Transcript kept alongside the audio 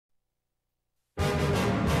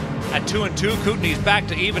At 2-2, Kootenay's back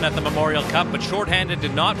to even at the Memorial Cup, but shorthanded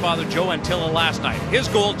did not bother Joe Antilla last night. His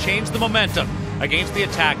goal changed the momentum. Against the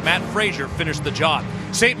attack, Matt Fraser finished the job.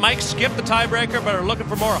 St. Mike's skipped the tiebreaker, but are looking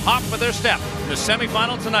for more hop with their step. In the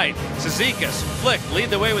semifinal tonight, Cizikas, Flick lead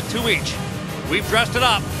the way with 2 each. We've dressed it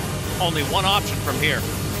up. Only one option from here.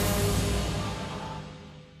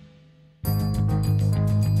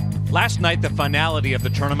 Last night, the finality of the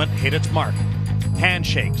tournament hit its mark.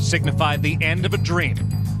 Handshake signified the end of a dream,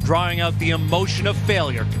 drawing out the emotion of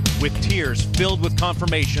failure with tears filled with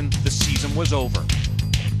confirmation the season was over.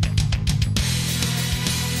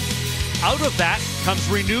 Out of that comes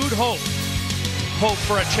renewed hope. Hope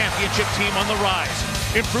for a championship team on the rise.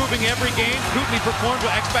 Improving every game, Kootenay performed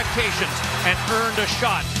to expectations and earned a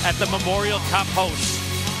shot at the Memorial Cup hosts.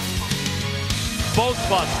 Both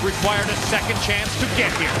clubs required a second chance to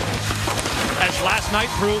get here. As last night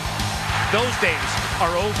proved, those days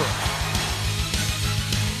are over.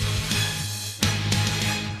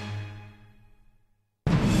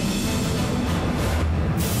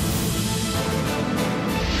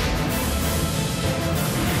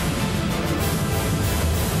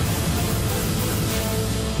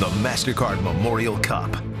 The MasterCard Memorial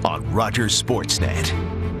Cup on Rogers Sportsnet.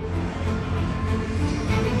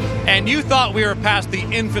 And you thought we were past the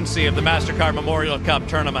infancy of the MasterCard Memorial Cup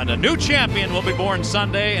tournament. A new champion will be born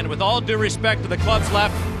Sunday, and with all due respect to the clubs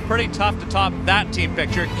left, pretty tough to top that team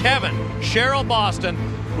picture. Kevin, Cheryl Boston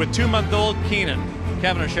with 2-month-old Keenan.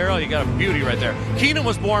 Kevin and Cheryl, you got a beauty right there. Keenan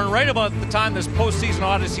was born right about the time this postseason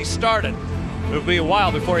odyssey started. It'll be a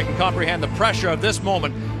while before he can comprehend the pressure of this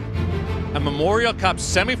moment. A Memorial Cup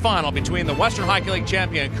semifinal between the Western Hockey League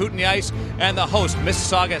champion Kootenay Ice and the host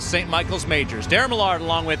Mississauga St. Michael's Majors. Darren Millard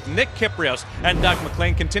along with Nick Kiprios and Doug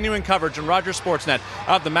McLean continuing coverage on Rogers Sportsnet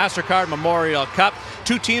of the MasterCard Memorial Cup.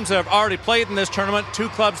 2 teams that have already played in this tournament, 2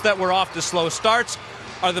 clubs that were off to slow starts.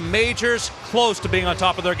 Are the Majors close to being on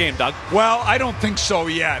top of their game, Doug? Well, I don't think so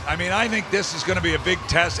yet. I mean, I think this is going to be a big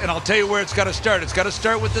test, and I'll tell you where it's got to start. It's got to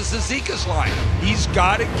start with the Cizikas line. He's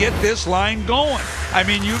got to get this line going. I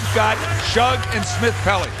mean, you've got Shug and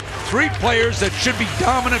Smith-Pelly, 3 players that should be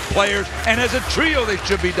dominant players, and as a trio, they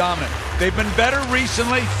should be dominant. They've been better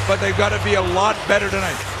recently, but they've got to be a lot better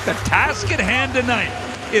tonight. The task at hand tonight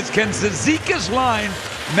is, can Cizikas' line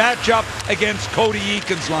match up against Cody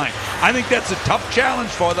Eakin's line? I think that's a tough challenge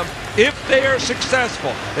for them. If they are successful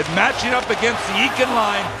at matching up against the Eakin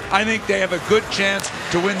line, I think they have a good chance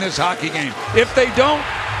to win this hockey game. If they don't,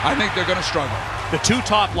 I think they're going to struggle. The 2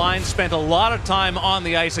 top lines spent a lot of time on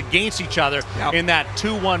the ice against each other in that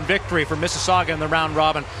 2-1 victory for Mississauga in the round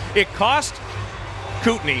robin. It cost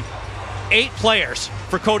Kootenay 8 players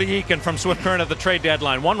for Cody Eakin from Swift Current at the trade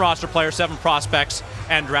deadline. 1 roster player, 7 prospects,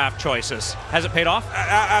 and draft choices. Has it paid off?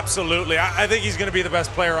 Absolutely. I think he's going to be the best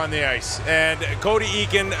player on the ice. And Cody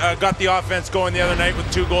Eakin got the offense going the other night with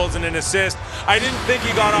 2 goals and an assist. I didn't think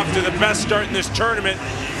he got off to the best start in this tournament,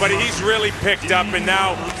 but he's really picked up, and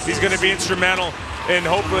now he's going to be instrumental in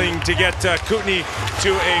hoping to get Kootenay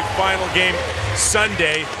to a final game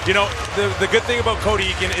Sunday. You know, the good thing about Cody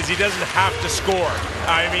Eakin is he doesn't have to score.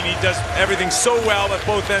 I mean, he does everything so well at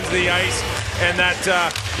both ends of the ice, and that,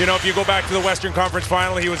 you know, if you go back to the Western Conference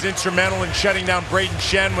Final, he was instrumental in shutting down Braden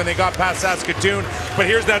Shen when they got past Saskatoon. But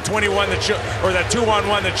here's that 21 that that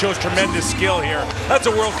 2-on-1 that shows tremendous skill here. That's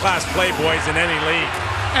a world-class play, boys, in any league.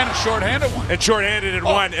 And a shorthanded one. And shorthanded in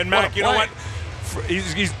one. And Mac, you know what?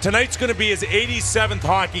 Tonight's going to be his 87th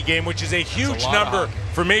hockey game, which is a huge number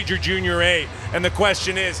for Major Junior A. And the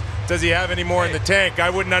question is, does he have any more in the tank? I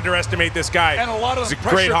wouldn't underestimate this guy. And a lot of He's a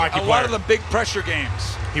great hockey player. A lot of the big pressure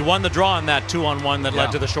games. He won the draw on that 2-on-1 that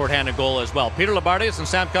led to the shorthanded goal as well. Peter Labardius and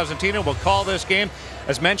Sam Cosentino will call this game.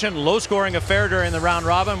 As mentioned, low-scoring affair during the round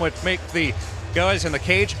robin would make the guys in the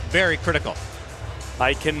cage very critical.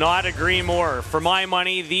 I cannot agree more. For my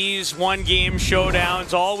money, these one-game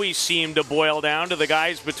showdowns always seem to boil down to the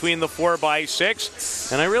guys between the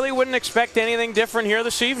 4x6, and I really wouldn't expect anything different here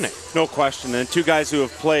this evening. No question, and 2 guys who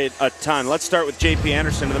have played a ton. Let's start with J.P.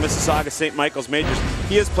 Anderson of the Mississauga St. Michael's Majors.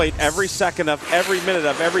 He has played every second of every minute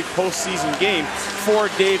of every postseason game for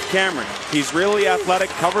Dave Cameron. He's really athletic,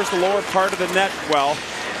 covers the lower part of the net well,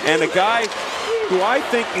 and a guy who I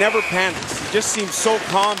think never panics. He just seems so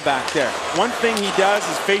calm back there. One thing he does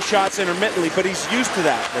is face shots intermittently, but he's used to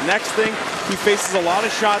that. The next thing, he faces a lot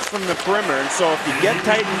of shots from the perimeter, and so if you get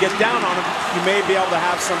tight and get down on him, you may be able to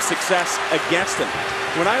have some success against him.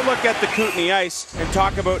 when I look at the Kootenay ice and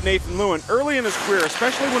talk about Nathan Lewin, early in his career,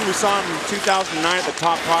 especially when we saw him in 2009 at the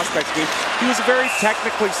top prospects game, he was a very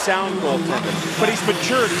technically sound goaltender. But he's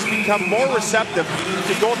matured. He's become more receptive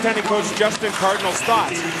to goaltending coach Justin Cardinal's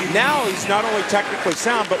thoughts. Now he's not only technically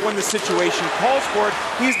sound, but when the situation calls for it,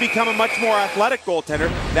 he's become a much more athletic goaltender.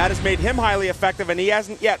 That has made him highly effective, and he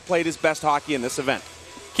hasn't yet played his best hockey in this event.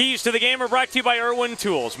 Keys to the game are brought to you by Irwin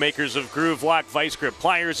Tools, makers of Groove Lock Vice Grip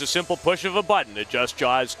pliers. A simple push of a button adjusts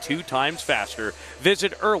jaws 2 times faster.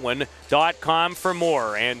 Visit irwin.com for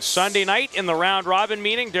more. And Sunday night in the round robin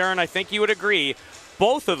meeting, Darren, I think you would agree,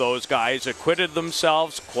 both of those guys acquitted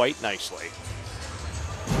themselves quite nicely.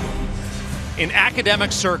 In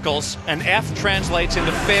academic circles, an F translates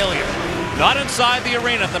into failure. Not inside the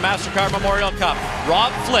arena at the MasterCard Memorial Cup.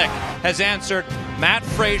 Rob Flick has answered Matt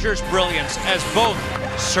Fraser's brilliance as both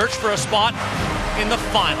search for a spot in the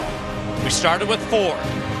final. We started with 4,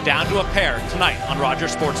 down to a pair tonight on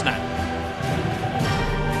Rogers Sportsnet.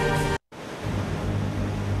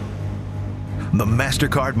 The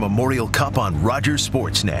MasterCard Memorial Cup on Rogers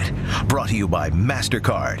Sportsnet. Brought to you by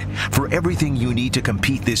MasterCard. For everything you need to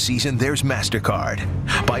compete this season, there's MasterCard.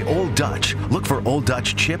 By Old Dutch. Look for Old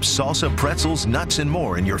Dutch chips, salsa, pretzels, nuts, and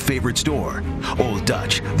more in your favorite store. Old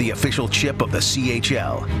Dutch, the official chip of the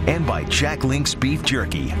CHL. And by Jack Link's Beef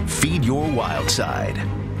Jerky. Feed your wild side.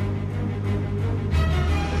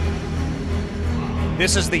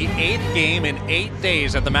 This is the 8th game in 8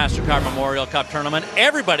 days at the MasterCard Memorial Cup Tournament.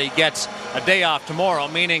 Everybody gets a day off tomorrow,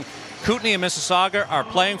 meaning Kootenay and Mississauga are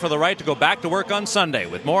playing for the right to go back to work on Sunday.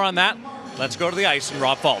 With more on that, let's go to the ice and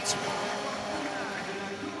Rob Fultz.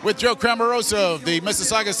 With Joe Cramarosa of the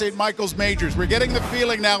Mississauga St. Michael's Majors. We're getting the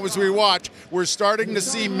feeling now as we watch, we're starting to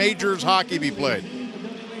see Majors hockey be played.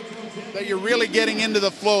 That you're really getting into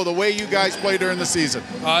the flow, the way you guys play during the season.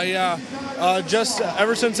 Yeah. Just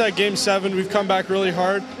ever since that Game 7, we've come back really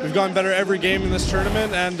hard. We've gone better every game in this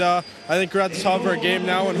tournament, and I think we're at the top of our game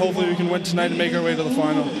now, and hopefully we can win tonight and make our way to the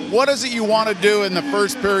final. What is it you want to do in the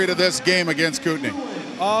first period of this game against Kootenay?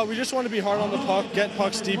 We just want to be hard on the puck, get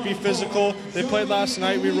pucks deep, be physical. They played last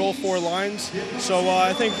night. We roll 4 lines. So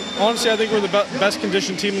honestly, I think we're the best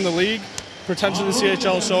conditioned team in the league, potentially the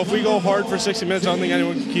CHL. So if we go hard for 60 minutes, I don't think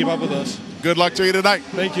anyone can keep up with us. Good luck to you tonight.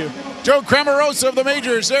 Thank you. Joe Cramarosa of the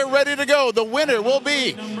Majors, they're ready to go. The winner will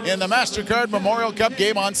be in the MasterCard Memorial Cup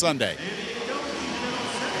game on Sunday.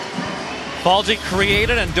 Falsey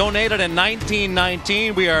created and donated in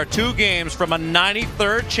 1919. We are 2 games from a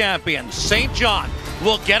 93rd champion. St. John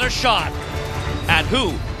will get a shot at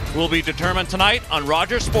who will be determined tonight on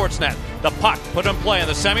Rogers Sportsnet. The puck put in play in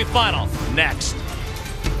the semifinal next.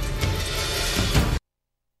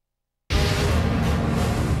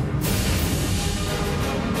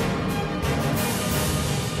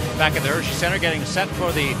 Back at the Hershey Center, getting set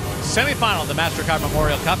for the semifinal of the MasterCard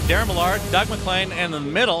Memorial Cup. Darren Millard, Doug McLean, and in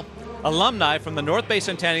the middle, alumni from the North Bay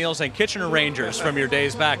Centennials and Kitchener Rangers from your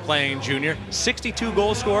days back playing junior. 62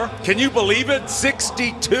 goal scorer. Can you believe it?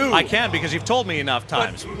 62. I can, because you've told me enough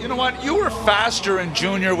times. But you know what? You were faster in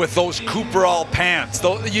junior with those Cooperall pants.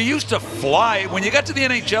 You used to fly. When you got to the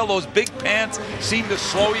NHL, those big pants seemed to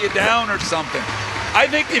slow you down or something. I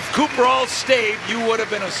think if Cooperall stayed, you would have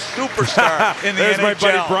been a superstar in the There's NHL. my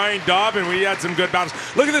buddy Brian Dobbin. We had some good battles.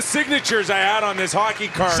 Look at the signatures I had on this hockey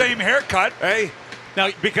card. Same haircut. Hey, now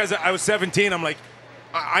because I was 17, I'm like,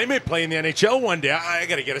 I may play in the NHL one day. I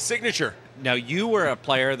got to get a signature. Now, you were a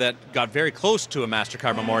player that got very close to a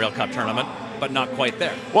MasterCard Memorial Cup tournament, but not quite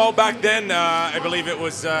there. Well, back then, I believe it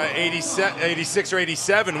was 86 or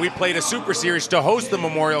 87, we played a Super Series to host the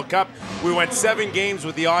Memorial Cup. We went 7 games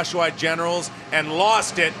with the Oshawa Generals and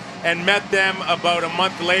lost it, and met them about a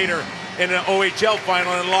month later in an OHL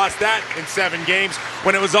final and lost that in 7 games.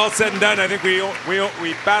 When it was all said and done, I think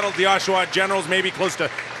we battled the Oshawa Generals maybe close to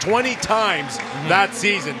 20 times that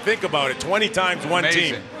season. Think about it, 20 times one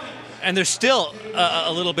Amazing. team. And there's still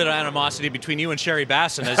a little bit of animosity between you and Sherry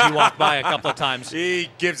Basson as you walk by a couple of times. He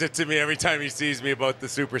gives it to me every time he sees me about the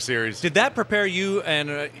Super Series. Did that prepare you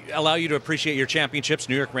and allow you to appreciate your championships,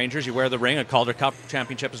 New York Rangers? You wear the ring, a Calder Cup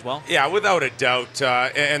championship as well? Yeah, without a doubt.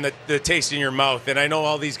 And the taste in your mouth. And I know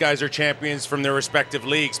all these guys are champions from their respective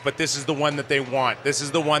leagues, but this is the one that they want. This is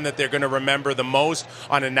the one that they're going to remember the most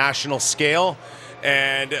on a national scale.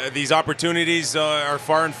 And these opportunities are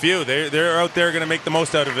far and few. They're out there going to make the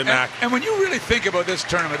most out of it, Mac. And when you really think about this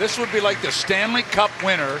tournament, this would be like the Stanley Cup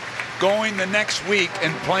winner going the next week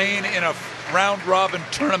and playing in a round-robin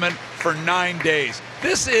tournament for 9 days.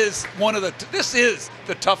 This is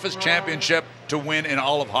the toughest championship to win in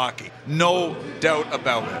all of hockey. No doubt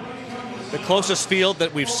about it. The closest field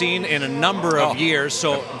that we've seen in a number of years,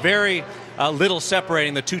 so very little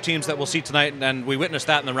separating the two teams that we'll see tonight, and we witnessed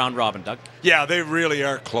that in the round robin, Doug. Yeah, they really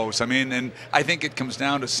are close. I mean, and I think it comes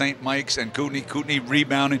down to St. Mike's and Kootenay. Kootenay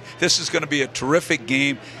rebounding. This is going to be a terrific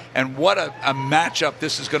game, and what a matchup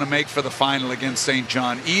this is going to make for the final against St.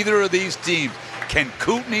 John. Either of these teams, can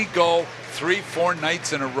Kootenay go 3-4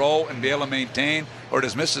 nights in a row and be able to maintain, or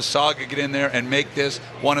does Mississauga get in there and make this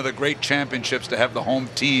one of the great championships to have the home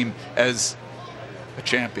team as a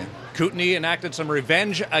champion? Kootenay enacted some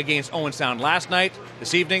revenge against Owensound last night.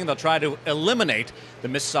 This evening, they'll try to eliminate the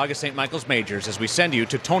Mississauga St. Michael's Majors as we send you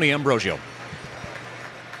to Tony Ambrosio.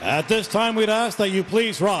 At this time, we'd ask that you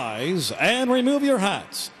please rise and remove your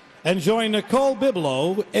hats and join Nicole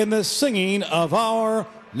Biblow in the singing of our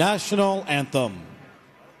national anthem.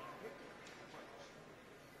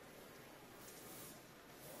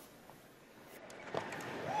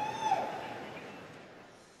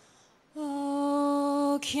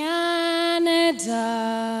 Canada,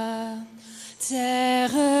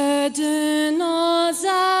 terre de nos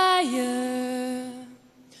aïeux,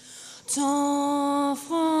 ton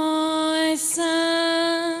front est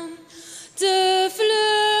saint, de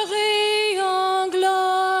fleurillons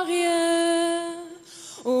glorieux.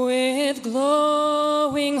 With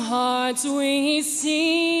glowing hearts we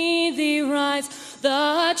see thee rise,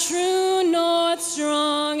 the true north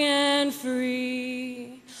strong and free.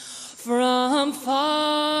 From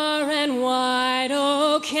far and wide,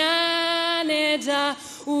 oh Canada,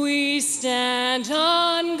 we stand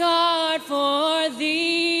on guard for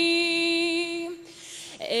thee.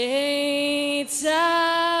 Et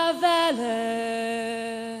ta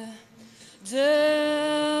valeur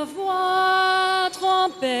de voix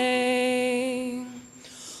tromper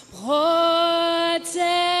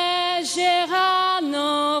protégera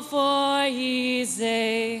nos foyers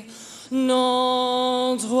et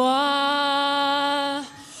nos droits.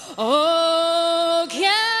 Oh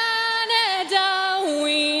Canada,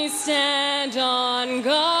 we stand on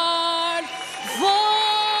guard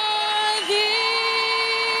for thee.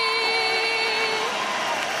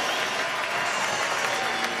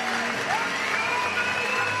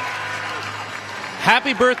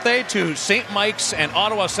 Happy birthday to St. Mike's and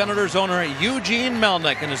Ottawa Senators owner Eugene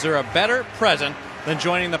Melnick. And is there a better present than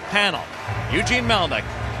joining the panel? Eugene Melnick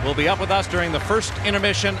will be up with us during the first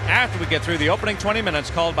intermission after we get through the opening 20 minutes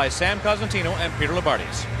called by Sam Cosentino and Peter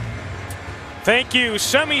Labardes. Thank you.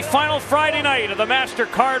 Semi-final Friday night of the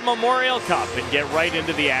MasterCard Memorial Cup, and get right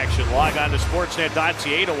into the action. Log on to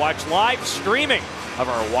sportsnet.ca to watch live streaming of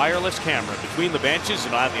our wireless camera between the benches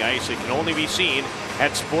and on the ice. It can only be seen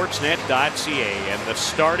at sportsnet.ca. And the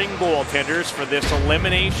starting goaltenders for this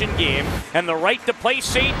elimination game and the right to play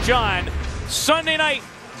St. John Sunday night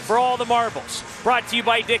for all the marbles. Brought to you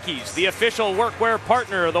by Dickies, the official workwear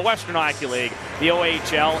partner of the Western Hockey League, the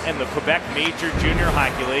OHL, and the Quebec Major Junior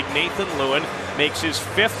Hockey League. Nathan Lewin makes his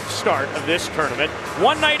 5th start of this tournament.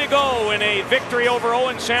 One night ago in a victory over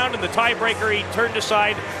Owensound in the tiebreaker, he turned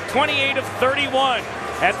aside 28 of 31.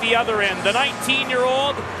 At the other end, the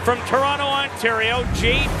 19-year-old from Toronto, Ontario,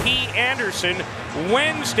 J.P. Anderson,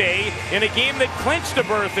 Wednesday in a game that clinched a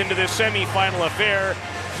berth into this semifinal affair.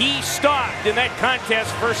 He stopped in that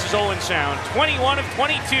contest versus Owensound, 21 of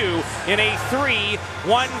 22 in a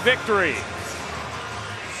 3-1 victory.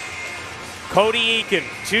 Cody Eakin,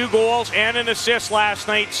 2 goals and an assist last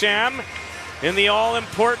night, Sam, in the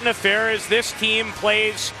all-important affair as this team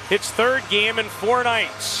plays its 3rd game in 4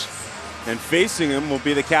 nights. And facing him will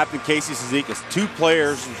be the captain, Casey Cizikas. 2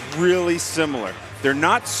 players really similar. They're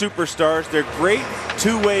not superstars. They're great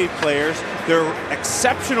two-way players. They're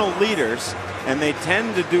exceptional leaders, and they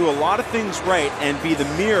tend to do a lot of things right and be the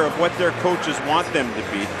mirror of what their coaches want them to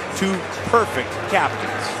be. 2 perfect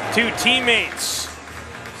captains. 2 teammates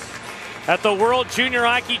at the World Junior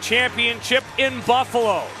Hockey Championship in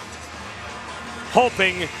Buffalo,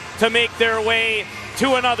 hoping to make their way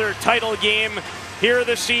to another title game here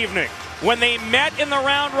this evening. When they met in the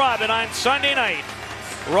round robin on Sunday night,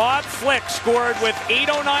 Rob Flick scored with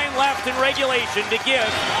 8:09 left in regulation to give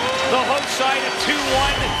the host side a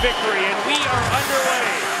 2-1 victory, and we are underway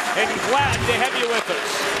and glad to have you with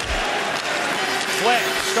us. Flick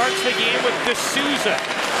starts the game with D'Souza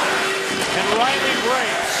and Riley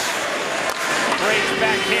Brace. Brace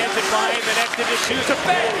backhands it by the net to D'Souza,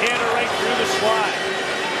 backhander right through the slot.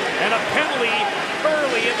 And a penalty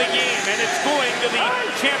early in the game, and it's going to the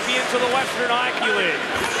champions of the Western Hockey League.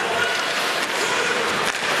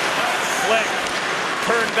 Flick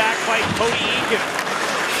turned back by Cody Eakin.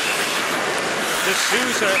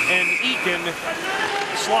 D'Souza and Eakin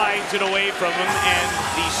slides it away from him, and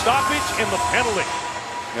the stoppage and the penalty.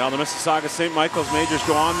 Now the Mississauga St. Michael's Majors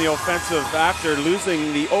go on the offensive after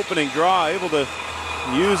losing the opening draw, able to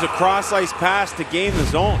use a cross-ice pass to gain the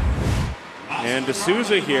zone. And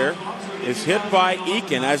D'Souza here is hit by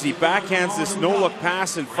Eakin as he backhands this no-look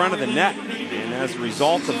pass in front of the net. And as a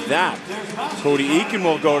result of that, Cody Eakin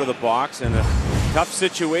will go to the box, and a tough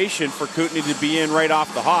situation for Kootenay to be in right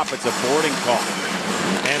off the hop. It's a boarding call.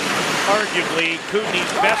 And arguably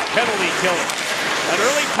Kootenay's best penalty killer. An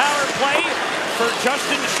early power play for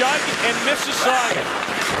Justin Shug and Mississauga.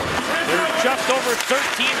 They're just over 13%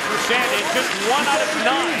 and just 1 out of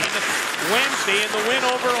 9 Wednesday in the win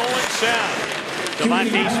over Owen Sound.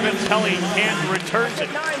 Devontae Smith-Pelly returns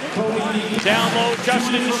it. Down low,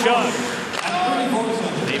 Justin Shug.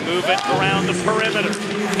 They move it around the perimeter.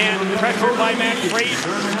 And pressured by Matt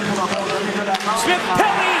Fraser.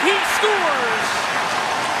 Smith-Pelly, he scores!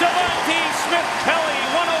 Devontae Smith-Pelly,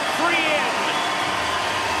 103 in.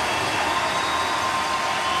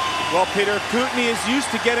 Well, Peter, Kootenay is used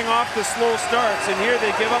to getting off the slow starts, and here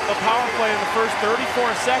they give up a power play in the first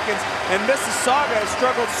 34 seconds, and Mississauga has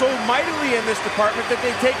struggled so mightily in this department that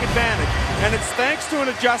they take advantage. And it's thanks to an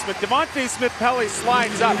adjustment. Devontae Smith-Pelly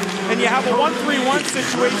slides up, and you have a 1-3-1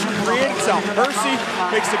 situation create itself. Percy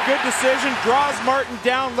makes a good decision, draws Martin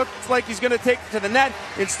down, looks like he's going to take it to the net.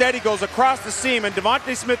 Instead, he goes across the seam, and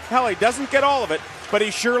Devontae Smith-Pelly doesn't get all of it, but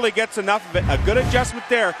he surely gets enough of it. A good adjustment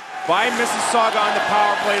there by Mississauga on the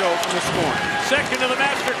power play to open the scoring. Second of the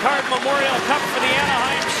MasterCard Memorial Cup for the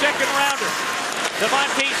Anaheim second rounder.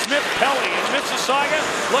 Devontae Smith-Pelly and Mississauga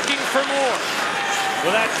looking for more.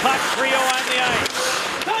 With that top trio on the ice.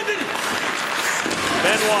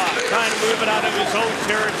 Benoit trying to move it out of his own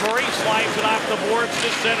territory, slides it off the boards to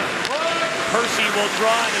center. Percy will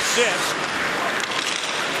draw an assist,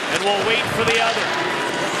 and we'll wait for the other.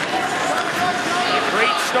 A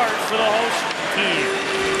great start for the host team.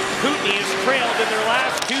 Kootenay has trailed in their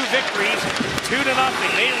last 2 victories, 2-0.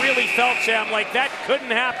 They really felt, Sam, like that couldn't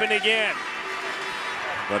happen again.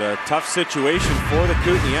 But a tough situation for the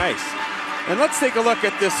Kootenay ice. And let's take a look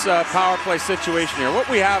at this power play situation here. What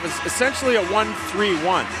we have is essentially a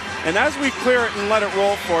 1-3-1. And as we clear it and let it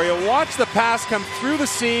roll for you, watch the pass come through the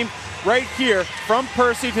seam right here from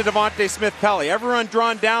Percy to Devontae Smith-Pelly. Everyone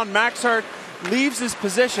drawn down. Max Hart leaves his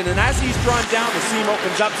position, and as he's drawn down, the seam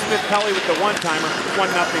opens up. Smith-Pelly with the one-timer, 1-0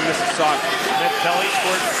 Mississauga. Smith-Pelly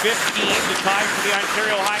scored 15 to tie for the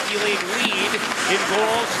Ontario Hockey League lead in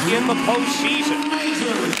goals in the postseason.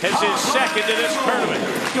 Has his second to this tournament.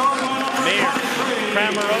 Mayer,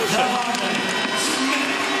 Cramarosa,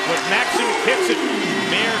 with Maxim Kitson.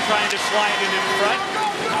 Mayer trying to slide it in front.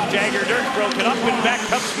 Jagger Dirk broke it up, and back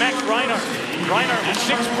comes Max Reinhardt. Reinhardt with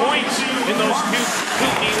 6 points in those 2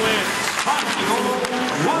 Kootenay wins.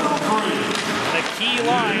 And a key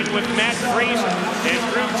line with Matt Fraser and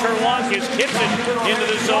Drew Cherwonka's Kitson into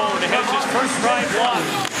the zone. Has his first try blocked.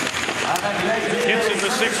 Kitson,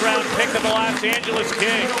 the 6th-round pick of the Los Angeles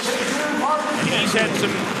Kings. And he's had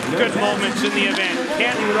some good moments in the event.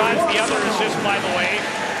 Canton drives the other assist, by the way,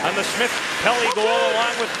 on the Smith-Pelly goal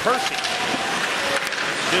along with Percy.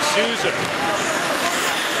 D'Souza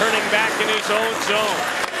turning back in his own zone.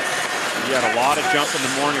 He had a lot of jump in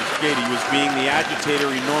the morning skate. He was being the agitator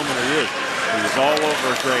he normally is. He was all over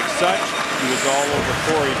Greg Such. He was all over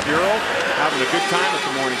Corey Bureau. Having a good time at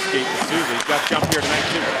the morning skate with Souza. He's got jump here tonight,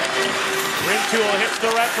 too. Rintoul hits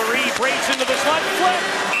the referee, breaks into the slot, flip.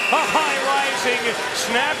 A high-rising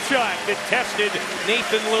snapshot that tested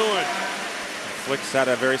Nathan Lewin. Flicks had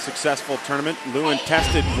a very successful tournament. Lewin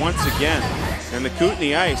tested once again. And the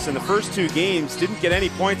Kootenay ice in the first 2 games didn't get any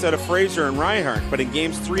points out of Fraser and Reinhardt. But in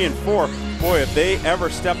games 3 and 4, boy, if they ever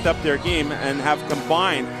stepped up their game and have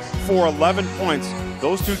combined for 11 points,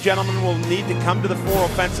 those 2 gentlemen will need to come to the fore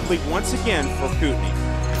offensively once again for Kootenay.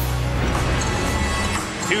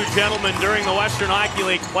 2 gentlemen during the Western Hockey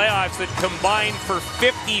League playoffs that combined for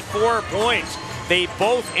 54 points. They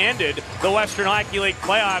both ended the Western Hockey League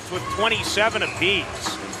playoffs with 27 apiece.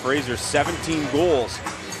 And Fraser, 17 goals,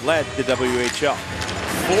 led the WHL.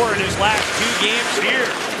 4 in his last 2 games here.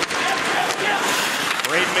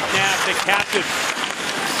 Braden McNabb, the captain.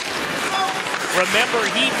 Remember,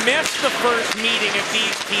 he missed the first meeting of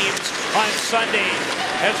these teams on Sunday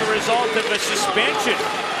as a result of a suspension.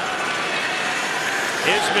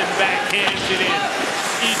 Isman backhands it in.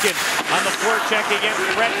 Eakin on the forecheck against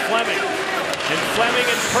Brett Fleming. And Fleming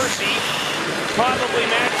and Percy probably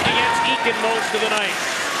matched against Eakin most of the night.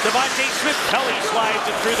 Devontae Smith-Pelly slides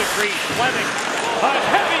it through the crease. Fleming, a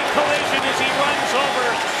heavy collision as he runs over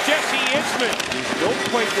Jesse Isman. He's built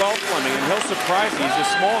quite well, Fleming, and he'll surprise you. He's a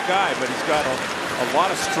small guy, but he's got a lot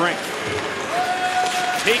of strength.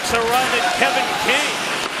 Takes a run at Kevin King,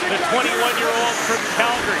 the 21-year-old from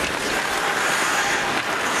Calgary.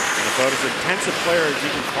 And about as intense a player as you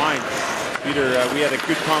can find Peter, we had a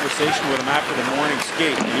good conversation with him after the morning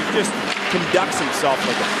skate. He just conducts himself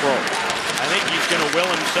like a pro. I think he's going to will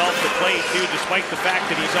himself to play, too, despite the fact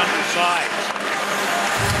that he's undersized.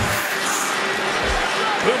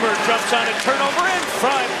 Boomer jumps on a turnover in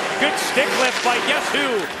front. Good stick lift by guess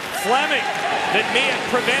who? Fleming, that may have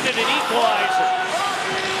prevented an equalizer.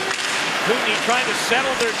 Kootenay trying to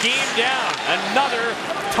settle their game down. Another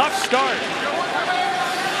tough start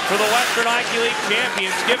for the Western Hockey League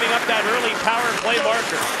champions, giving up that early power play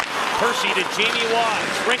marker. Percy to Jamie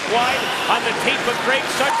Wise. Rink wide on the tape of Greg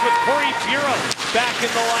Such with Corey Giro back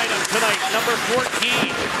in the lineup tonight, number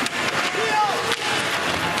 14.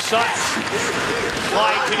 Such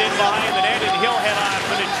slides it in behind the net, and he'll head off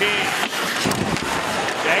for the change.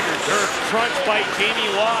 Dagger Dirk crunched by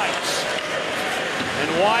Jamie Wise. And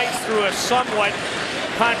Wise threw a somewhat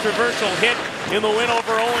controversial hit in the win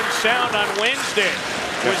over Owen Sound on Wednesday.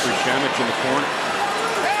 Jeffrey Shamich in the corner.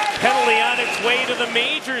 Penalty on its way to the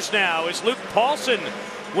majors now as Luke Paulson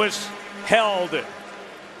was held.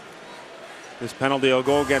 This penalty will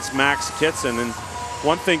go against Max Kitson. And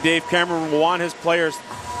one thing Dave Cameron will want his players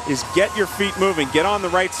is get your feet moving, get on the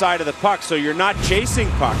right side of the puck so you're not chasing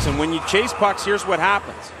pucks. And when you chase pucks, here's what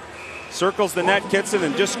happens. Circles the net, Kitson,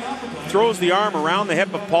 and just throws the arm around the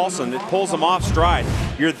hip of Paulson. It pulls him off stride.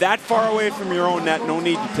 You're that far away from your own net, no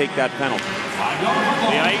need to take that penalty.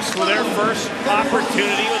 The Ice with their first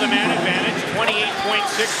opportunity with a man advantage, 28.6%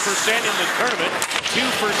 in the tournament, 2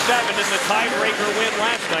 for 7 in the tiebreaker win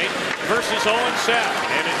last night versus Owen Sound,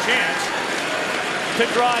 and a chance to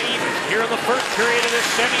draw even here in the first period of this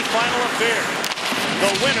semi-final affair.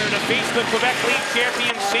 The winner to face the Quebec League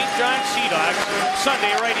champion St. John Sea Dogs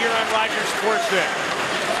Sunday right here on Rogers Sportsnet.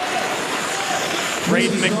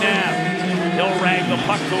 Braden McNabb, he'll rag the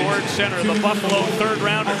puck towards center, the Buffalo third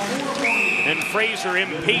rounder. And Fraser,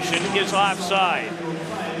 impatient, is offside.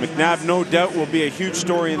 McNabb, no doubt, will be a huge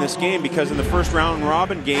story in this game because in the first round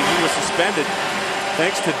robin game, he was suspended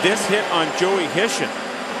thanks to this hit on Joey Hishin.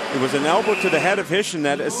 It was an elbow to the head of Hishin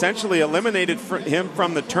that essentially eliminated him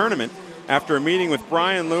from the tournament. After a meeting with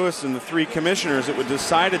Brian Lewis and the 3 commissioners, it was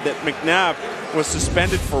decided that McNabb was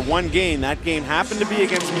suspended for 1 game. That game happened to be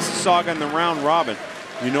against Mississauga in the round robin.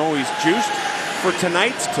 You know he's juiced for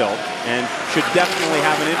tonight's tilt and should definitely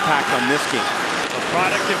have an impact on this game. A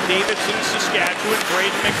product of Davidson, Saskatchewan,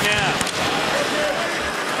 Braden McNabb.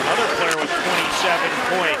 Another player with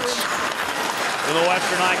 27 points. In the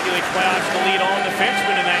Western Hockey League playoffs, the lead all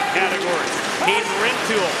defenseman in that category. Hayden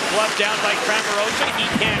Rintoul, gloved down by Cramarosa. He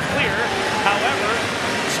can't clear. However,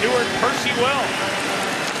 Stuart Percy will.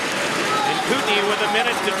 And Kootenay with a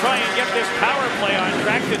minute to try and get this power play on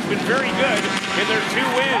track that's been very good in their 2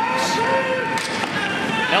 wins.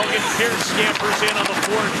 Elgin Pierce scampers in on the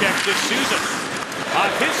forecheck to Susan.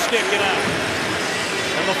 Off his stick and out.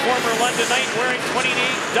 And the former London Knight wearing 28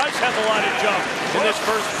 does have a lot of jump in this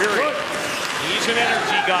first period. He's an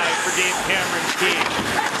energy guy for Dave Cameron's team.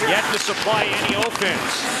 Yet to supply any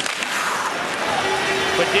offense.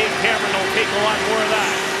 But Dave Cameron will take a lot more of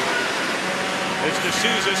that. As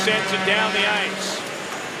D'Souza sends it down the ice.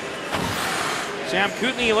 Sam,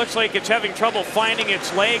 Kootenay looks like it's having trouble finding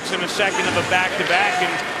its legs in a second of a back-to-back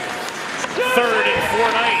and third in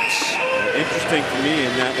 4 nights. Interesting for me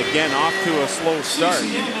in that, again, off to a slow start,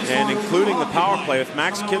 and including the power play with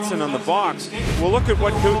Max Kitson on the box. We'll look at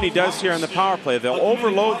what Kootenay does here on the power play. They'll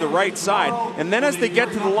overload the right side, and then as they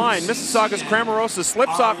get to the line, Mississauga's Cramarosa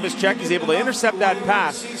slips off his check. He's able to intercept that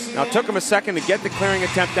pass. Now, it took him a second to get the clearing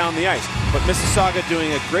attempt down the ice, but Mississauga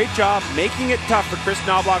doing a great job making it tough for Chris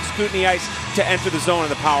Knobloch's Kootenay Ice to enter the zone in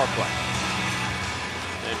the power play.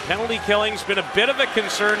 And penalty killing's been a bit of a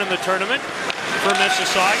concern in the tournament for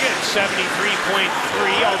Mississauga at 73.3,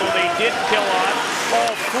 although they did kill off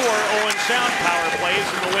all 4 Owen Sound power plays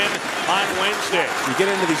in the win on Wednesday. You get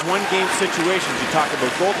into these one-game situations, you talk about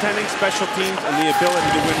goaltending, special teams, and the ability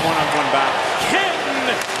to win one-on-one battles.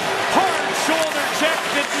 Kenton, hard shoulder check,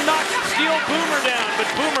 did not steal Boomer down, but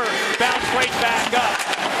Boomer bounced right back up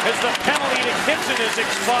as the penalty to Kitson is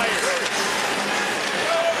expired.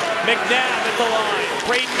 McNabb at the line.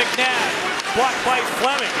 Braden McNabb blocked by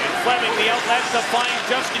Fleming. And Fleming the outlet to find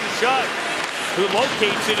Justin Judd, who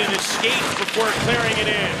locates it in his skates before clearing it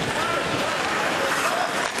in.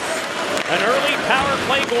 An early power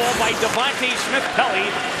play goal by Devontae Smith-Pelly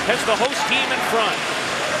has the host team in front.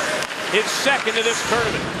 His second of this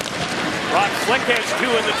tournament. Rock Flick has 2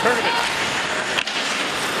 in the tournament.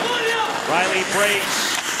 Riley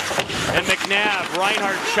breaks. And McNabb,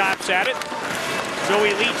 Reinhardt chops at it.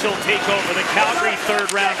 Joey Leach will take over, the Calgary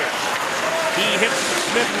third rounder. He hits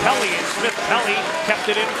Smith-Pelly, and Smith-Pelly kept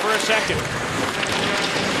it in for a second.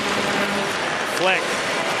 Flick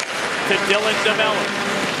to Dylan DeMello.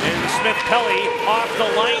 And Smith-Pelly off the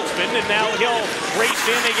linesman, and now he'll race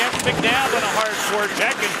in against McNabb on a hard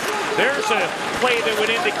forecheck. And there's a play that would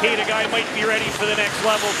indicate a guy might be ready for the next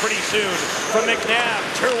level pretty soon. From McNabb,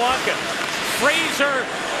 Cherwonka, Fraser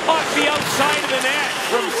off the outside of the net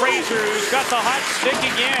from Fraser, who's got the hot stick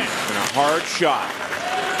again. And a hard shot.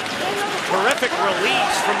 Terrific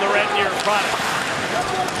release from the Red Deer product.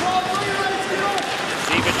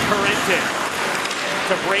 David Corinton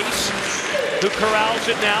to Brace, who corrals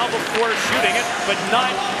it now before shooting it, but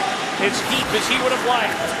not as deep as he would have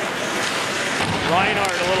liked.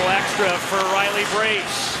 Reinhardt a little extra for Riley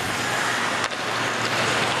Brace.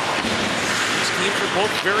 These teams are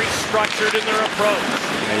both very structured in their approach.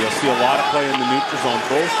 Yeah, you'll see a lot of play in the neutral zone.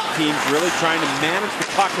 Both teams really trying to manage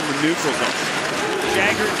the puck in the neutral zone.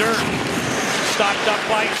 Jagger Dirt stopped up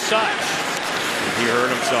by Such. He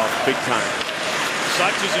hurt himself big time.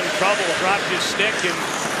 Such is in trouble, dropped his stick, and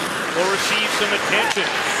will receive some attention.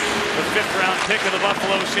 The 5th-round pick of the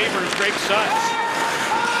Buffalo Sabres, Drake Such.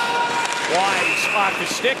 Wise off the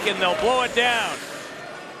stick, and they'll blow it down.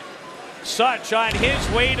 Such on his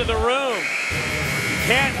way to the room.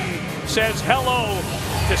 Canton says hello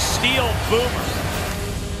to Steel Boomer.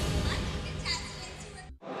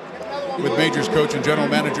 With Majors coach and general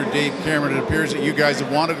manager Dave Cameron, it appears that you guys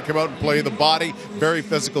have wanted to come out and play the body. Very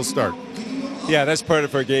physical start. Yeah, that's part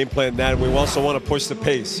of our game plan, Nat. We also want to push the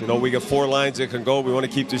pace. You know, we got 4 lines that can go. We want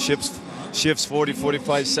to keep the shifts 40,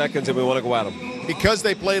 45 seconds, and we want to go at them. Because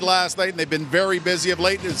they played last night and they've been very busy of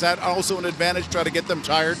late, is that also an advantage, try to get them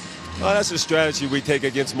tired? Well, that's a strategy we take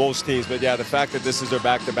against most teams. But, yeah, the fact that this is their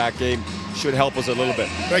back-to-back game should help us a little bit.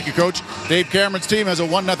 Thank you, Coach. Dave Cameron's team has a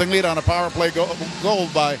 1-0 lead on a power play goal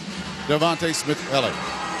by Devontae Smith-Pelly.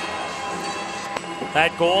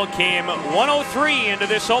 That goal came 1:03 into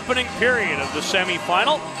this opening period of the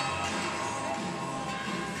semifinal.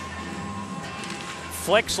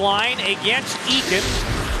 Flex line against Eakin.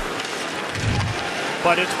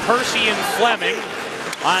 But it's Percy and Fleming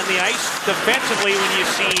on the ice defensively when you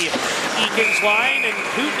see Eakin's line, and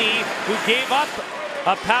Kootenay, who gave up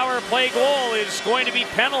a power play goal, is going to be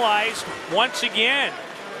penalized once again.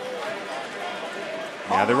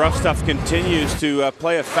 Yeah, the rough stuff continues to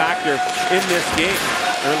play a factor in this game.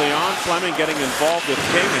 Early on, Fleming getting involved with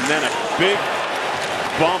King, and then a big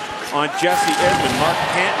bump on Jesse Edmund. Mark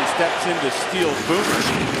Canton steps in to steal Boomer.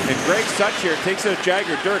 And Greg Such here takes out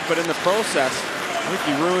Jagger Dirt, but in the process, I think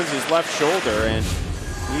he ruins his left shoulder, and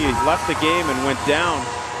he left the game and went down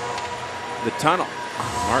the tunnel.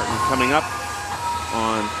 Martin coming up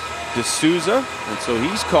on D'Souza, and so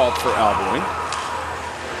he's called for elbowing.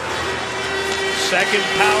 Second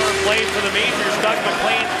power play for the Majors. Doug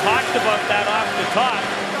McLean talked about that off the top,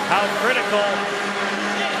 how critical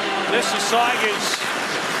Mississauga's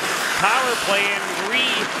power play and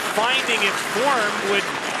re-finding its form would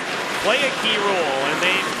play a key role, and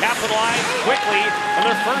they capitalized quickly on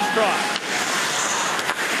their first draw.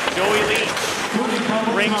 Joey Leach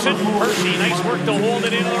brings it. Percy, nice work to hold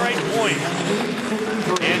it into the right point.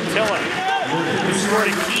 Antilla, who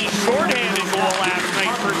scored a key shorthanded goal last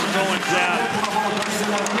night versus Owens down.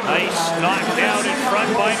 Nice knocked down in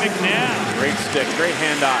front by McNabb. Great stick, great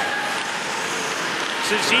hand-eye.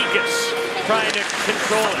 Cizikas trying to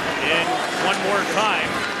control it, and one more time,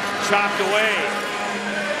 chopped away.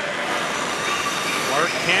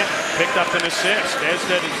 Mark Kent picked up an assist, as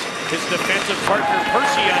did his defensive partner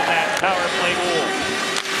Percy on that power play goal.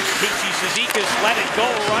 Casey Cizikas let it go.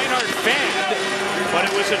 Reinhardt fanned, but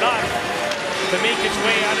it was enough to make its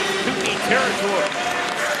way out of Kootenay territory.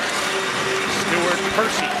 Stuart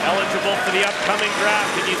Percy eligible for the upcoming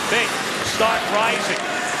draft, and you think stock rising.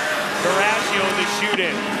 Carrasio the shoot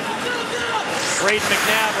in. Braden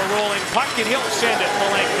McNabb a rolling puck, and he'll send it the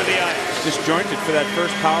length of the ice. Disjointed for that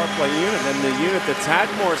first power play unit, and the unit that's had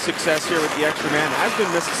more success here with the extra man has been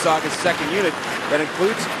Mississauga's second unit. That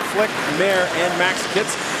includes Flick, Mayer, and Max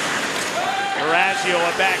Kitson. Carrasio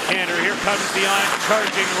a backhander. Here comes the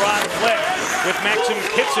on-charging Rod Flick with Maxim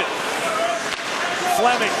Kitson.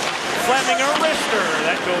 Fleming a wrister.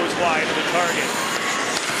 That goes wide of the target.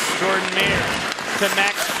 Jordan Mayer to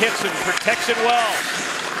Max Kitson. Protects it well.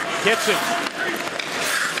 Kitson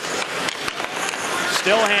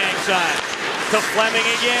still hangs on to Fleming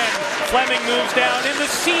again. Fleming moves down in the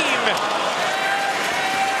seam.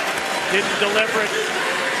 Didn't deliver it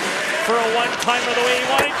for a one-timer the way he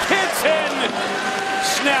wanted. Kitson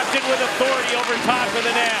snapped it with authority over top of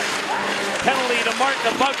the net. Penalty to Martin,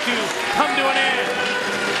 about to come to an end.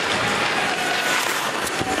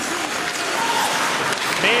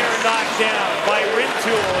 Mayer knocked down by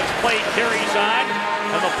Rintoul as play carries on.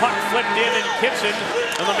 And the puck flipped in, and Kitson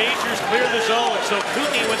and the Majors clear the zone. So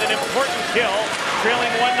Kootenay with an important kill,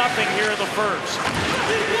 trailing 1-0 here in the first.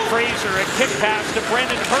 Fraser, a kick pass to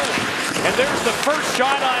Brendan Hurley. And there's the first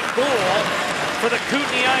shot on goal for the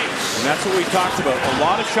Kootenay Ice. And that's what we talked about. A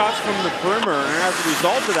lot of shots from the perimeter, and as a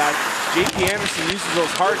result of that, J.P. Anderson uses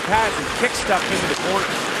those hard pads and kicks stuff into the corner.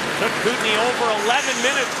 Took Kootenay over 11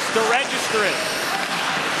 minutes to register it.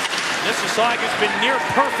 Mississauga's been near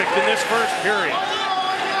perfect in this first period.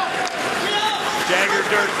 Jagger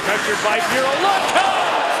Dirt pressured by Bureau. Look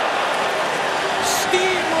out!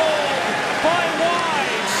 Steamrolled by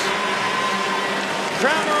Wise.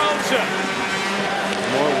 Cramarosa.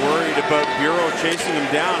 More worried about Bureau chasing him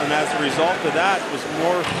down, and as a result of that, was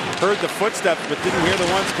more heard the footsteps but didn't hear the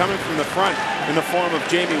ones coming from the front in the form of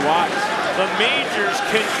Jamie Wise. The Majors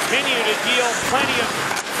continue to deal plenty of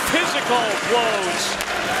physical blows.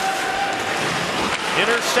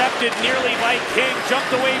 Intercepted nearly by King,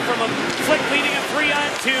 jumped away from him, flick leading a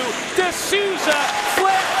 3-on-2. D'Souza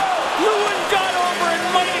flip. Lewin got over and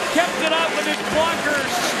might have kept it out with his blocker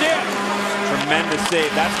stick. Tremendous save.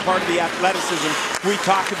 That's part of the athleticism we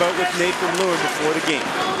talked about with Nathan Lewin before the game.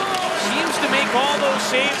 Seems to make all those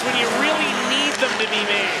saves when you really need them to be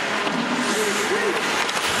made.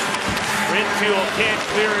 Rintoul can't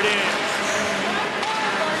clear it in.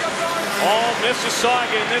 All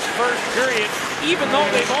Mississauga in this first period, even though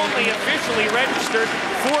they've only officially registered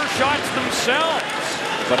 4 shots themselves.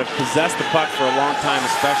 But have possessed the puck for a long time,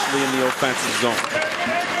 especially in the offensive zone.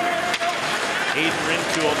 Aiden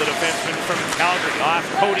Rintoul, the defenseman from Calgary, off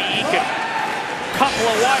Cody Eakin. Couple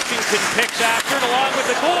of Washington picks after it, along with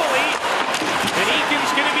the goalie. And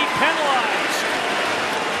Eakin's going to be penalized.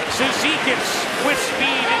 Cizikas with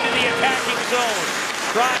speed into the attacking zone.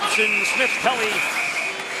 Drops, and Smith-Pelly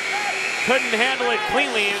couldn't handle it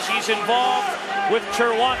cleanly as he's involved with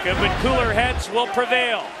Cherwonka, but cooler heads will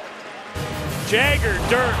prevail. Jagger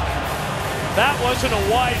Dirk. That wasn't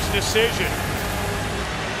a wise decision.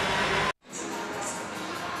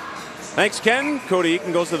 Thanks, Ken. Cody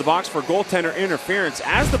Eakin goes to the box for goaltender interference.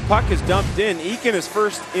 As the puck is dumped in, Eakin is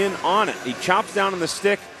first in on it. He chops down on the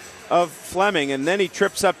stick of Fleming, and then he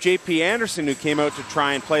trips up J.P. Anderson, who came out to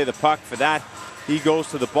try and play the puck. For that, he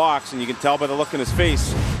goes to the box, and you can tell by the look in his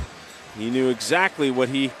face, he knew exactly what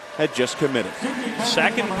he had just committed.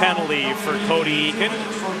 Second penalty for Cody Eakin.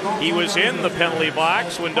 He was in the penalty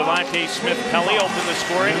box when Devontae Smith-Pelly opened the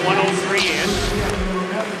scoring, 1:03 in.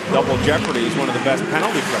 Double jeopardy. He's one of the best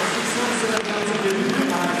penalty players.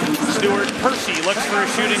 Stuart Percy looks for a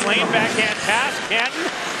shooting lane, backhand pass,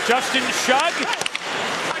 Canton, Justin Shug,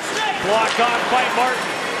 blocked off by Martin.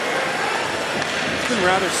 He's been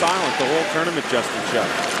rather silent the whole tournament, Justin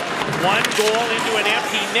Shug. 1 goal into an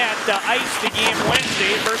empty net to ice the game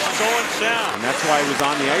Wednesday versus Owen Sound. And that's why he was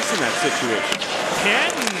on the ice in that situation.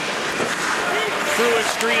 Canton through a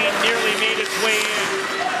screen, nearly made its way in.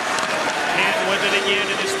 Canton with it again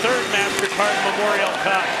in his 3rd MasterCard Memorial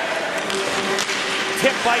Cup.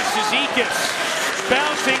 Tipped by Cizikas.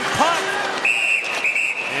 Bouncing puck.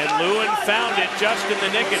 And Lewin found it just in the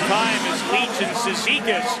nick of time as Leach and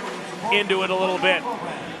Cizikas into it a little bit.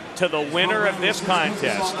 To the winner of this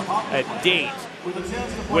contest, a date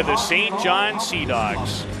with the St. John Sea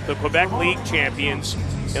Dogs, the Quebec League champions,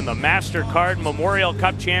 in the MasterCard Memorial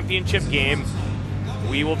Cup Championship game.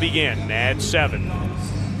 We will begin at 7.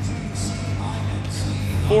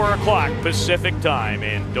 4 o'clock Pacific time,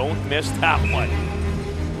 and don't miss that one.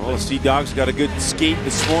 Well, the Sea Dogs got a good skate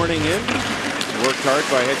this morning in. Worked hard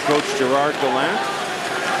by head coach Gerard Gallant.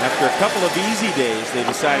 After a couple of easy days, they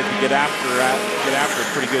decided to get after it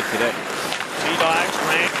pretty good today. Sea Dogs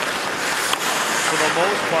ranked for the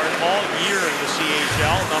most part all year in the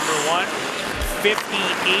CHL, number 1. 58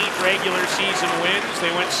 regular season wins. They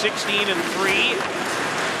went 16-3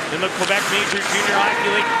 in the Quebec Major Junior Hockey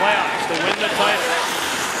League playoffs to win the title.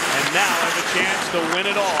 And now have a chance to win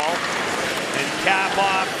it all and cap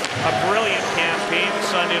off a brilliant campaign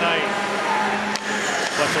Sunday night.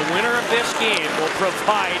 But the winner of this game will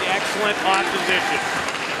provide excellent opposition.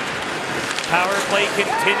 Power play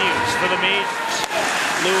continues for the Majors.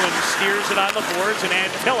 Lewin steers it on the boards, and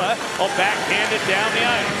Antilla will backhand it down the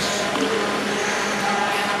ice.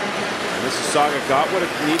 Mississauga got what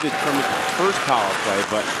it needed from the first power play,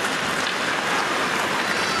 but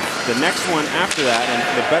the next one after that, and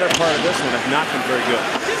the better part of this one, have not been very good.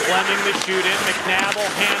 Fleming the shoot in. McNabb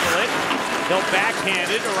will handle it. He'll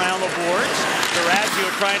backhand it around the boards. Durazio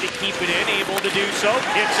trying to keep it in, able to do so.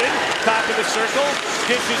 Kitson, top of the circle,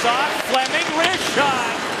 dishes off. Fleming, wrist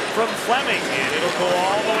shot from Fleming, and it'll go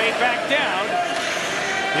all the way back down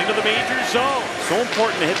into the major zone. So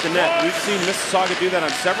important to hit the net. We've seen Mississauga do that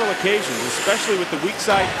on several occasions, especially with the weak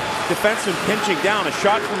side defenseman pinching down. A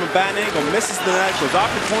shot from a bad angle, misses the net, goes off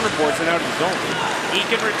the corner boards and out of the zone.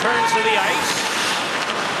 Eakin returns to the ice.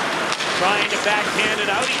 Trying to backhand it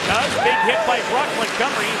out. He does. Big hit by Brock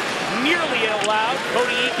Montgomery. Nearly allowed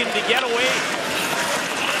Cody Eakin to get away.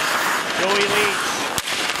 Joey Leach.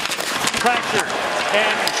 Pressure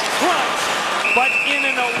and crunch, but in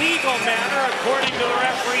an illegal manner, according to the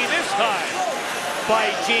referee this time,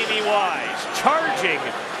 by Jamie Wise. Charging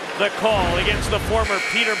the call against the former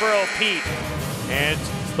Peterborough Pete. And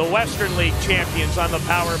the Western League champions on the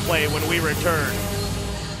power play when we return.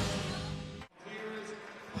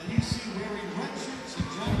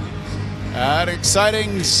 An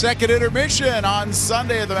exciting second intermission on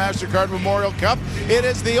Sunday at the MasterCard Memorial Cup. It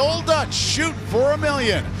is the Old Dutch Shoot for $1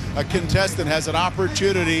 million. A contestant has an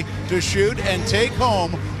opportunity to shoot and take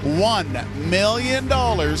home $1 million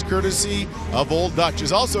courtesy of Old Dutch.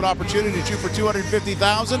 There's also an opportunity to shoot for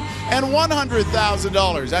 $250,000 and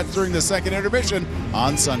 $100,000. That's during the second intermission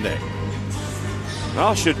on Sunday.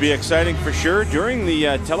 Well, should be exciting for sure. During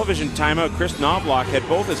the television timeout, Chris Knobloch had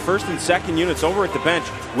both his first and second units over at the bench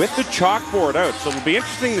with the chalkboard out. So it'll be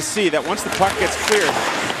interesting to see that once the puck gets cleared,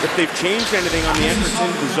 if they've changed anything on the entrance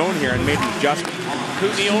into the zone here and made an adjustment.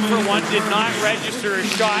 Kootenay 0 for 1 did not register a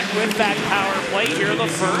shot with that power play. Here the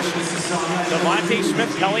first. Devontae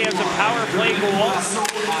Smith-Kelly has a power play goal,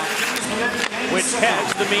 which has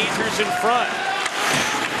the majors in front.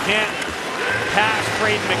 Can't pass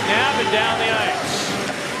Braden McNabb and down the ice.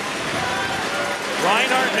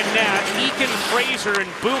 Reinhardt, McNabb, Eakin, Fraser, and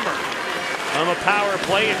Boomer on the power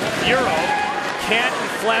play. It's Bureau, Canton,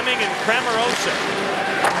 Fleming, and Cramarosa.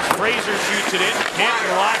 Fraser shoots it in. Canton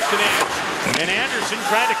locks it in. And Anderson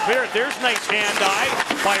trying to clear it. There's nice hand-eye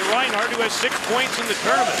by Reinhardt, who has 6 points in the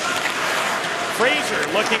tournament. Fraser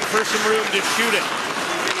looking for some room to shoot it.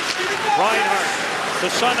 Reinhardt, the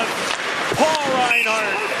son of Paul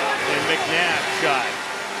Reinhardt. And McNabb shot.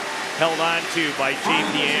 Held on to by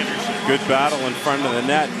J.P. Anderson. Good battle in front of the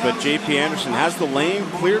net, but J.P. Anderson has the lane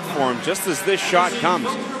cleared for him just as this shot comes.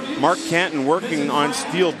 Mark Canton working on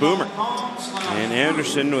Steel Boomer. And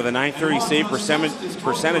Anderson with a .930 save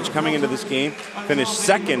percentage coming into this game. Finished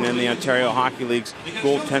second in the Ontario Hockey League's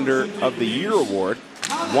Goaltender of the Year award.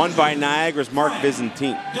 Won by Niagara's Mark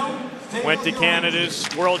Byzantine. Went to Canada's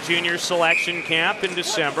World Junior Selection Camp in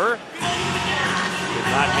December. Did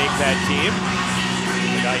not make that team.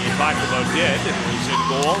 The guy you talked about did. Was in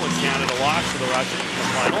goal when Canada lost to the Russians in the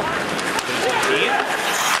final. Byzantine.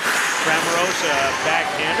 Cramarosa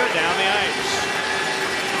backhander down the ice.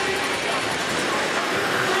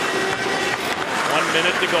 1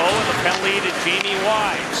 minute to go and the penalty to Jamie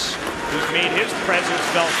Wise, who's made his presence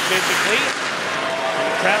felt physically.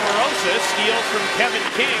 And Cramarosa steals from Kevin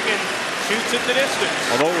King and shoots at the distance.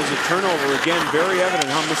 Although it was a turnover, again, very evident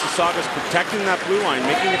how Mississauga's protecting that blue line,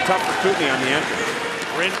 making it tough for Kootenay on the entrance.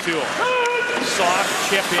 Rintoul, soft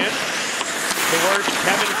chip in towards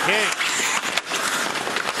Kevin King.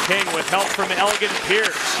 King with help from Elgin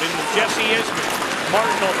Pierce and Jesse Isman.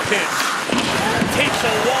 Martin'll pinch. Takes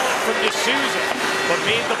a wallet from D'Souza, but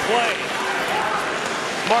made the play.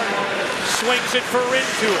 Martin swings it for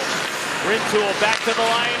Rintoul. Rintoul back to the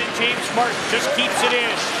line, and James Martin just keeps it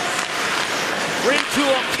in.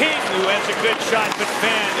 Rintoul King, who has a good shot, but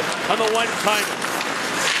fanned on the one-timer.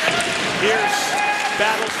 Pierce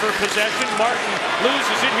battles for possession. Martin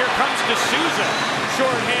loses it. Here comes D'Souza.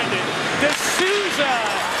 Short-handed. D'Souza!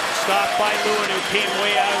 Stopped by Lewin, who came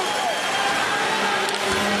way out.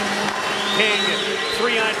 King,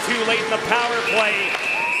 3-on-2 late in the power play.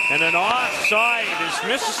 And an offside as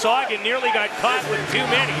Mississauga nearly got caught with too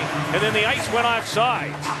many. And then the ice went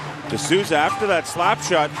offside. D'Souza, after that slap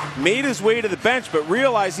shot, made his way to the bench, but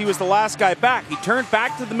realized he was the last guy back. He turned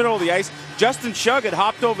back to the middle of the ice. Justin Shug had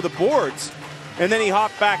hopped over the boards, and then he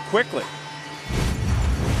hopped back quickly.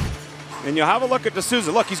 And you'll have a look at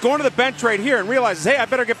D'Souza. Look, he's going to the bench right here and realizes, hey, I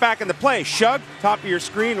better get back into play. Shug, top of your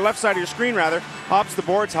screen, left side of your screen rather, hops the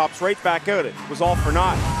boards, hops right back out. It was all for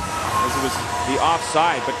naught, as it was the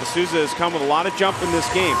offside. But D'Souza has come with a lot of jump in this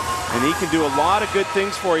game, and he can do a lot of good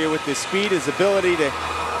things for you with his speed, his ability to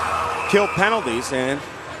kill penalties, and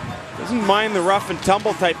doesn't mind the rough and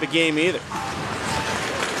tumble type of game either.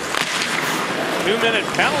 2-minute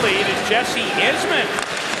penalty to Jesse Isman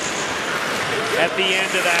at the end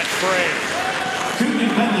of that fray. Kootenay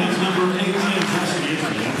penalties number 18, Jesse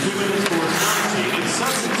Isman. 2 minutes for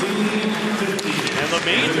substituting 15. And the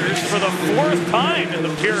Majors for the 4th time in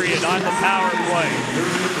the period on the power play.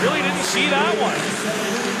 Really didn't see that one.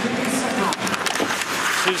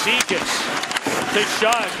 Cizikas to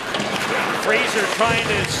Shug. Fraser trying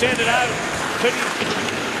to send it out. Couldn't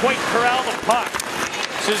quite corral the puck.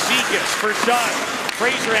 Cizikas for Shug.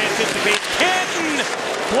 Fraser anticipates. Kenton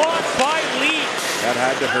blocked by Leach. That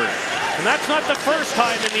had to hurt. And that's not the first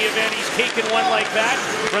time in the event he's taken one like that.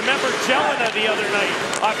 Remember Jelena the other night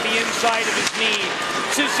off the inside of his knee.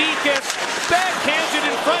 Cizikas backhanded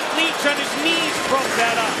in front. Leach on his knees broke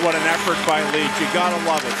that up. What an effort by Leach. You gotta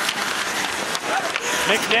love it.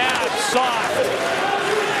 McNabb soft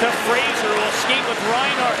to Fraser, who will skate with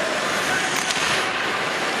Reinhardt.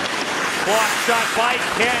 Block shot by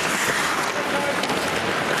Kent.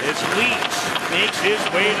 As Leach makes his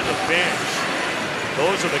way to the bench.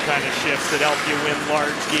 Those are the kind of shifts that help you win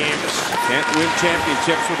large games. Can't win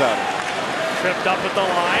championships without it. Tripped up at the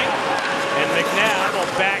line, and McNabb will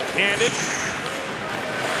backhand it.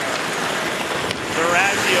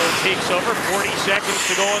 Durazio takes over, 40 seconds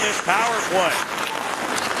to go in this power play.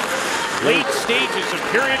 Late stages of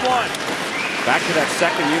period one. Back to that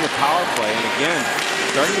second unit power play, and again,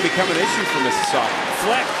 starting to become an issue for Mississauga.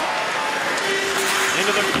 Fleck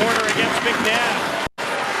into the corner against McNabb.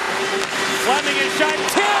 Fleming is shot,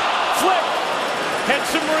 tip, Flick had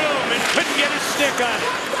some room and couldn't get his stick on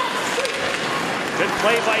it. Good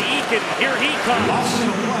play by Eakin, here he comes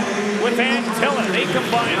with Antilla. They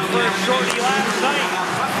combined for a shorty last night.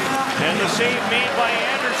 And the save made by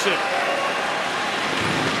Anderson.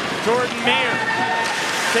 Jordan Mayer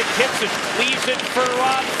to Kitson, leaves it for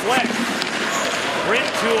Rob Fleck.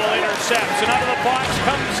 Rintoul intercepts, and out of the box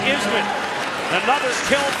comes Isman. Another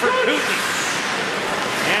kill for Kootenay.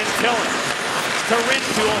 Antilla to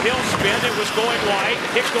Rintoul, he'll spin, it was going wide,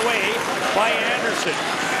 kicked away by Anderson.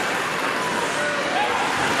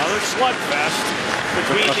 Another slugfest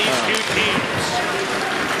between these two teams.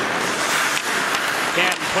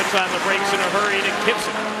 Canton puts on the brakes in a hurry to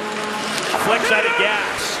Kitson. Flicks out of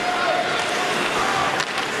gas.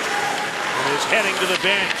 And is heading to the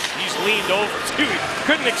bench. He's leaned over too.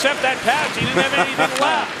 Couldn't accept that pass. He didn't have anything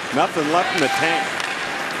left. Nothing left in the tank.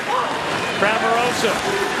 Cramarosa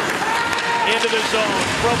into the zone.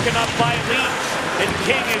 Broken up by Leach. And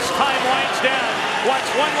King as time winds down. Wants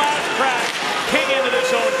one last crack. King into the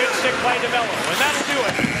zone. Good stick by DeMello. And that'll do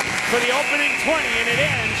it for the opening 20. And it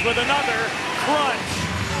ends with another crunch.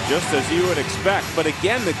 Just as you would expect. But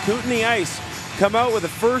again, the Kootenay Ice come out with the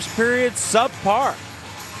first period subpar.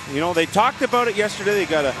 You know, they talked about it yesterday. They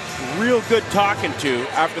got a real good talking to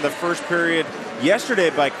after the first period yesterday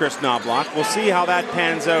by Chris Knobloch. We'll see how that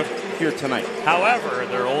pans out here tonight. However,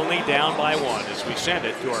 they're only down by one as we send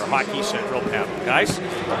it to our Hockey Central panel. Guys?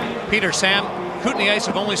 Peter, Sam, Kootenay Ice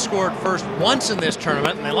have only scored first once in this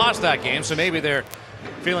tournament, and they lost that game, so maybe they're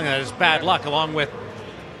feeling that it's bad luck, along with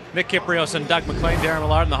Nick Kiprios and Doug McLean, Darren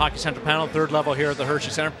Millard in the Hockey Central panel, third level here at the Hershey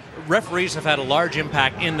Center. Referees have had a large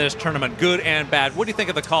impact in this tournament, good and bad. What do you think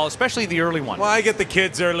of the call, especially the early one? Well, I get the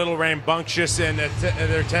kids are a little rambunctious, and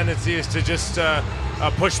their tendency is to just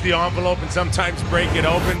push the envelope and sometimes break it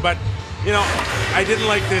open. But, you know, I didn't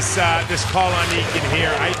like this call on Eakin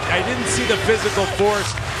here. I didn't see the physical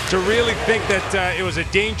force to really think that it was a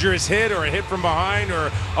dangerous hit or a hit from behind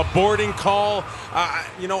or a boarding call.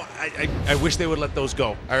 You know, I wish they would let those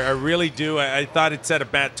go. I really do. I thought it set a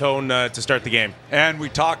bad tone to start the game. And we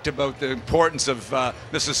talked about the importance of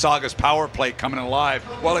Mississauga's power play coming alive.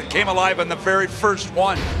 Well, it came alive on the very first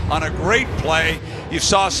one. On a great play, you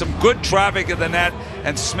saw some good traffic in the net,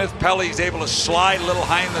 and Smith Pelly's able to slide a little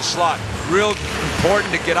high in the slot. Real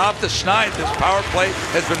important to get off the schneid. This power play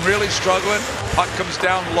has been really struggling. Puck comes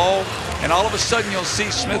down low, and all of a sudden you'll see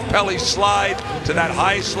Smith Pelly slide to that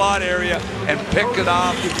high slot area and pick it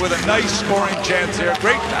off with a nice scoring chance here.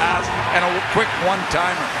 Great pass and a quick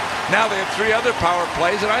one-timer. Now they have three other power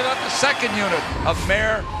plays, and I thought the second unit of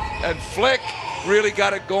Mayer and Flick really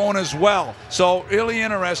got it going as well. So really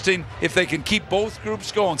interesting if they can keep both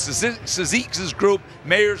groups going. Cizikas' group,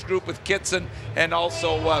 Mayer's group with Kitson, and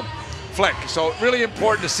also Flick. So really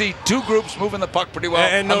important to see two groups moving the puck pretty well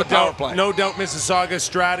and on the power play. No doubt Mississauga's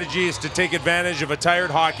strategy is to take advantage of a tired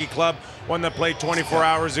hockey club, one that played 24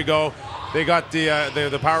 hours ago. They got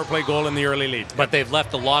the power play goal in the early lead. But they've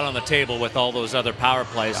left a lot on the table with all those other power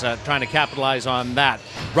plays, trying to capitalize on that.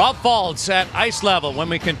 Rob Faulds at ice level when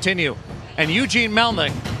we continue. And Eugene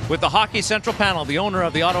Melnick with the Hockey Central panel, the owner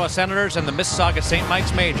of the Ottawa Senators and the Mississauga St.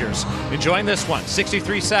 Mike's Majors. Enjoying this one,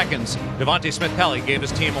 63 seconds. Devontae Smith-Pelly gave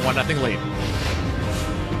his team a 1-0 lead.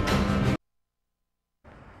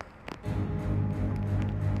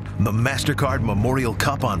 The MasterCard Memorial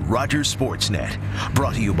Cup on Rogers Sportsnet.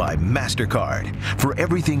 Brought to you by MasterCard. For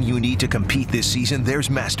everything you need to compete this season, there's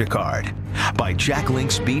MasterCard. By Jack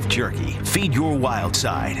Link's Beef Jerky. Feed your wild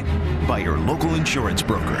side. By your local insurance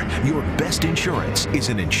broker. Your best insurance is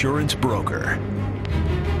an insurance broker.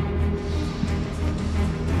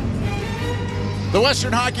 The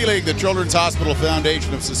Western Hockey League, the Children's Hospital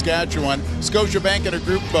Foundation of Saskatchewan, Scotiabank, and a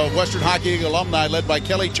group of Western Hockey League alumni led by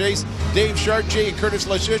Kelly Chase, Dave Chartier, and Curtis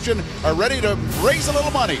Lashishin are ready to raise a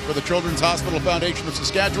little money for the Children's Hospital Foundation of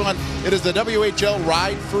Saskatchewan. It is the WHL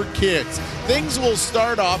Ride for Kids. Things will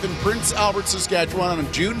start off in Prince Albert, Saskatchewan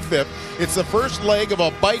on June 5th. It's the first leg of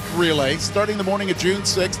a bike relay starting the morning of June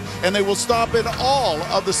 6th, and they will stop in all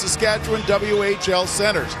of the Saskatchewan WHL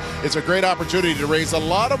centers. It's a great opportunity to raise a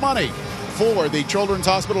lot of money for the Children's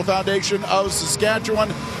Hospital Foundation of Saskatchewan,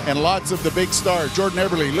 and lots of the big stars, Jordan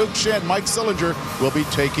Eberle, Luke Shen, Mike Sillinger, will be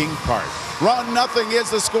taking part. 1-0 is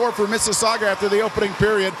the score for Mississauga after the opening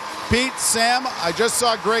period. Pete, Sam, I just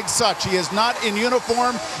saw Greg Such. He is not in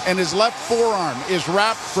uniform, and his left forearm is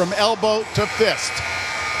wrapped from elbow to fist.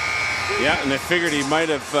 Yeah, and I figured he might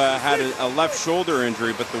have had a left shoulder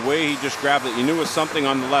injury, but the way he just grabbed it, you knew it was something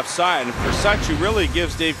on the left side. And for Such, who really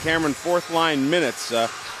gives Dave Cameron fourth-line minutes,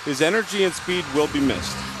 his energy and speed will be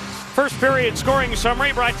missed. First period scoring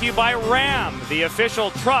summary brought to you by Ram, the official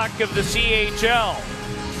truck of the CHL.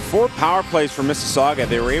 4 power plays for Mississauga.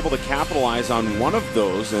 They were able to capitalize on one of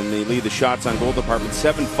those, and they lead the shots on goal department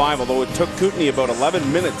 7-5, although it took Kootenay about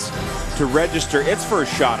 11 minutes to register its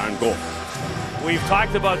first shot on goal. We've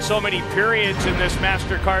talked about so many periods in this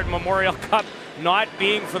MasterCard Memorial Cup not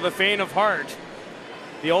being for the faint of heart.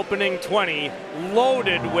 The opening 20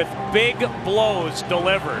 loaded with big blows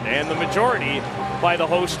delivered, and the majority by the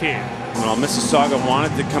host team. Well, Mississauga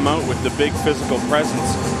wanted to come out with the big physical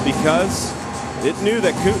presence because it knew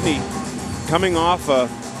that Kootenay, coming off a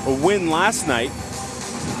win last night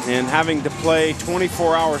and having to play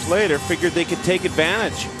 24 hours later, figured they could take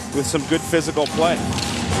advantage with some good physical play.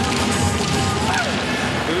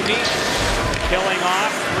 Kootenay killing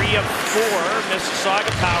off 3 of 4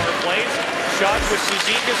 Mississauga power plays. Shot with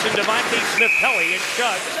Cizikas and Devontae Smith-Pelly, and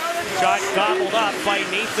shot gobbled up by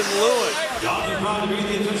Nathan Lewin.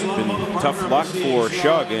 Been tough luck for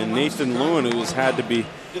Shug and Nathan Lewin, who's had to be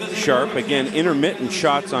sharp. Again, intermittent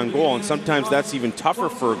shots on goal, and sometimes that's even tougher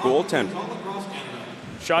for a goaltender.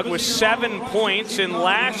 Shug with 7 points in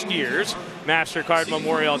last year's MasterCard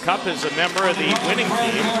Memorial Cup as a member of the winning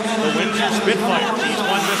team, the Windsor Spitfires. He's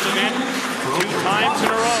won this event 2 times in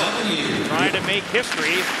a row, trying to make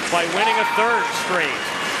history by winning a 3rd straight.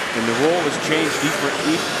 And the role has changed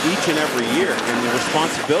each and every year, and the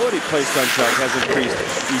responsibility placed on Shug has increased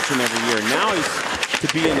each and every year. Now he's to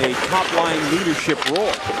be in a top-line leadership role.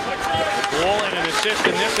 A goal and an assist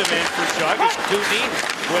in this event for Shug is Kootenay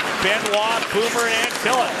with Benoit, Boomer, and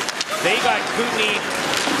Antilla. They got Kootenay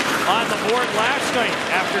on the board last night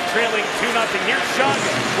after trailing 2-0. Here's Shug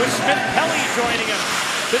with Smith-Pelly joining him.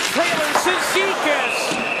 The trailer,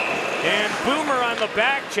 Cizikas. And Boomer on the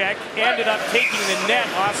back check ended up taking the net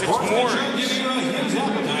off its moorings.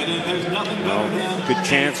 Well, good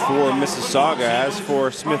chance for Mississauga. As for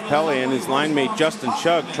Smith-Pelly and his line mate Justin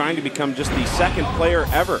Shug, trying to become just the 2nd player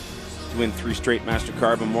ever to win 3 straight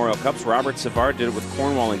MasterCard Memorial Cups. Robert Savard did it with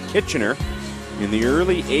Cornwall and Kitchener in the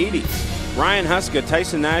early 80s. Ryan Huska,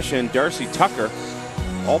 Tyson Nash, and Darcy Tucker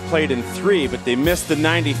all played in 3, but they missed the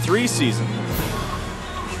 93 season.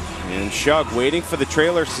 And Shug waiting for the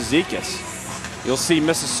trailer Cizikas. You'll see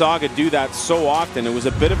Mississauga do that so often. It was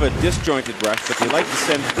a bit of a disjointed rush, but they like to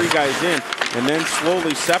send 3 guys in and then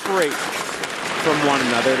slowly separate from one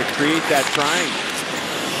another to create that triangle.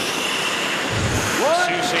 Sault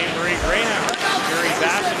Ste. Marie Greyhound, Jerry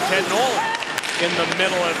Bass and Ted Nolan in the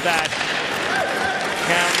middle of that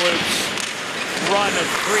Kamloops run of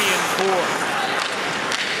 3 and 4.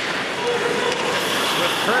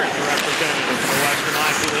 With Curran, the representative of the Western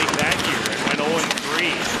Hockey League that year, and went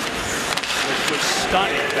 0-3, which was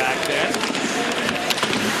stunning back then.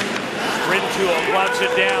 Rintuo gloves it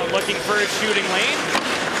down, looking for a shooting lane.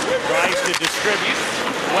 Tries to distribute,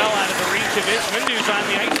 well out of the reach of Ismond, who's on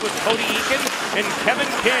the ice with Cody Eakin and Kevin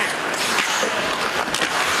King.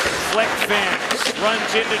 Flick fence, runs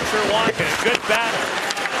into Cherwonka, good battle.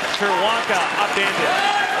 Cherwonka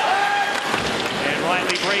upended.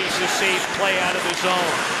 Riley Brace is safe play out of the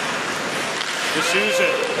zone. D'Souza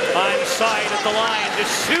onside at the line.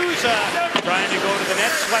 D'Souza trying to go to the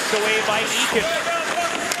net, swept away by Eakin.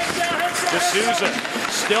 D'Souza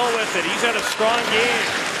still with it. He's had a strong game.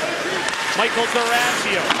 Michael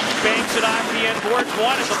D'Orazio banks it off the end boards.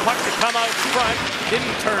 Wanted the puck to come out front.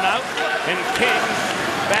 Didn't turn out. And King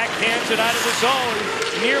Backhands it out of the zone.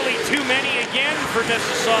 Nearly too many again for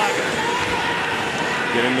Mississauga.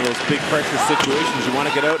 Get into those big pressure situations. You want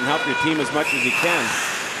to get out and help your team as much as you can,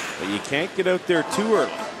 but you can't get out there too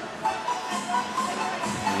early.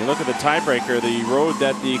 When you look at the tiebreaker, the road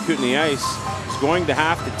that the Kootenay Ice is going to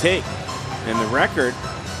have to take, and the record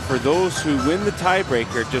for those who win the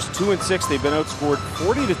tiebreaker, just 2-6. They've been outscored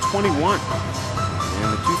 40-21.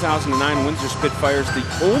 And the 2009 Windsor Spitfires, the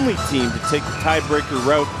only team to take the tiebreaker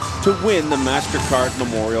route to win the MasterCard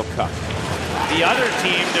Memorial Cup. The other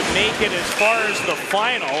team to make it as far as the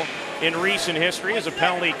final in recent history is a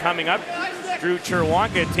penalty coming up. Drew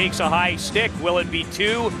Cherwonka takes a high stick. Will it be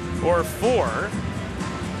 2 or 4?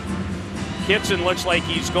 Kitson looks like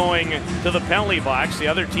he's going to the penalty box. The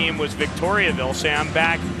other team was Victoriaville, Sam,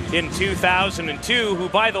 back in 2002, who,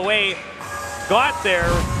 by the way, got there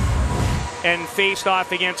and faced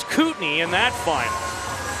off against Kootenay in that final.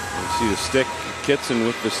 You see the stick, Kitson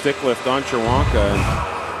with the stick lift on Cherwonka,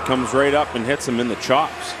 and comes right up and hits him in the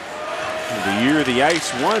chops. The year the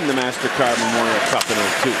Ice won the MasterCard Memorial Cup in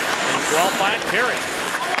 02. Well by Terry.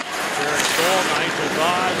 Terry Stoll, Nigel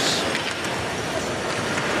Dawes.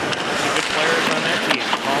 Good players on that team.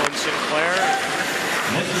 Colin Sinclair.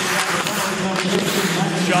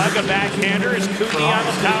 Shug, a backhander, is Kootenay on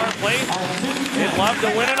the power play. They'd love to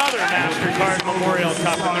win another MasterCard Memorial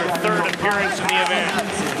Cup in their third appearance in the event.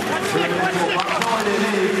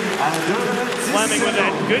 Fleming with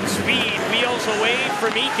that good speed, wheels away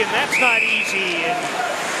from Eakin. That's not easy. And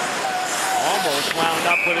almost wound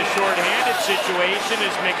up with a short-handed situation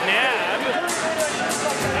as McNabb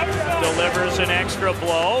delivers an extra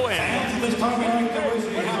blow, and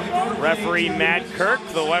referee Matt Kirk,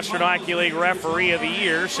 the Western Hockey League Referee of the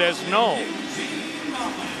Year, says no.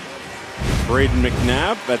 Braden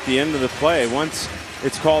McNabb at the end of the play. Once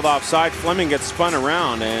it's called offside, Fleming gets spun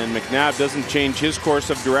around, and McNabb doesn't change his course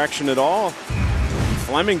of direction at all.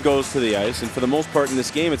 Fleming goes to the ice, and for the most part in this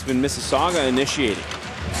game, it's been Mississauga initiating.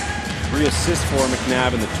 3 assists for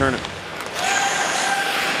McNabb in the tournament.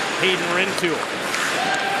 Hayden Rintoul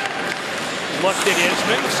looked at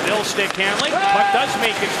Isman, still stick handling. Puck does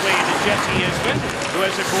make its way to Jesse Isman, who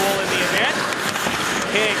has a goal in the event.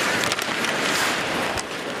 King.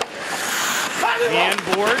 And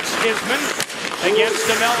boards Isman against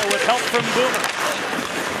DeMello with help from Boomer.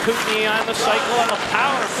 Kootenay on the cycle on a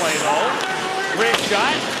power play though. Wrist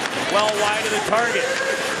shot, well wide of the target.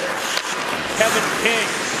 Kevin King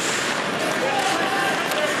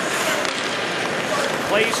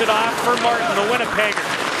plays it off for Martin, the Winnipegger.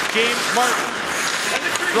 James Martin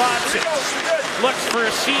drops it. Looks for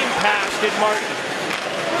a seam pass, did Martin.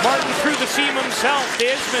 Martin through the seam himself to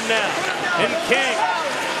Isman now. And King.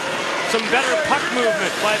 Some better puck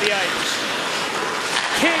movement by the Ice.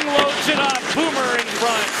 King loads it up. Boomer in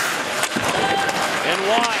front. And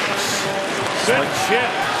Wise. Good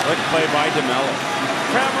chip. Slick play by DeMello.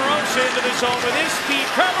 Cramarosa into the zone with his speed.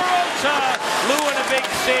 Cramarosa! Lewin a big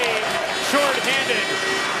save. Short-handed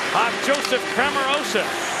off Joseph Cramarosa.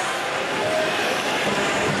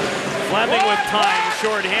 Fleming with time,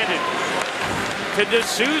 short-handed to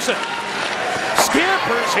D'Souza.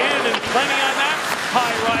 Scampers in and plenty on that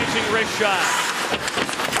high-rising wrist shot.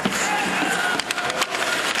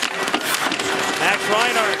 Max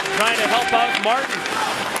Reinhardt trying to help out Martin.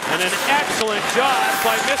 And an excellent job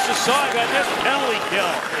by Mississauga on this penalty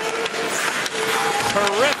kill.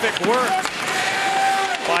 Terrific work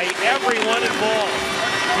by everyone involved.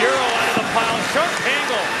 Bureau out of the pile, sharp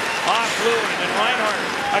angle off Lewin, and Reinhardt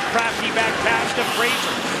a crafty back pass to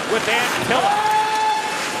Fraser with Antilla.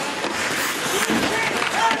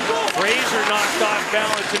 Fraser knocked off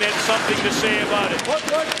balance and had something to say about it.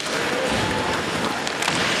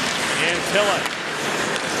 Antilla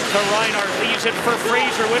to Reinhardt, leaves it for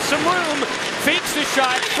Fraser with some room, fakes the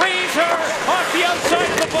shot. Fraser off the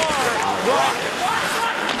outside of the bar.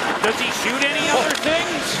 Does he shoot any other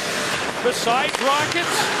things besides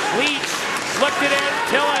rockets? Leach looked at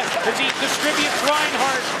Antilla as he distributes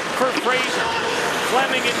Reinhardt for Fraser.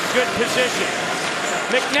 Fleming in good position.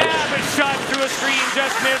 McNabb is shot through a screen,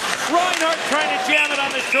 just missed. Reinhardt trying to jam it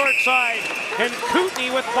on the short side. And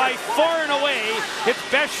Kootenay with by far and away its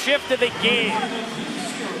best shift of the game.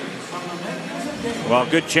 Well,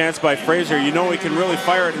 good chance by Fraser. You know he can really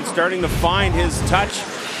fire it and starting to find his touch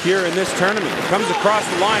here in this tournament. Comes across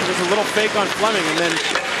the line, does a little fake on Fleming, and then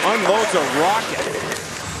unloads a rocket.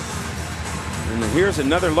 And here's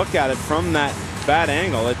another look at it from that bad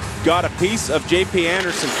angle. It got a piece of J.P.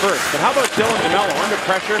 Anderson first. But how about Dylan DeMello under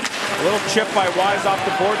pressure? A little chip by Wise off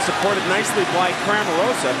the board, supported nicely by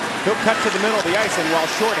Cramarosa. He'll cut to the middle of the ice, and while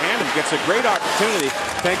short-handed, gets a great opportunity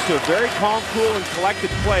thanks to a very calm, cool, and collected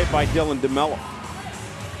play by Dylan DeMello.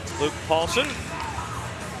 Luke Paulson,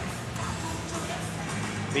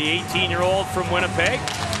 the 18-year-old from Winnipeg,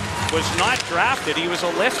 was not drafted. He was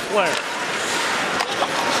a list player.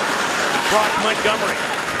 Brock Montgomery.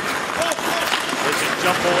 Doesn't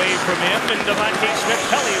jump away from him, and Devontae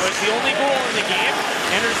Smith-Pelly was the only goal in the game.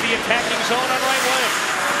 Enters the attacking zone on right wing.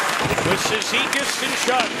 With Cizikas and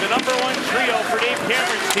Shug, the #1 trio for Dave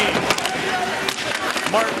Cameron's team.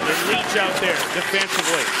 Martin and Leach out there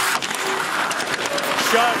defensively.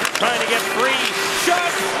 Shug trying to get free.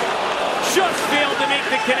 Shug just failed to make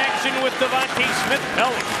the connection with Devontae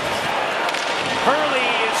Smith-Pelly. Hurley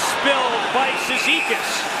is spilled by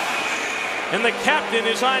Cizikas. And the captain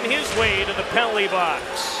is on his way to the penalty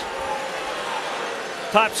box.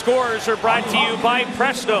 Top scores are brought to you by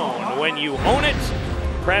Prestone. When you own it,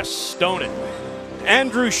 Prestone it.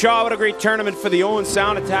 Andrew Shaw, what a great tournament for the Owen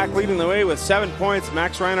Sound Attack, leading the way with 7 points.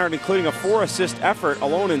 Max Reinhardt including a 4-assist effort,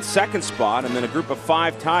 alone in second spot, and then a group of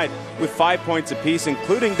 5 tied with 5 points apiece,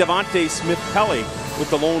 including Devontae Smith-Pelly with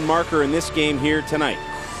the lone marker in this game here tonight.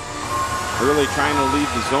 Really trying to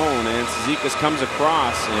leave the zone, and Cizikas comes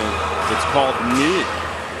across, and it's called knee.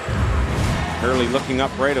 Hurley looking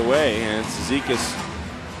up right away, and Cizikas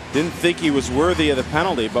didn't think he was worthy of the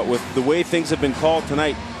penalty, but with the way things have been called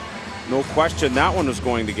tonight, no question that one was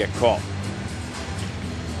going to get called.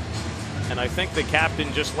 And I think the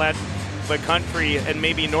captain just let the country and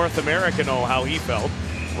maybe North America know how he felt.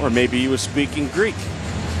 Or maybe he was speaking Greek.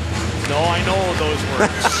 No, I know those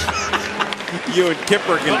words. You and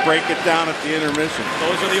Kipper can break it down at the intermission.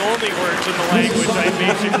 Those are the only words in the language I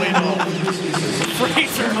basically know.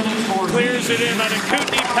 Fraser clears it in on a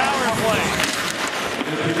Kootenay power play.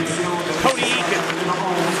 Cody Eakin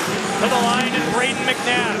to the line, and Braden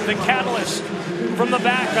McNabb, the catalyst from the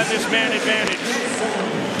back on this man advantage.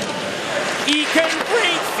 Eakin,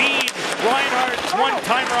 great feed. Reinhardt's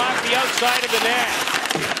one-timer off the outside of the net.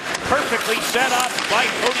 Perfectly set up by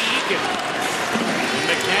Cody Eakin.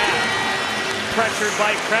 McNabb pressured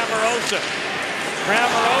by Cramarosa.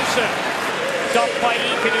 Cramarosa dumped by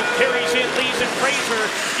Eakin, who carries in, leaves it Fraser.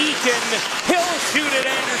 Eakin, he'll shoot it.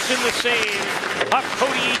 Anderson the save. Up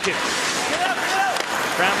Cody Eakin.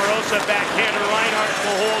 Cramarosa backhander. Reinhardt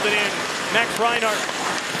will hold it in. Max Reinhardt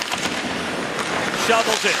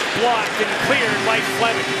shovels it. Blocked and cleared by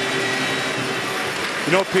Fleming.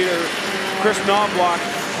 You know, Peter, Chris Knobloch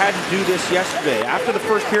had to do this yesterday. After the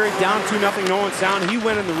first period, down 2-0 Owen Sound, he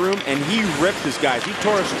went in the room and he ripped his guys. He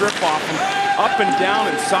tore a strip off them up and down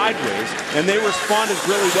and sideways, and they responded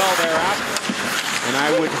really well thereafter. And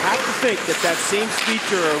I would have to think that that same speech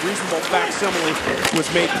or a reasonable facsimile was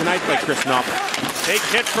made tonight by Chris Knobloch. Big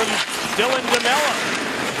hit from Dylan DeMella,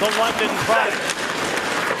 the London product.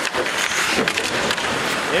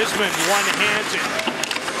 Isman one-hands it.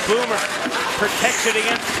 Boomer protects it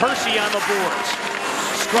against Percy on the boards.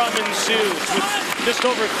 Scrum ensues with just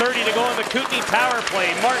over 30 to go on the Kootenay power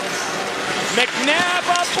play. Martin, McNabb,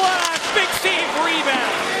 a block, big save,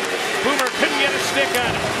 rebound. Boomer couldn't get a stick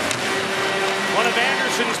on it. One of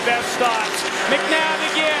Anderson's best stops. McNabb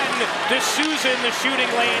again. D'Souza in the shooting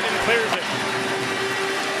lane and clears it.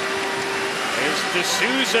 There's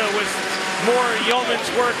D'Souza with more yeoman's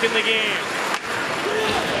work in the game.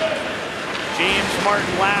 James Martin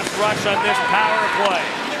last rush on this power play.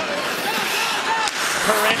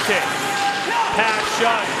 Parente, pass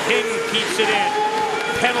shot, King keeps it in.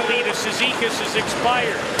 Penalty to Cizikas is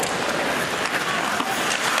expired.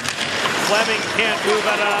 Fleming can't move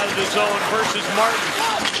out of the zone versus Martin.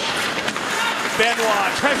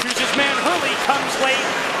 Benoit pressures his man, Hurley comes late.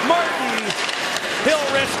 Martin, hill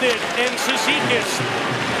wristed, and Cizikas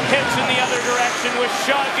hits in the other direction with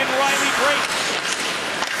Shug, and Riley breaks.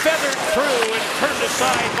 Feathered through and turned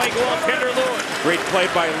aside by goaltender Lewis. Great play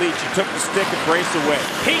by Leach. He took the stick and braced away.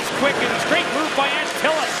 Pace quickens. Great move by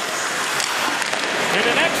Antilla. And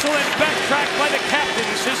an excellent backtrack by the captain,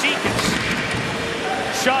 Cizikas.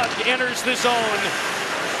 Shug enters the zone.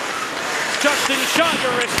 Justin Shug, a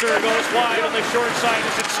wrister, goes wide on the short side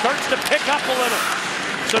as it starts to pick up a little.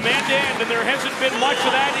 Some end-to-end, and there hasn't been much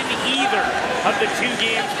of that in either of the two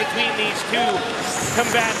games between these two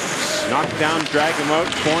combatants. Knock down, drag him out,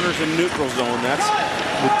 corners and neutral zone. That's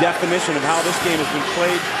the definition of how this game has been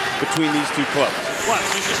played between these two clubs. Plus,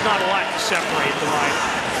 there's just not a lot to separate the line.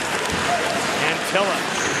 Antilla,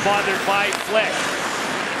 bothered by Flick.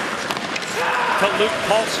 To Luke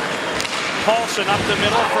Paulson. Paulson up the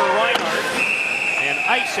middle for Reinhardt. And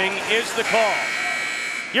icing is the call.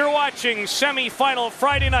 You're watching semi-final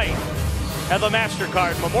Friday night at the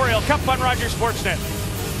MasterCard Memorial Cup on Rogers Sportsnet.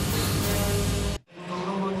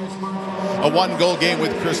 A one-goal game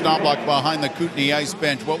with Chris Knobloch behind the Kootenay ice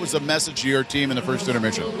bench. What was the message to your team in the first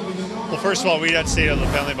intermission? Well, first of all, we had stayed out of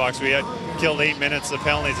the penalty box. We had killed 8 minutes of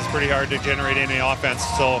penalties. It's pretty hard to generate any offense.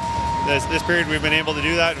 So this period we've been able to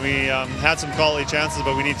do that. We had some quality chances,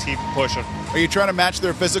 but we need to keep pushing. Are you trying to match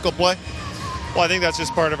their physical play? Well, I think that's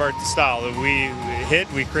just part of our style. We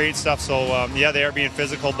hit, we create stuff. So yeah, they are being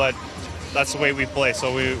physical, but that's the way we play.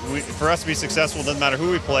 So for us to be successful, it doesn't matter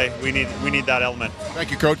who we play. We need that element.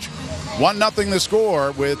 Thank you, Coach. 1-0 the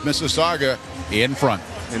score with Mississauga in front.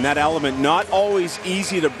 And that element not always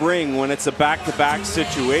easy to bring when it's a back-to-back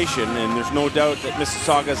situation, and there's no doubt that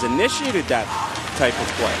Mississauga's initiated that type of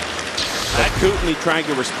play. But Kootenay trying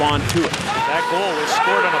to respond to it. That goal was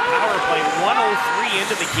scored on a power play 1:03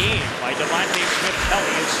 into the game by Devontae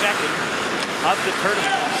Smith-Pelly, his second of the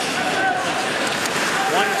tournament.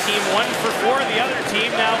 One team 1 for 4, the other team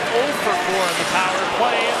now 0 for 4 in the power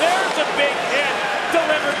play. There's a big hit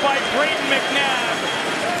delivered by Braden McNabb.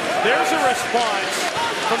 There's a response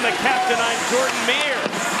from the captain on Jordan Mayer.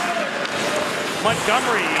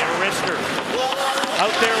 Montgomery and a wrister.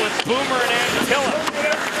 Out there with Boomer and Antilla.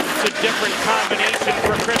 It's a different combination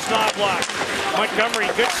for Chris Knobloch. Montgomery,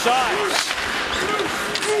 good size.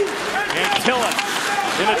 Antilla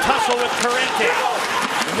in a tussle with Parente.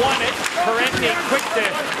 Won it. Parente quick to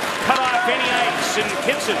cut off any ice. And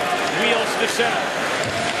Kitson wheels to center.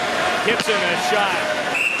 Kitson a shot.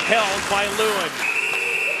 Held by Lewin.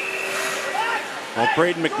 Well,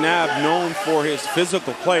 Braden McNabb known for his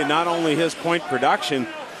physical play, not only his point production,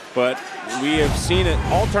 but we have seen it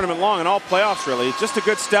all tournament long and all playoffs really. Just a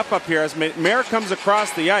good step up here as Mayer comes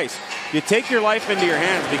across the ice. You take your life into your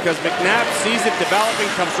hands because McNabb sees it developing,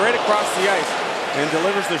 comes right across the ice and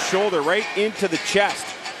delivers the shoulder right into the chest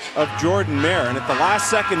of Jordan Mayer. And at the last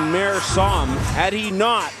second, Mayer saw him. Had he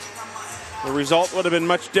not, the result would have been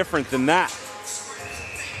much different than that.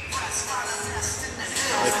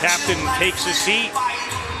 The captain takes a seat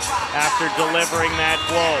after delivering that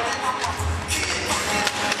blow.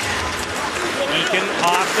 Eakin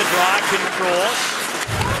off the draw, controls.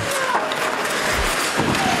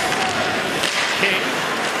 King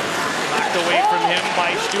knocked away from him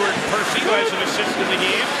by Stuart Percy, who has an assist in the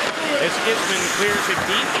game. As Isman clears it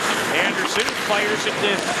deep, Anderson fires it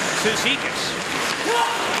to Cizikas.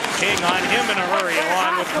 King on him in a hurry,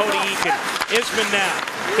 along with Cody Eakin. Isman now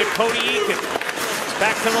to Cody Eakin.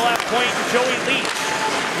 Back to the left point, Joey Leach.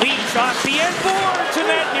 Leach off the end boards, and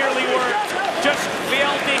that nearly worked. Just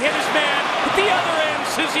failed to hit his man. At the other end,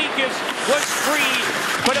 Cizikas was free,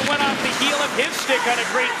 but it went off the heel of his stick on a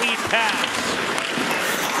great lead pass.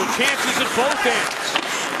 So chances at both ends.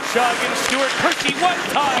 Shug and Stuart Percy one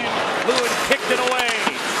time. Lewin kicked it away.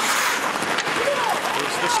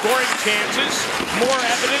 There's the scoring chances, more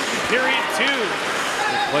evident in period 2.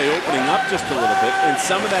 Play opening up just a little bit, and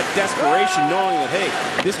some of that desperation knowing that, hey,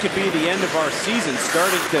 this could be the end of our season,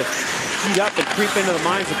 starting to heat up and creep into the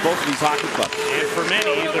minds of both of these hockey clubs. And for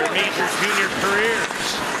many, their major junior careers.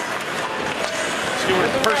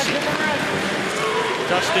 Stuart Percy.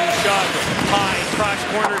 Dustin Shug, high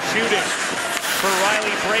cross-corner shooting for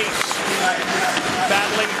Riley Brace.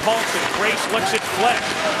 Battling Paulson. Brace looks at Fleck.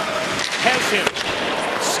 Has him.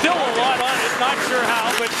 Still a lot on it, not sure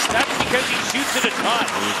how, but that's because he shoots it a ton.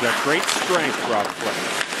 He's got great strength, Rob Fleck.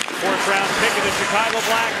 4th round pick of the Chicago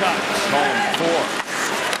Blackhawks. Column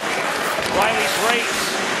 4. Riley Brace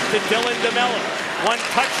to Dylan DeMello. One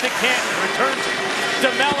touch to Canton, returns it.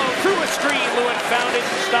 DeMello through a screen, Lewin found it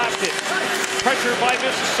and stopped it. Pressure by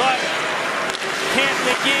Mississauga. Canton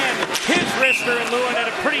again, his wrister, and Lewin had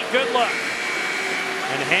a pretty good look.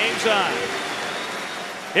 And hangs on.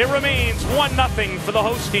 It remains 1-0 for the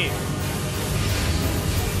host team.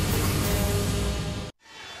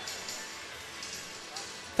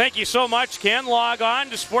 Thank you so much, Ken. Log on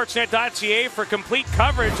to sportsnet.ca for complete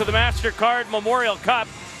coverage of the MasterCard Memorial Cup.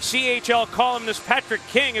 CHL columnist Patrick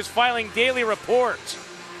King is filing daily reports.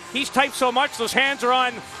 He's typed so much, those hands are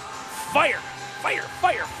on fire, fire,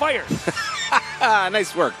 fire, fire.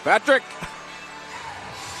 Nice work, Patrick.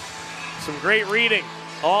 Some great reading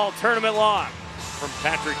all tournament long from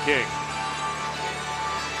Patrick King.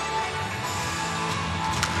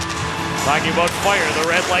 Talking about fire, the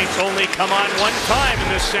red lights only come on one time in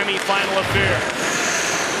this semifinal affair.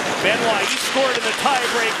 Benoit, he scored in the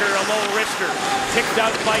tiebreaker, a low wrister, picked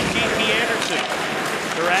out by J.P. Anderson.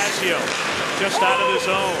 Durazio, just out of the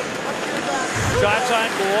zone. Shots on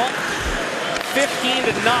goal,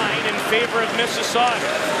 15-9 in favor of Mississauga.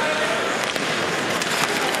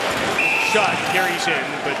 Shot carries in,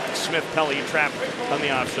 but Smith-Pelly trapped on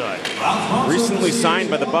the offside. Recently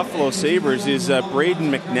signed by the Buffalo Sabres is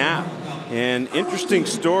Braden McNabb. An interesting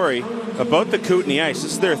story about the Kootenay Ice.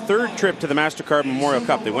 This is their third trip to the MasterCard Memorial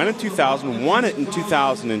Cup. They went in 2000, won it in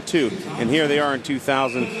 2002, and here they are in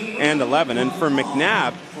 2011. And for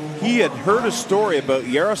McNabb, he had heard a story about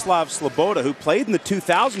Yaroslav Sloboda, who played in the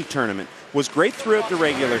 2000 tournament, was great throughout the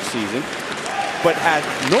regular season, but had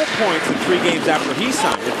no points in 3 games after he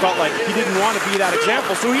signed. It felt like he didn't want to be that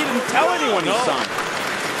example, so he didn't tell anyone he signed.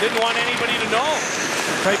 Didn't want anybody to know.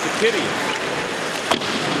 The type of kid he is.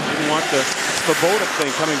 Didn't want the Sloboda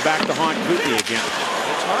thing coming back to haunt Kootenay again.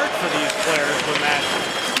 It's hard for these players when that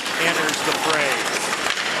enters the fray.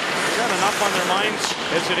 They've got enough on their minds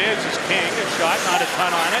as it is. As King, a shot, not a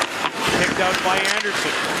ton on it. Picked out by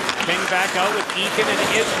Anderson. King back out with Eakin and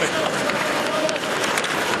Isman.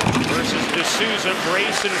 Versus D'Souza,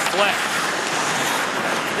 Brace, and Fleck.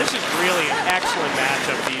 This is really an excellent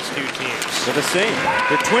matchup, these two teams. They're the same.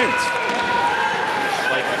 They're twins.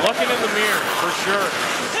 Like looking in the mirror, for sure.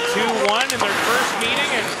 2-1 in their first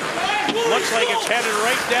meeting, and looks like it's headed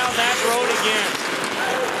right down that road again.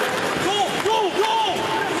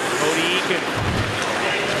 Cody Eakin.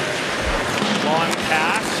 Long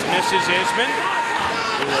pass, misses Isman,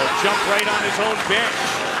 who will jump right on his own bench.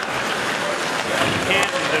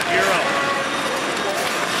 Canton to Bureau.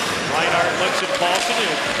 Reinhardt looks at Paulson,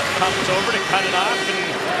 who comes over to cut it off and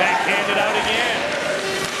backhand it out again.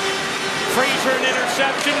 Fraser, an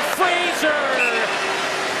interception. Fraser!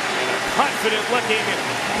 Confident looking,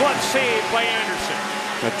 glove save by Anderson.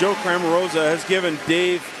 Now, Joe Cramarosa has given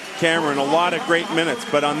Dave Cameron a lot of great minutes,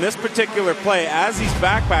 but on this particular play, as he's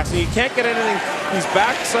back passing, you can't get anything. He's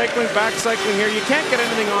back cycling here. You can't get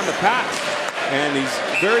anything on the pass. And he's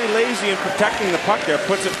very lazy in protecting the puck there.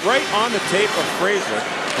 Puts it right on the tape of Fraser,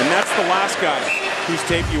 and that's the last guy whose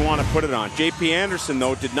tape you want to put it on. J.P. Anderson,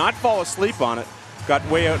 though, did not fall asleep on it. Got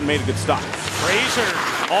way out and made a good stop. Fraser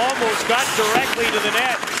almost got directly to the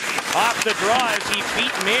net. Off the draw as he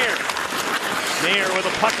beat Mayer. Mayer with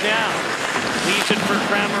a puck down. Leaves it for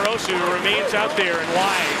Cramarosa, who remains out there, and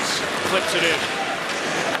Wise flips it in.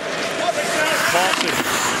 Paulson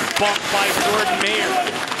bumped by Jordan Mayer.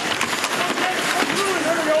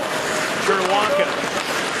 Terwonka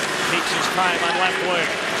takes his time on left wing.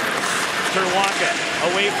 Terwonka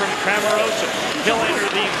away from Cramarosa. He'll enter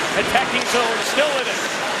the attacking zone, still in it.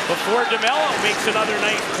 Before DeMello makes another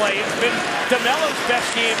nice play. It's been DeMello's best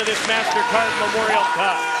game of this MasterCard Memorial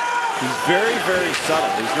Cup. He's very, very subtle.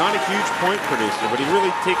 He's not a huge point producer, but he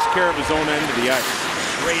really takes care of his own end of the ice.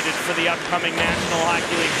 Rated for the upcoming National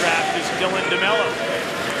Hockey League draft is Dylan DeMello.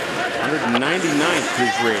 199th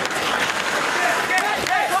he's rated.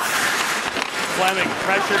 Fleming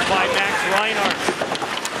pressured by Max Reinhardt.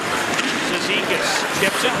 Zizekas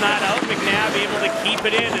tips it, not out. McNabb able to keep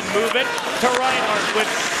it in and move it to Reinhardt with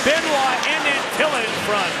Benoit and Antilla in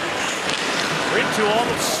front. Rintu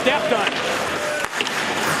almost stepped on it.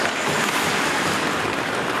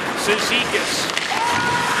 Zizekas.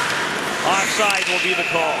 Offside will be the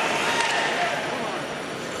call.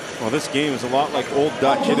 Well, this game is a lot like Old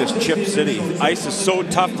Dutch. It is Chip City. The ice is so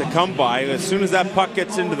tough to come by. As soon as that puck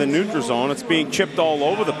gets into the neutral zone, it's being chipped all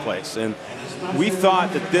over the place. And we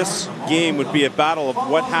thought that this game would be a battle of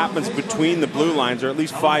what happens between the blue lines, or at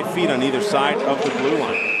least 5 feet on either side of the blue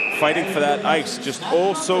line. Fighting for that ice, just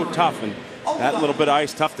oh so tough, and that little bit of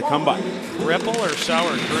ice tough to come by. Ripple or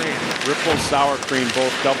sour cream? Ripple, sour cream,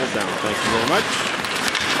 both double down. Thank you very much.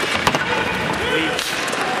 Leach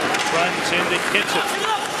runs into Kitson.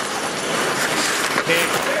 King.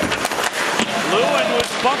 Lewin was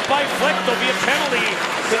bumped by Flick. There'll be a penalty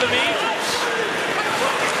to the Majors.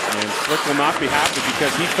 And Flick will not be happy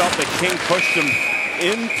because he felt that King pushed him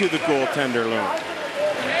into the goaltender Lewin.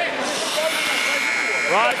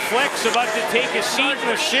 Rod Flick's about to take a seat in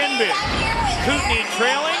the shin bin. Kootenay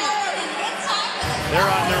trailing. They're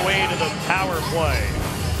on their way to the power play.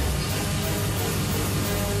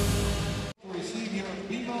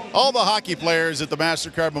 All the hockey players at the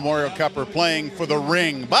MasterCard Memorial Cup are playing for the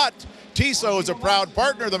ring, but TISO is a proud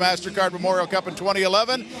partner of the MasterCard Memorial Cup in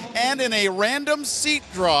 2011, and in a random seat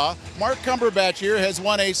draw, Mark Cumberbatch here has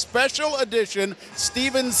won a special edition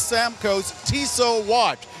Steven Stamkos TISO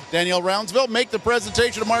watch. Danielle Roundsville, make the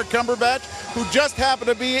presentation to Mark Cumberbatch, who just happened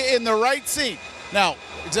to be in the right seat. Now,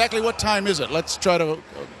 exactly what time is it? Let's try to,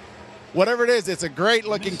 whatever it is, it's a great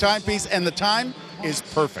looking timepiece, and the time is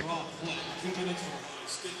perfect.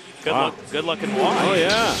 Good looking watch. Oh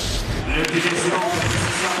yeah.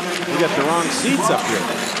 We got the wrong seats up here.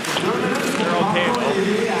 They're okay though.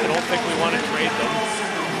 I don't think we want to trade them.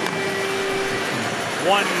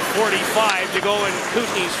 1:45 to go in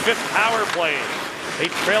Kootenay's 5th power play.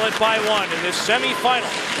 They trail it by 1 in this semifinal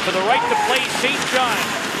for the right to play St. John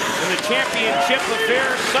in the championship affair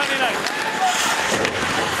Sunday night.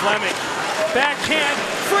 Fleming. Backhand.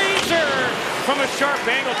 Fraser from a sharp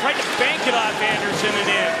angle. Tried to bank it off Anderson and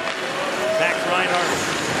in. Back to Reinhardt.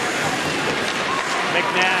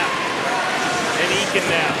 McNabb. And Eakin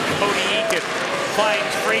now. Cody Eakin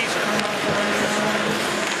finds Fraser.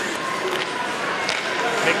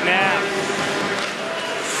 McNabb.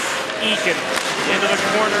 Eakin into the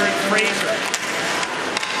corner and Fraser.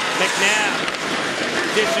 McNabb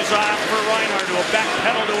dishes off for Reinhardt, who will back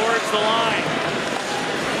pedal towards the line.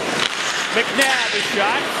 McNabb is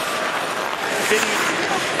shot. Didn't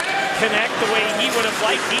connect the way he would have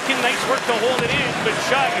liked. Eakin, nice work to hold it in, but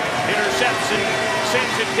Shug intercepts and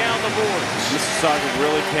sends it down the boards. Mississauga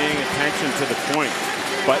really paying attention to the point.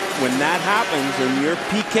 But when that happens and your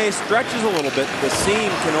PK stretches a little bit, the seam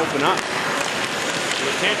can open up. The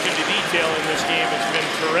attention to detail in this game has been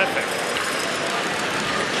terrific.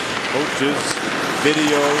 Coaches,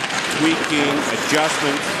 video, tweaking,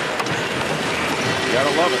 adjustments. You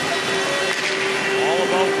gotta love it. All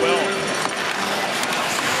about Will.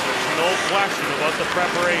 No question about the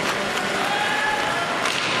preparation.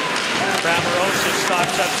 Cramarosa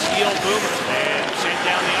stops up Steele Boomer and sent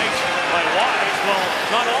down the ice by Wise. Well,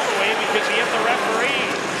 not all the way because he hit the referee.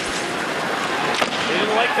 They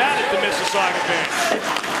didn't like that at the Mississauga bench.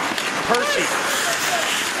 Percy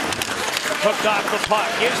hooked off the puck.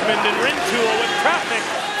 Gismond and Rintoul with traffic.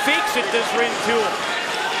 Fakes it, does Rintoul.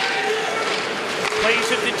 Plays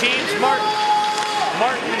it to James Martin.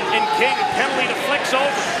 Martin and King. Penalty deflects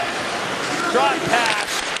over. Drop pass.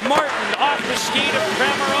 Martin off the skate of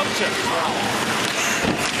Cramarosa.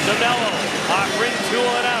 DeMello off Rintoul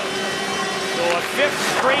and out. So a fifth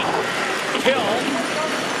straight kill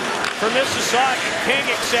for Mississauga. King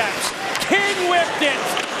accepts. King whipped it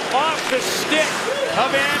off the stick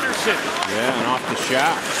of Anderson. Yeah, and off the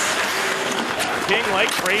shaft. King,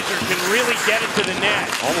 like Fraser, can really get it to the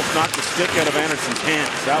net. Almost knocked the stick out of Anderson's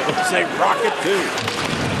hands. That was a rocket too.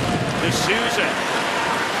 D'Souza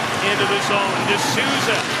into the zone.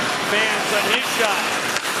 D'Souza fans on his shot.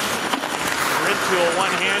 Rintoul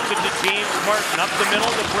one-hands it to James Martin. Up the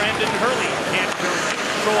middle to Brandon Hurley. Can't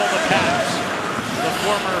control the pass. The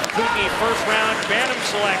former Kootenay first-round Bantam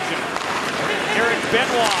selection. Eric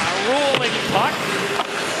Benoit, a rolling puck.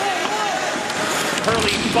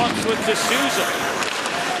 Hurley bumps with D'Souza.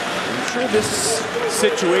 I'm sure this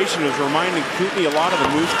situation is reminding Kootenay a lot of the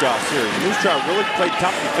Moose Jaw series. Moose Jaw really played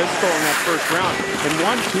tough and physical in that first round and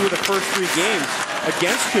won 2 of the first 3 games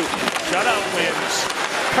against Kootenay. Shutout wins.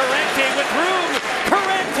 Parente with room.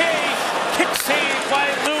 Parente! Kick save by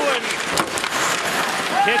Lewin.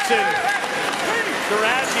 Kitson.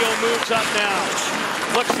 Durazio moves up now.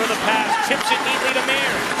 Looks for the pass. Tips it neatly to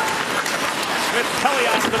Mayer. Smith-Pelly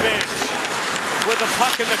off the bench. With the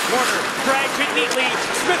puck in the corner. Drags it neatly.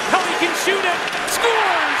 Smith-Pelly can shoot it.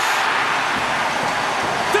 Scores!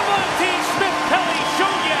 Devontae Smith-Pelly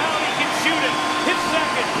showed you how he can shoot it. His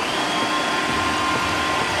second.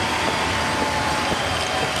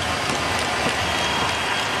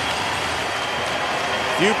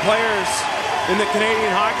 Few players in the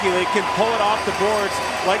Canadian Hockey League can pull it off the boards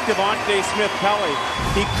like Devontae Smith-Pelly.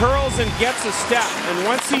 He curls and gets a step, and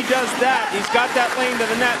once he does that, he's got that lane to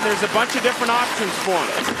the net. There's a bunch of different options for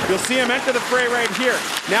him. You'll see him enter the fray right here.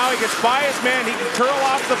 Now he gets by his man, he can curl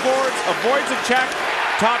off the boards, avoids a check,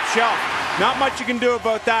 top shelf. Not much you can do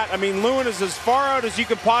about that. I mean, Lewin is as far out as you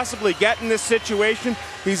could possibly get in this situation.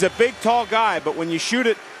 He's a big, tall guy, but when you shoot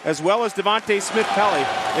it as well as Devontae Smith-Pelly,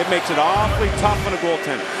 it makes it awfully tough on a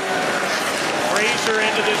goaltender. Fraser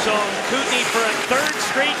into the zone. Kootenay for a third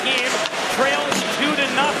straight game trails 2-0.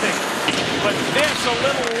 But this a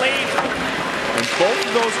little later. And both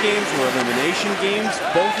of those games were elimination games.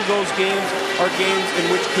 Both of those games are games in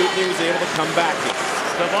which Kootenay was able to come back in.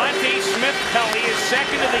 Devontae Smith-Pelly is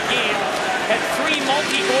second of the game, had 3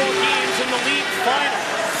 multi-goal games in the league final.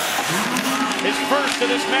 His first of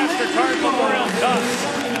this MasterCard Memorial Cup.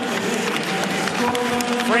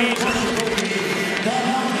 Fraser.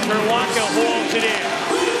 Terwaka holds it in.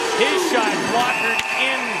 His shot blockered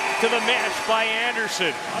into the mesh by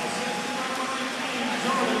Anderson.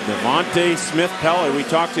 Devontae Smith-Pelly, we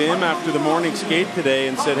talked to him after the morning skate today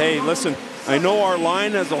and said, hey, listen, I know our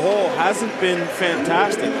line as a whole hasn't been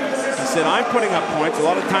fantastic. He said, I'm putting up points. A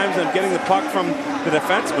lot of times I'm getting the puck from the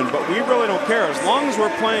defenseman, but we really don't care. As long as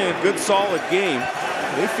we're playing a good, solid game,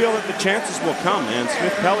 they feel that the chances will come, and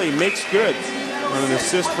Smith-Pelly makes good on an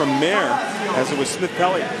assist from Mayer, as it was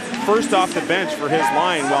Smith-Pelly first off the bench for his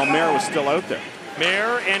line while Mayer was still out there.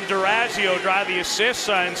 Mayer and Durazio drive the assists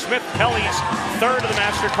on Smith-Pelly's third of the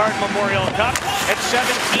MasterCard Memorial Cup at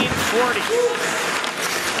 17:40.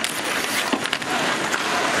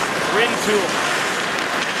 Rintoul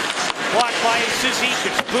Blocked by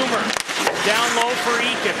Zizekas. Boomer down low for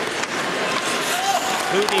Eakin.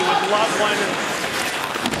 Kootenay would love one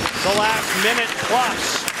the last minute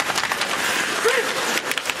plus.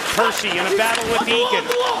 Percy in a battle with Eakin.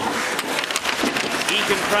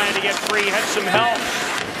 Eakin trying to get free, has some help.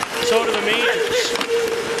 So do the Majors.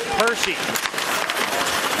 Percy.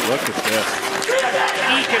 Look at this.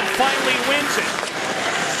 Eakin finally wins it.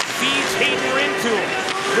 Feeds Hayden Rintoul.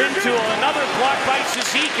 Rintoul, another block by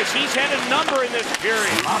Zizekas. He's had a number in this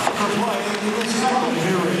period.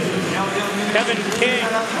 Kevin King.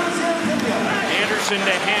 Anderson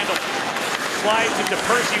to handle. Slides it to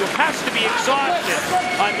Percy, who has to be exhausted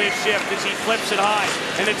on this shift as he flips it high.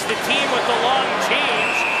 And it's the team with the long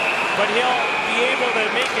change, but he'll be able to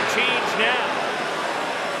make a change now.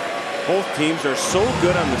 Both teams are so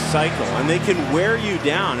good on the cycle, and they can wear you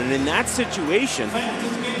down. And in that situation,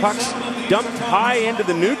 pucks dumped high into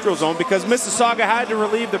the neutral zone because Mississauga had to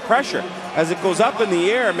relieve the pressure. As it goes up in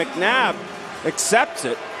the air, McNabb accepts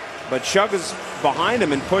it, but Shug is behind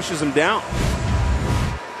him and pushes him down.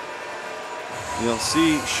 You'll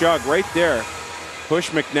see Shug right there push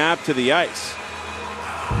McNabb to the ice.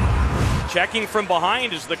 Checking from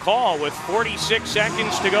behind is the call with 46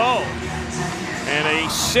 seconds to go. And a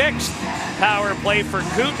sixth power play for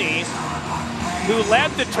Kootenay, who led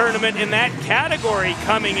the tournament in that category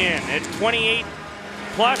coming in at 28+%.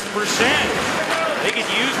 They could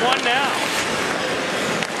use one now.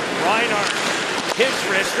 Reinhardt, his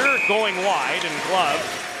wrister going wide and gloved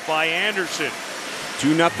by Anderson.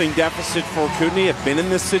 2-0 deficit for Kootenay. Have been in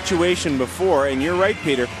this situation before, and you're right,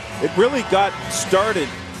 Peter. It really got started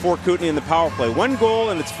for Kootenay in the power play. 1 goal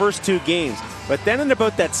in its first 2 games. But then in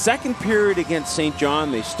about that second period against St.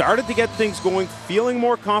 John, they started to get things going, feeling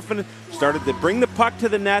more confident, started to bring the puck to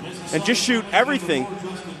the net and just shoot everything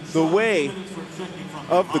the way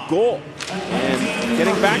of the goal. And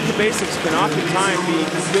getting back to basics can oftentimes be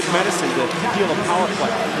good medicine to heal a power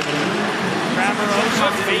play.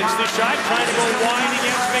 Cramarosa fakes the shot, trying to go wide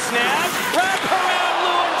against McNabb. Wrap around,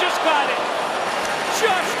 Lewin just got it.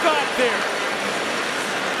 Just got there.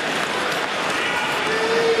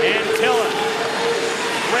 Antilla.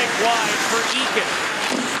 Break wide for Eakin.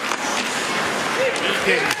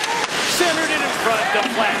 Eakin centered it in front,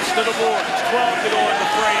 deflects to the boards. 12 to go in the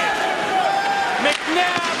frame.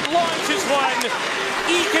 McNabb launches one.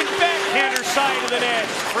 Eakin backhander side of the net.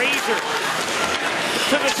 Fraser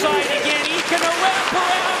to the side again. Eakin a wrap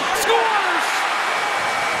around. Scores!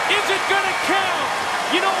 Is it gonna count?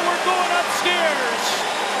 You know we're going upstairs.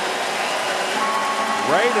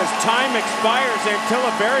 Right as time expires,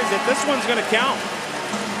 Antilla buries it. This one's gonna count.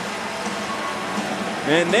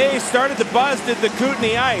 And they started to buzz, did the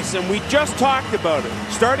Kootenay ice, and we just talked about it.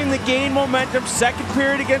 Starting to gain momentum, second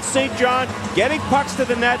period against St. John, getting pucks to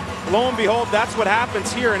the net. Lo and behold, that's what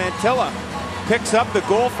happens here, and Antilla picks up the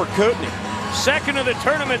goal for Kootenay. Second of the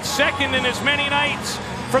tournament, second in as many nights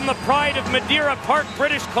from the pride of Madeira Park,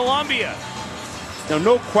 British Columbia. Now,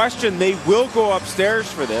 no question they will go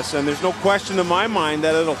upstairs for this, and there's no question in my mind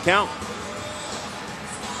that it'll count.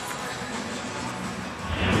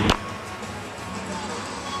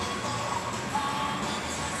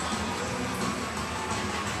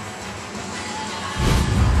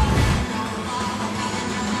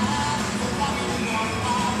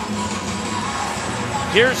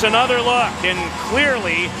 Here's another look, and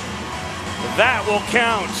clearly that will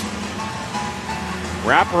count.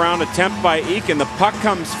 Wraparound attempt by Eakin. The puck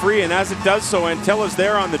comes free, and as it does so, Antilla's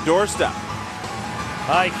there on the doorstep.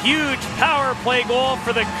 A huge power play goal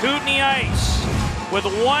for the Kootenay Ice with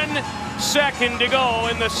 1 second to go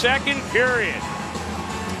in the second period.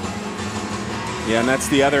 Yeah, and that's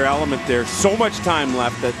the other element there. So much time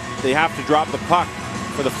left that they have to drop the puck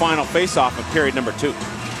for the final face-off of period number 2.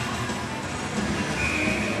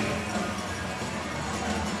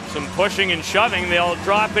 Some pushing and shoving. They'll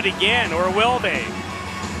drop it again, or will they?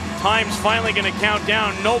 Time's finally going to count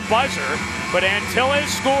down. No buzzer, but Antilla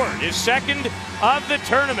has scored his second of the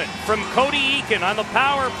tournament from Cody Eakin on the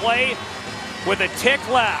power play with a tick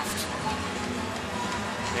left.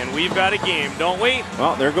 And we've got a game, don't we?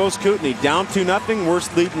 Well, there goes Kootenay. Down 2-0,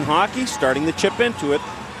 worst lead in hockey, starting to chip into it.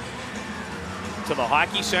 To the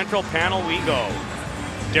Hockey Central panel we go.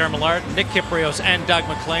 Darren Millard, Nick Kiprios, and Doug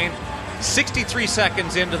McLean. 63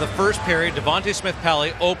 seconds into the first period, Devontae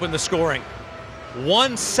Smith-Pelly opened the scoring.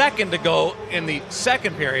 1 second to go in the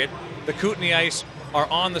second period. The Kootenay Ice are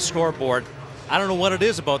on the scoreboard I don't know what it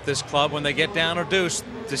is about this club. When they get down or deuce,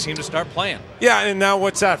 they seem to start playing. Yeah, and now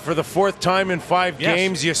what's that? For the 4th time in 5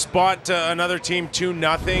 games, you spot another team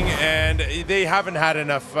 2-0, and they haven't had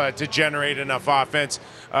enough to generate enough offense.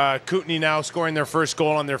 Kootenay now scoring their first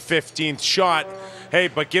goal on their 15th shot. Hey,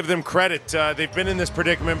 but give them credit. They've been in this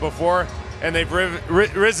predicament before, and they've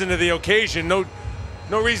risen to the occasion. No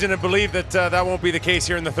reason to believe that that won't be the case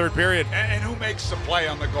here in the 3rd period. And who makes the play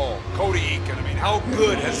on the goal? Cody Eakin. I mean, how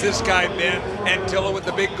good has this guy been? Antilla with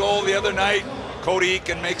the big goal the other night. Cody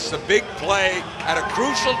Eakin makes the big play at a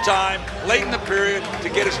crucial time, late in the period, to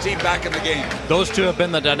get his team back in the game. Those two have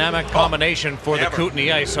been the dynamic combination for the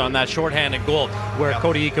Kootenay Ice on that shorthanded goal, where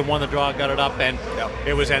Cody Eakin won the draw, got it up, and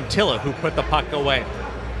it was Antilla who put the puck away.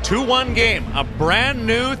 2-1 game, a brand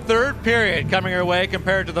new 3rd period coming our way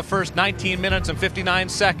compared to the first 19 minutes and 59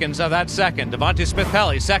 seconds of that second. Devontae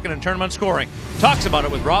Smith-Pelly, second in tournament scoring, talks about it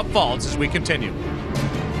with Rob Faulds as we continue.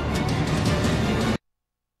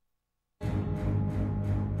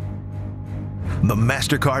 The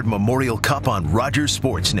MasterCard Memorial Cup on Rogers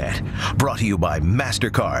Sportsnet. Brought to you by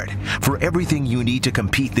MasterCard. For everything you need to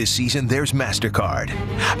compete this season, there's MasterCard.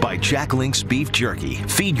 By Jack Link's Beef Jerky.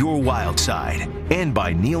 Feed your wild side. And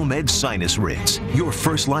by Neil Med Sinus Rinse. Your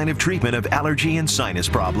first line of treatment of allergy and sinus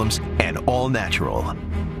problems, and all natural.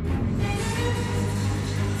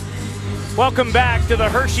 Welcome back to the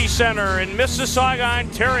Hershey Center in Mississauga,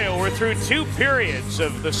 Ontario. We're through 2 periods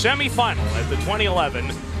of the semifinal at the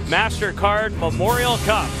 2011 MasterCard Memorial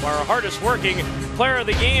Cup. Our hardest working player of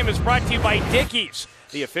the game is brought to you by Dickies,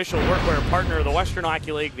 the official workwear partner of the Western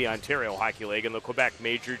Hockey League, the Ontario Hockey League, and the Quebec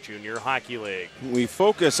Major Junior Hockey League. We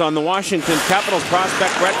focus on the Washington Capitals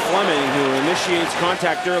prospect Brett Fleming, who initiates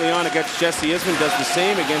contact early on against Jesse Isman, does the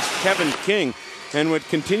same against Kevin King, and would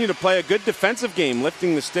continue to play a good defensive game,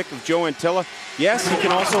 lifting the stick of Joe Antilla. Yes, he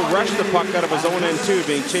can also rush the puck out of his own end too,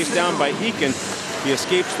 being chased down by Eakin. He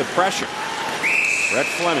escapes the pressure. Brett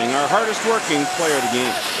Fleming, our hardest working player of the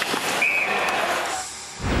game.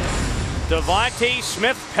 Devontae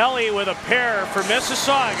Smith-Pelly with a pair for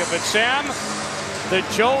Mississauga, but Sam, the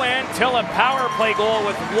Joe Antilla power play goal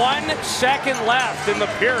with 1 second left in the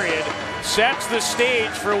period sets the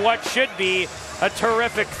stage for what should be a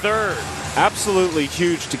terrific 3rd. Absolutely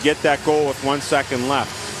huge to get that goal with 1 second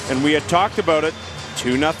left. And we had talked about it,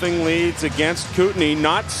 2-0 leads against Kootenay,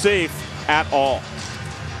 not safe at all.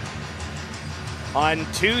 On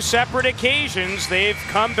 2 separate occasions, they've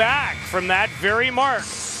come back from that very mark.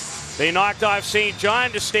 They knocked off St.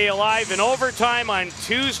 John to stay alive in overtime on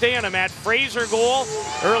Tuesday on a Matt Fraser goal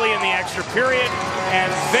early in the extra period.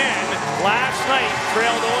 And then last night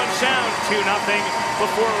trailed Owen Sound 2-0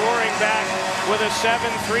 before roaring back with a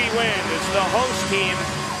 7-3 win as the host team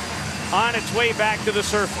on its way back to the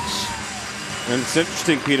surface. And it's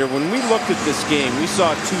interesting, Peter, when we looked at this game, we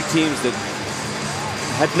saw 2 teams that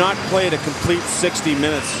had not played a complete 60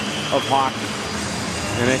 minutes of hockey.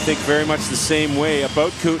 And I think very much the same way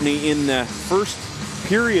about Kootenay in the first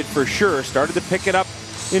period for sure. Started to pick it up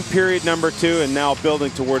in period number 2 and now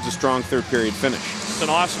building towards a strong 3rd period finish. It's an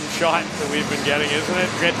awesome shot that we've been getting, isn't it?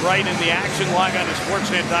 Get right in the action. Log on to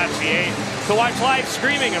sportsnet.ca to watch live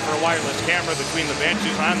streaming of our wireless camera between the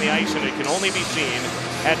benches on the ice, and it can only be seen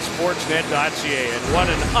at sportsnet.ca. And what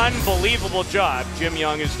an unbelievable job Jim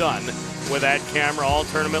Young has done with that camera all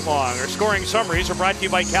tournament long. Our scoring summaries are brought to you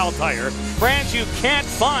by Cal Tire. Brands you can't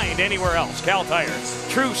find anywhere else. Cal Tire,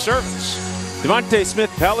 true service. Devontae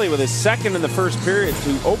Smith-Pelly with his 2nd in the first period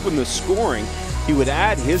to open the scoring. He would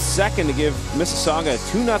add his 2nd to give Mississauga a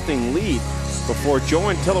 2-0 lead before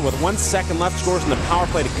Joe Antilla with 1 second left scores in the power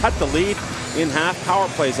play to cut the lead in half. Power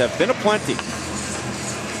plays have been aplenty.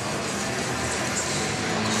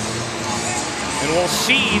 And we'll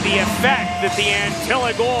see the effect that the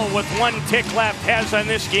Antilla goal with 1 tick left has on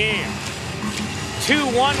this game.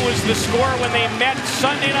 2-1 was the score when they met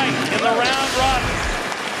Sunday night in the round robin.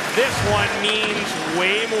 This one means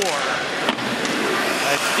way more.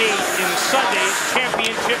 A date in Sunday's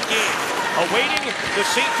championship game. Awaiting the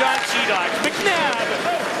St. John Sea Dogs. McNabb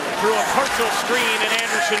threw a partial screen and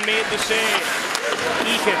Anderson made the save.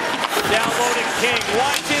 Eakin down low to King.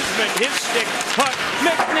 Watch Isman, his stick hook.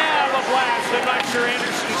 McNabb a blast. I'm not sure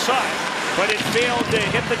Anderson saw it, but it failed to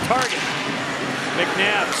hit the target.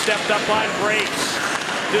 McNabb stepped up on breaks.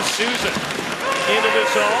 D'Souza into the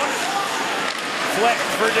zone. Flick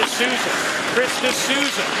for D'Souza. Chris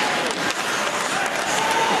D'Souza.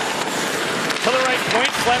 To the right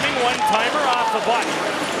point, Fleming, one-timer off the button.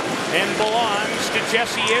 And belongs to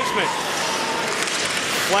Jesse Isman.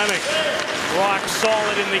 Fleming, rock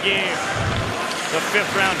solid in the game. The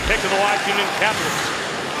 5th round pick of the Washington Capitals.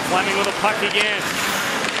 Fleming with a puck again.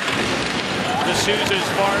 D'Souza as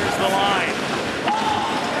far as the line.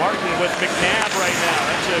 Martin with McNabb right now.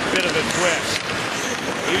 That's a bit of a twist.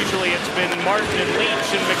 Usually it's been Martin and Leach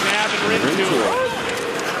and McNabb and Rintoul.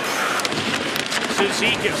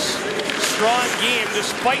 Cizikas, strong game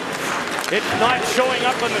despite it not showing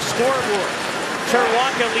up on the scoreboard.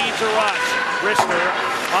 Cherwonka leads a rush. Ristner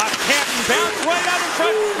off Canton, bounce right out in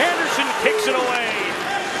front. Anderson kicks it away.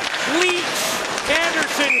 Leach,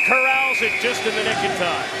 Anderson corrals it just in the nick of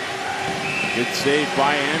time. Good save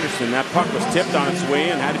by Anderson. That puck was tipped on its way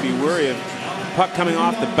in. Had to be wary of the puck coming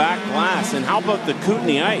off the back glass. And how about the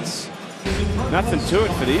Kootenay ice? Nothing to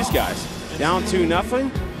it for these guys. Down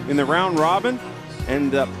 2-0 in the round robin.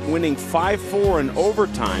 End up winning 5-4 in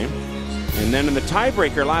overtime. And then in the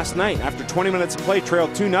tiebreaker last night, after 20 minutes of play, trailed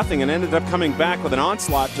 2-0 and ended up coming back with an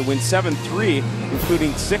onslaught to win 7-3,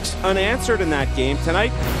 including 6 unanswered in that game.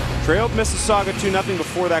 Tonight, trailed Mississauga 2-0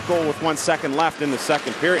 before that goal with 1 second left in the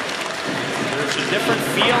second period. There's a different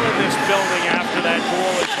feel in this building after that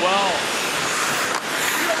goal as well.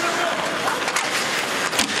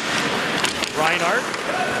 Reinhart,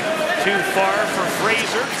 too far for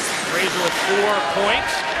Fraser. Fraser with 4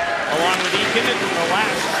 points, along with Eakin in the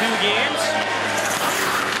last 2 games.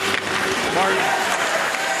 Martin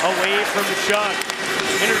away from Shug.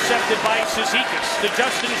 Intercepted by Cizikas to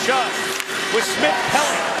Justin Shug with Smith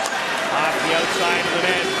Pelly off the outside of the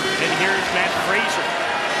net. And here's Matt Fraser.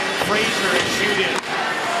 Fraser is shooting.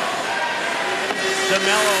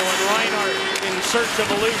 DeMello and Reinhart in search of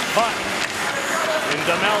a loose puck. And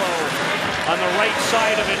DeMello on the right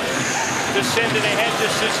side of it, descended ahead to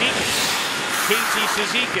Cizikas. Casey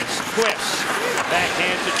Cizikas twists.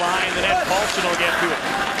 Backhands it behind the net. Paulson will get to it.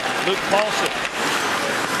 Luke Paulson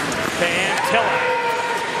to Antilla.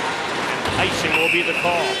 And icing will be the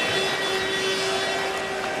call.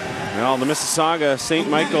 Well, the Mississauga St.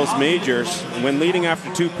 Michael's Majors, when leading after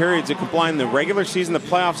 2 periods, it combined the regular season, the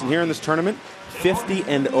playoffs, and here in this tournament,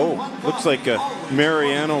 50-0. Looks like a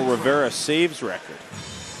Mariano Rivera saves record.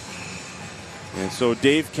 And so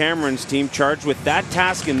Dave Cameron's team charged with that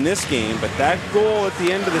task in this game, but that goal at the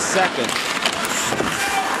end of the second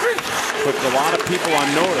put a lot of people on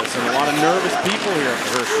notice and a lot of nervous people here at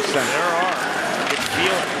the Hershey Center. There are. You can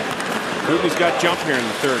feel it. Kootenay's got jump here in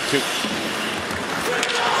the third, too.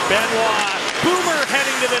 Benoit, Boomer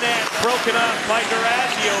heading to the net, broken up by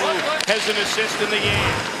Durazio, who has an assist in the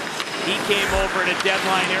game. He came over in a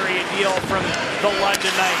deadline area deal from the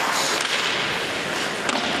London Knights.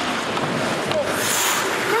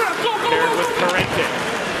 Paired with Parente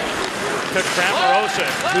to Cramarosa,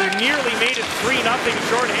 who nearly made it 3-0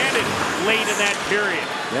 shorthanded late in that period.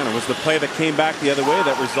 Yeah, and it was the play that came back the other way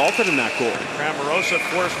that resulted in that goal. Cramarosa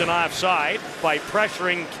forced an offside by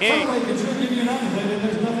pressuring King.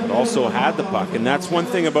 But also had the puck, and that's one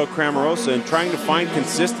thing about Cramarosa and trying to find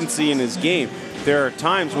consistency in his game. There are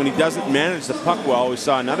times when he doesn't manage the puck well. We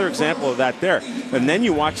saw another example of that there. And then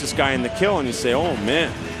you watch this guy in the kill and you say, oh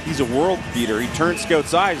man, he's a world beater. He turns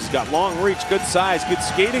scouts' eyes. He's got long reach, good size, good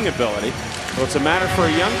skating ability. So it's a matter for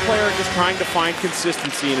a young player just trying to find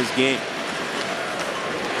consistency in his game.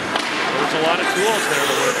 There's a lot of tools there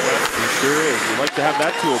to work with. He sure is. You'd like to have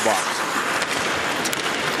that toolbox.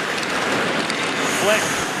 Flick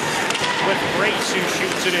with Grace, who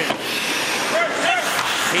shoots it in.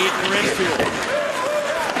 Hayden Rintoul.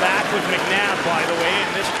 Back with McNabb, by the way, in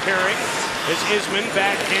this pairing as Isman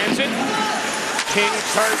backhands it. King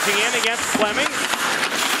charging in against Fleming.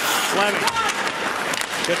 Fleming.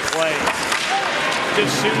 Good play. To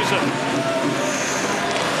Souza.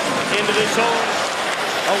 Into the zone.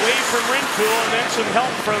 Away from Rintoul, and then some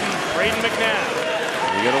help from Braden McNabb.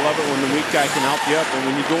 You gotta love it when the weak guy can help you up, and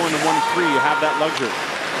when you go into 1-3, you have that luxury.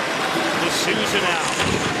 To Souza now.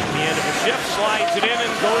 The end of a shift, slides it in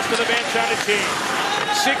and goes to the bench on a change.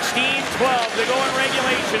 16-12 to go in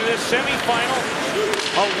regulation in this semifinal.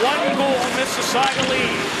 A 1-goal Mississauga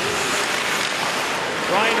lead.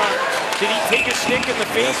 Reinhart, did he take a stick in the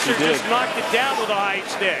face or just knocked it down with a high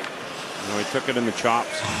stick? No, he took it in the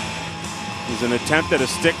chops. It was an attempt at a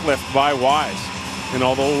stick lift by Wise. And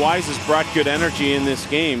although Wise has brought good energy in this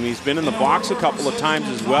game, he's been in the box a couple of times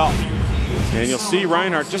as well. And you'll see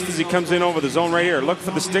Reinhart, just as he comes in over the zone right here, look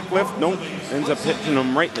for the stick lift. Nope, ends up hitting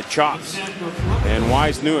him right in the chops. And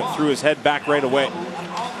Wise knew it, threw his head back right away.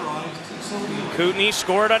 Kootenay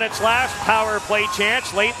scored on its last power play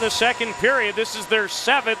chance late in the second period. This is their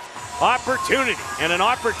 7th opportunity, and an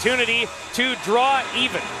opportunity to draw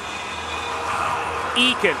even.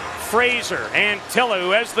 Eakin, Fraser, and Tilla,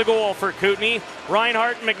 who has the goal for Kootenay.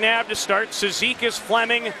 Reinhart and McNabb to start. Cizikas,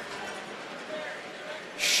 Fleming,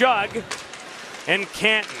 Shug, and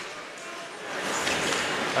Canton.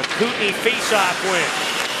 A Kootenay face-off win.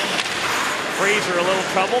 Fraser a little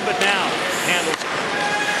trouble, but now handles it.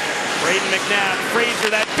 Braden McNabb, Fraser,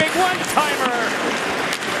 that big one-timer.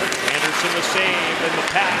 Anderson the save, and the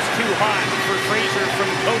pass too hot for Fraser from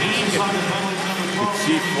Cody Eakin.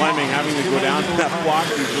 See Fleming having to go down to that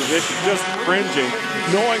blocking position, just cringing,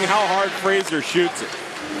 knowing how hard Fraser shoots it.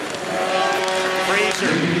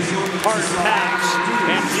 Fraser, hard pass,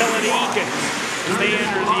 and killing Eakin as they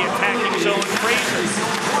enter the attacking zone. Fraser,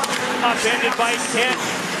 upended by Kent.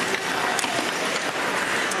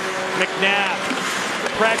 McNabb,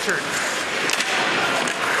 pressured.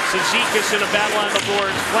 Cizikas in a battle on the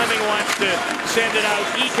boards. Fleming wants to send it out.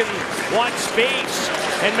 Eakin wants space.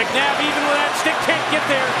 And McNabb, even with that stick, can't get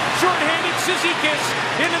there. Short-handed Cizikas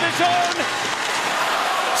into the zone.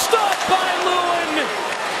 Stopped by Lewin.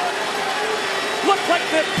 Looked like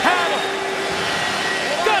the paddle.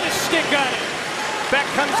 Got a stick on it. Back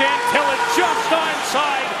comes Antilla just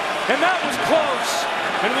onside. And that was close.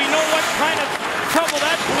 And we know what kind of trouble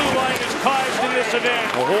that blue line has caused in this event.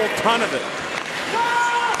 A whole ton of it.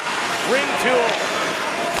 Ring tool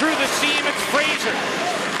through the seam, it's Fraser.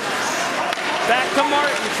 Back to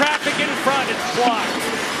Martin, traffic in front, it's blocked.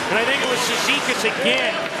 And I think it was Cizikas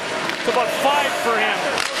again. It's about 5 for him.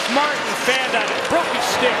 Martin fanned at it, broke his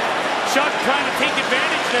stick. Shug trying to take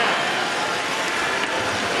advantage now.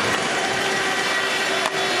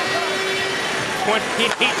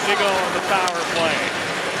 Needs to go on the power play.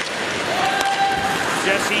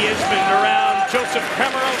 Jesse Isman around Joseph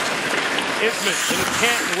Cremarosa. Isman in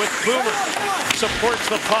Canton with Boomer. Supports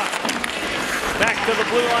the puck. Back to the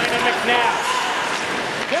blue line and McNabb.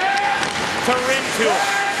 To Rintoul.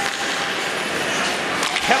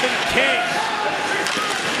 Kevin King.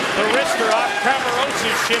 The wrister off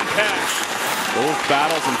Cremarosa's shin pad. Those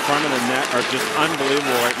battles in front of the net are just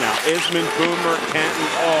unbelievable right now. Isman, Boomer, Canton,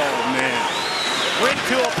 oh man.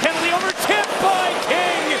 Rintoul, penalty over, tipped by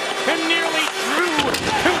King, and nearly drew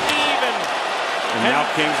Kootenay even. And now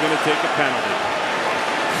King's going to take a penalty.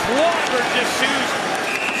 Clobbered D'Souza.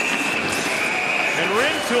 And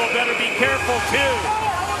Rintoul better be careful too,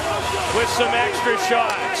 with some extra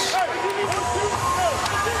shots.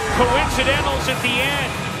 Coincidentals at the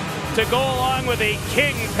end to go along with a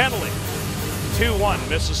King penalty. 2-1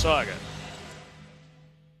 Mississauga.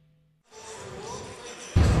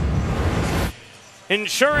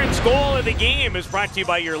 Insurance goal of the game is brought to you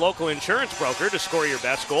by your local insurance broker. To score your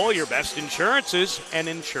best goal, your best insurance is an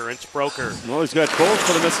insurance broker. Well, he's got goals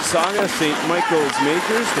for the Mississauga St. Michael's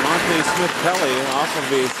Majors. Devontae Smith-Pelly off of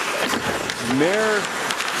a Mare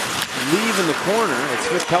leave in the corner. It's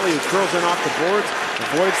Smith-Pelly who curls in off the boards,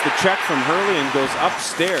 avoids the check from Hurley and goes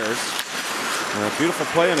upstairs. A beautiful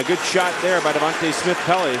play and a good shot there by Devontae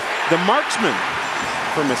Smith-Pelly, the marksman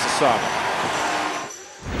for Mississauga.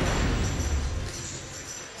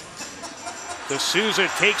 D'Souza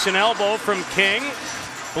takes an elbow from King,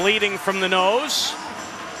 bleeding from the nose.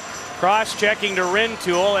 Cross-checking to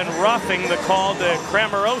Rintoul and roughing the call to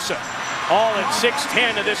Cremarosa. All at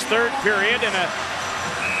 6:10 of this third period, and a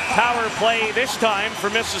power play this time for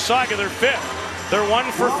Mississauga, their 5th. They're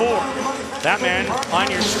 1 for 4. That man on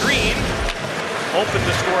your screen opened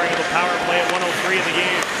the scoring of the power play at 1:03 of the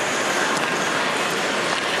game.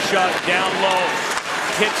 Shot down low.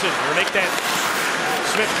 Kitson will make that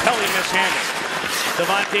Smith-Pelly mishandle.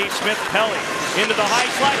 Devontae Smith-Pelly into the high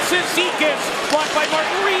slot. Cizikas blocked by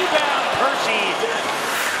Martin. Rebound. Percy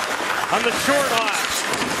on the short off.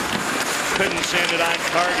 Couldn't send it on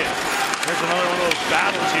target. There's another one of those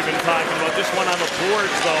battles you've been talking about. This one on the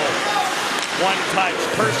boards though. One touch.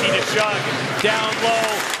 Percy to Shug. Down low.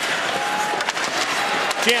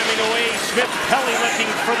 Jamming away. Smith-Pelly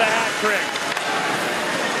looking for the hat trick.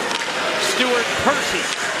 Stuart Percy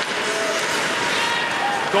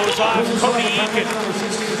goes off Cody Eakin.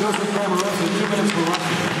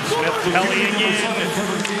 Smith-Pelly again.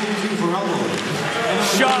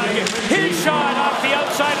 Shug, his shot off the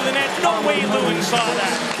outside of the net. No way Lewin saw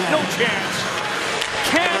that. No chance.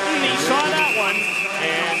 Canton, he saw that one.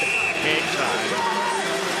 And hangs on.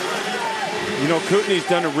 You know, Kootenay's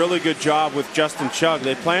done a really good job with Justin Shug.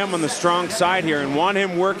 They play him on the strong side here and want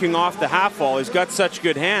him working off the half wall. He's got such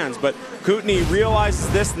good hands, but Kootenay realizes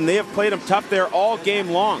this, and they have played him tough there all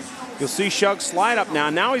game long. You'll see Shug slide up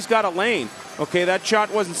now. Now he's got a lane. Okay, that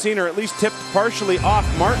shot wasn't seen, or at least tipped partially off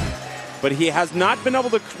Martin. But he has not been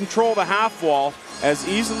able to control the half wall as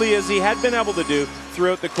easily as he had been able to do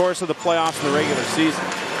throughout the course of the playoffs and the regular season.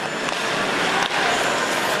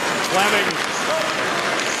 Fleming.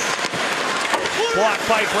 Blocked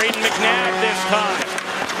by Braden McNabb this time.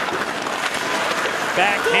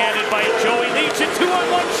 Backhanded by Joey Leach. A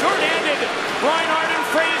 2-on-1 short-handed. Reinhardt and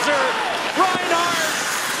Fraser. Reinhardt.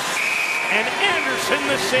 And Anderson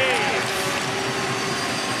the save.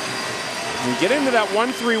 and get into that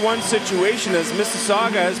 1-3-1 situation as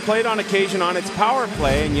Mississauga has played on occasion on its power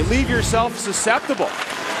play, and you leave yourself susceptible.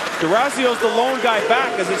 Durazio's the lone guy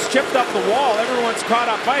back as it's chipped up the wall. Everyone's caught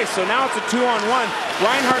up ice, so now it's a 2-on-1.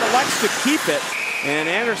 Reinhardt elects to keep it, and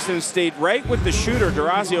Anderson stayed right with the shooter.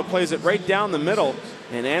 Durazio plays it right down the middle,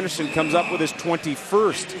 and Anderson comes up with his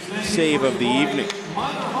 21st save of the evening.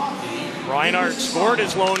 Reinhardt scored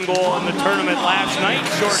his lone goal in the tournament last night,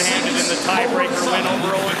 shorthanded in the tiebreaker win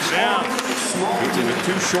over Owen Sound. With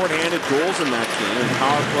 2 shorthanded goals in that game, and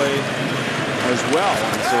power play as well.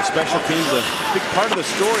 And so special teams a big part of the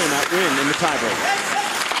story in that win in the tiebreaker.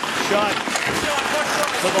 Shot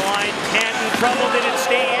to the line. Canton trouble. Did it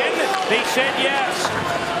stay in? They said yes.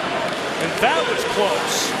 And that was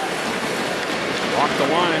close. Walk the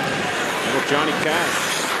line. Little Johnny Cash.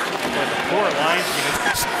 And the poor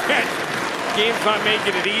linesman. Game's not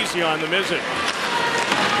making it easy on the Mizzet.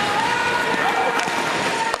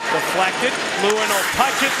 Deflected. Lewin will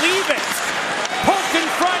touch it. Leave it. Poked in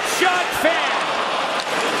front. Shot. Fan.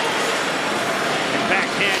 And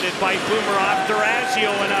backhanded by Boomerov.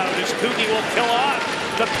 Durazio and out as Kootenay will kill off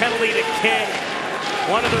the penalty to King.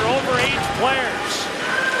 One of their overage players.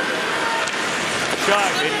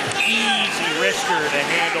 Shot. An easy wrister to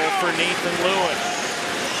handle for Nathan Lewin.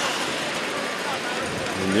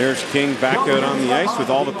 And there's King back out on the ice with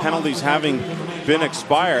all the penalties having been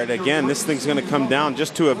expired. Again, this thing's going to come down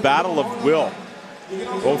just to a battle of will.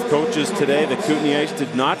 Both coaches today, the Kootenay Ice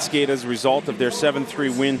did not skate as a result of their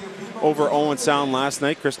 7-3 win over Owen Sound last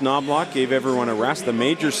night. Chris Knobloch gave everyone a rest. The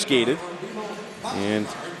Majors skated and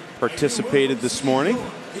participated this morning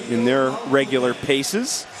in their regular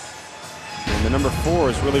paces. And the number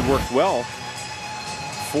 4 has really worked well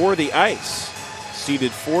for the Ice.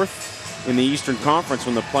 Seeded 4th in the Eastern Conference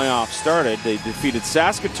when the playoffs started. They defeated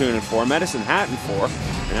Saskatoon in 4, Medicine Hat in 4,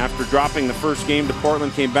 and after dropping the first game to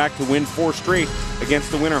Portland, came back to win 4 straight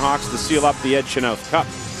against the Winterhawks to seal up the Ed Chenoweth Cup.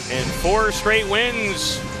 And 4 straight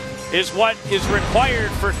wins is what is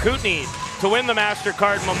required for Kootenay to win the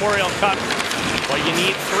MasterCard Memorial Cup. Well, you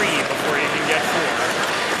need 3 before you can get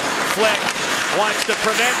 4. Flick wants to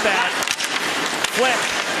prevent that. Flick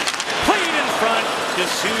played in front.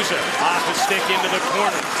 D'Souza off the stick into the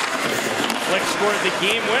corner. Flick scored the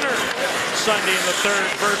game winner Sunday in the 3rd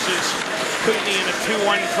versus Kootenay in a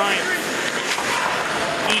 2-1 triumph.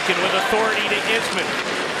 Eakin with authority to Isman.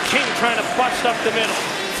 King trying to bust up the middle.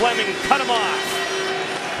 Fleming cut him off.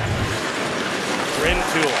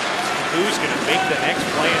 Rintoul. Who's going to make the next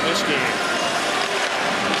play in this game?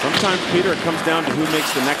 Sometimes, Peter, it comes down to who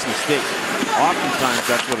makes the next mistake. Oftentimes,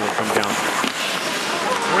 that's what it'll come down to.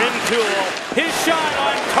 Rintoul, his shot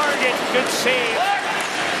on target. Good save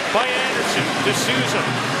by Anderson. D'Souza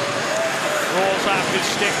rolls off his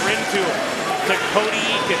stick. Rintoul to Cody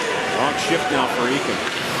Eakin. Long shift now for Eakin.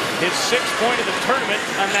 His 6th point of the tournament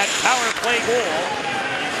on that power play goal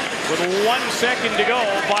with 1 second to go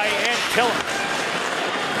by Antilla.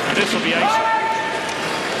 And this will be icing.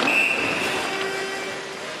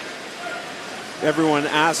 Everyone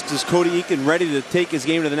asks, is Cody Eakin ready to take his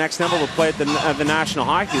game to the next level to play at the National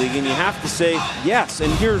Hockey League? And you have to say yes,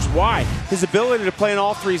 and here's why. His ability to play in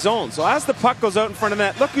all 3 zones. So as the puck goes out in front of the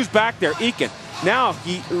net, look who's back there, Eakin. Now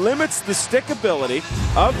he limits the stick ability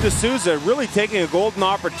of D'Souza, really taking a golden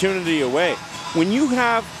opportunity away. When you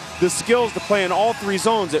have the skills to play in all 3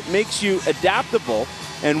 zones, it makes you adaptable.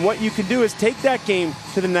 And what you can do is take that game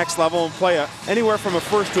to the next level and play anywhere from a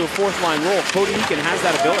 1st to a 4th line role. Cody Eakin has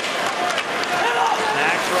that ability.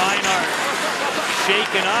 Max Reinhardt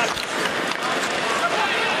shaken up.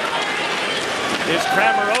 Is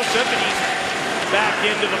Cramarosa, but he's back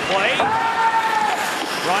into the play.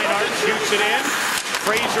 Reinhardt shoots it in.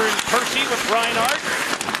 Fraser and Percy with Reinhardt.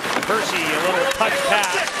 Percy, a little touch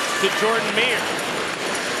pass to Jordan Mayer.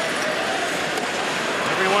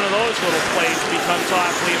 Every one of those little plays becomes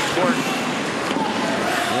awfully important.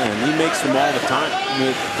 Yeah, and he makes them all the time.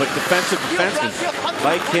 But defensive defensemen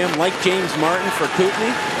like him, like James Martin for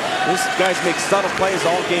Kootenay, these guys make subtle plays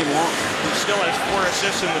all game long. He still has 4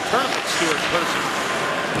 assists in the tournament, Stuart Percy,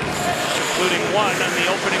 including 1 on the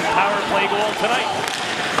opening power play goal tonight.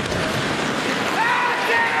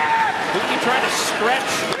 Kootenay trying to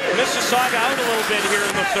stretch Mississauga out a little bit here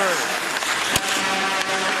in the 3rd.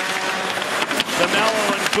 DeMello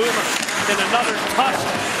and Boomer in another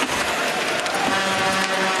tussle.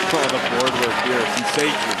 Oh, the board work here,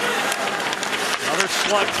 sensational. Another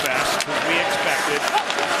slugfest, as we expected.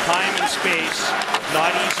 Time and space,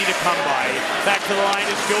 not easy to come by. Back to the line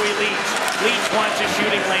is Joey Leach. Leach wants a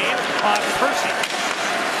shooting lane on Percy.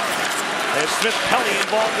 As Smith Pelly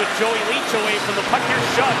involved with Joey Leach away from the puck. Here's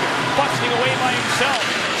Shug, busting away by himself.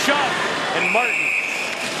 Shug and Martin.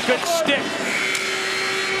 Good stick.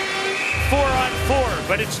 4-on-4,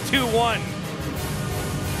 but it's 2-1.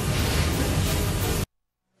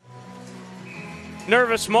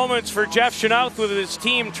 Nervous moments for Jeff Chenauth with his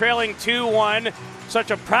team trailing 2-1.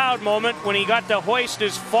 Such a proud moment when he got to hoist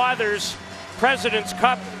his father's President's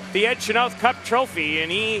Cup, the Ed Chenauth Cup trophy,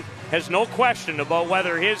 and he has no question about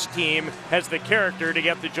whether his team has the character to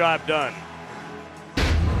get the job done.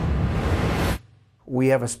 We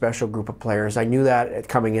have a special group of players. I knew that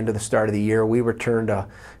coming into the start of the year. We returned, I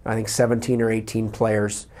think, 17 or 18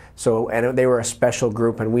 players. So, and they were a special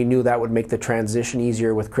group, and we knew that would make the transition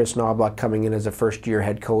easier with Chris Knobloch coming in as a first-year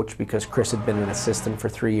head coach because Chris had been an assistant for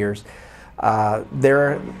 3 years.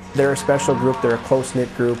 They're a special group. They're a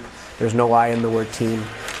close-knit group. There's no I in the word team.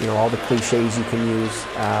 You know, all the cliches you can use.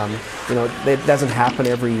 You know, it doesn't happen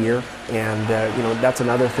every year, and you know, that's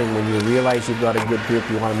another thing. When you realize you've got a good group,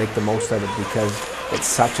 you want to make the most of it because it's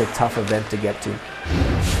such a tough event to get to.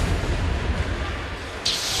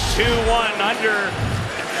 2-1 under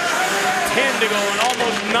 10 to go and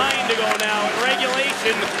almost 9 to go now in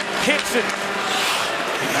regulation. Kitson.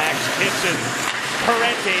 Max Kitson.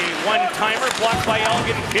 Parente, one-timer blocked by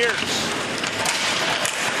Elgin Pierce.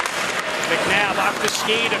 McNabb off the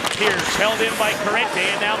skate of Pierce, held in by Parente,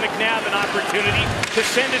 and now McNabb an opportunity to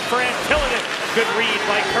send it for Antillanen. Good read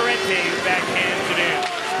by Parente, who backhands it in.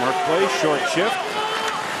 Smart play, short shift.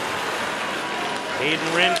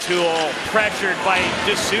 Hayden Rintoul, pressured by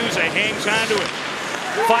D'Souza, hangs onto it.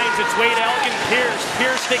 Finds its way to Elgin Pierce.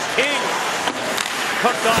 Pierce to King.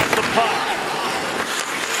 Hooked off the puck.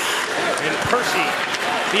 And Percy,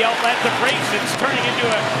 the outlet to Brayson's turning into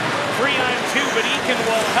a 3-on-2, but Eakin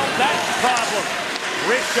will help that problem.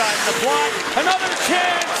 Wrist shot in the block. Another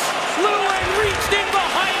chance. Lewin reached in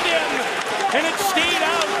behind him, and it stayed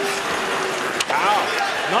out. Wow.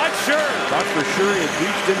 Not sure. Thought for sure he had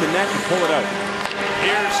reached in the net and pull it out.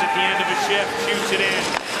 Pierce at the end of a shift shoots it in.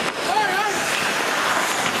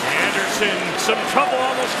 Anderson, some trouble,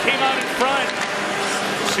 almost came out in front.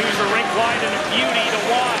 Sousa rink wide and a beauty to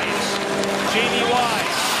Wise. Jamie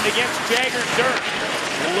Wise against Jagger Dirk.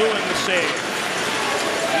 Lewin the save.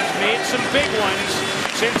 He's made some big ones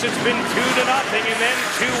since it's been 2-0 and then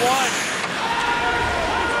 2-1.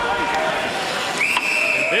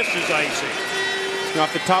 And this is icing. Now,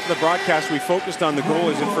 off the top of the broadcast, we focused on the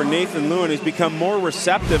goalies, and for Nathan Lewin, he's become more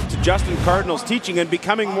receptive to Justin Cardinal's teaching and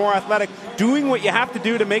becoming more athletic, doing what you have to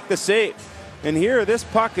do to make the save. And here, this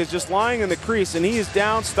puck is just lying in the crease, and he is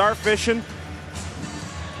down, starfishing,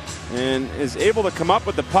 and is able to come up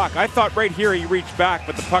with the puck. I thought right here he reached back,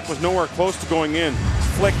 but the puck was nowhere close to going in.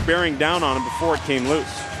 Flick bearing down on him before it came loose.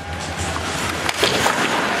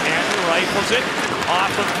 Andrew rifles it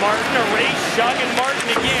off of Martin. A race, Shug, and Martin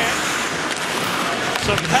again.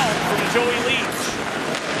 Some help from Joey Leach.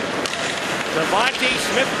 Devontae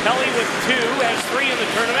Smith-Pelly with 2, has 3 in the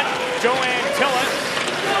tournament. Joe Antilla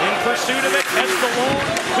in pursuit of it, has the lone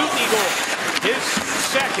Kootenay goal. His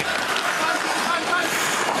second.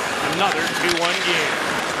 Another 2-1 game.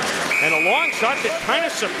 And a long shot that kind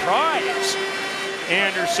of surprised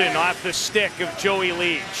Anderson off the stick of Joey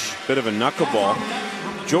Leach. Bit of a knuckleball.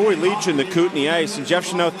 Joey Leach in the Kootenay ice, and Jeff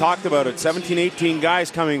Chenauth talked about it, 17-18 guys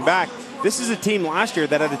coming back. This is a team last year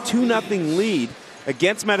that had a 2-0 lead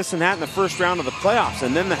against Medicine Hat in the first round of the playoffs,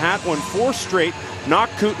 and then the Hat won 4 straight,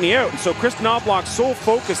 knocked Kootenay out. And so Chris Knobloch's sole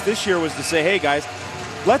focus this year was to say, hey guys,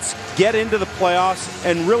 let's get into the playoffs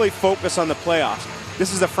and really focus on the playoffs.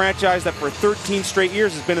 This is a franchise that for 13 straight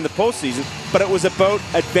years has been in the postseason, but it was about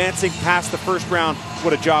advancing past the first round.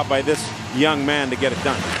 What a job by this young man to get it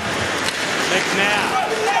done.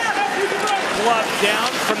 McNabb, glove down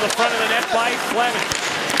from the front of the net by Fleming.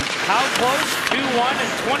 How close? 2-1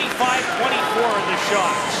 and 25-24 the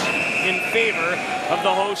shots in favor of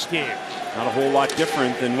the host team. Not a whole lot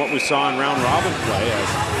different than what we saw in round robin play as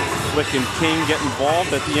Flick and King get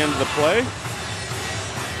involved at the end of the play.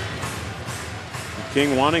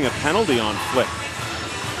 King wanting a penalty on Flick.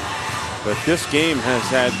 But this game has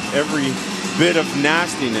had every bit of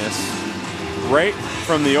nastiness right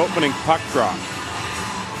from the opening puck drop.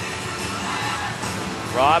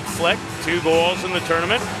 Rob Flick, 2 goals in the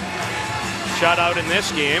tournament. Shut out in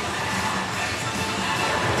this game.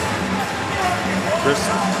 Chris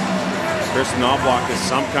Knobloch is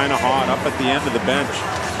some kind of hot up at the end of the bench.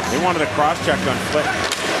 They wanted a cross-check on Flick.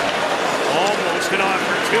 Almost an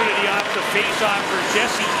opportunity off the face-off for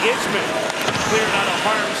Jesse Isman. Cleared out of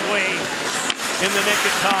harm's way in the nick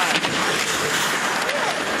of time.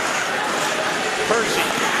 Percy.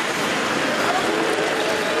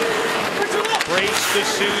 Brace to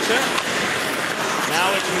Sousa. Now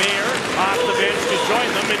it's Mayer off the bench to join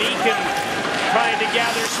them, and Eakin trying to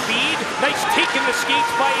gather speed. Nice take in the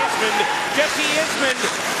skates by Ismond. Jesse Ismond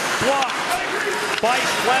blocked by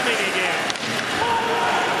Fleming again.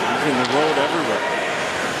 He's in the road everywhere.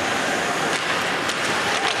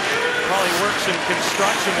 Probably works in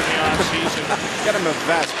construction in the offseason. Get him a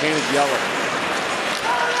vest painted yellow.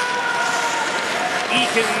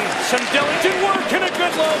 Eakin, some diligent work and a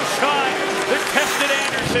good low shot. The tested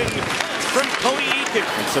Anderson from Cody Eakin.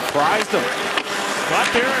 And surprised him. Got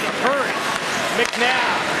there in a hurry.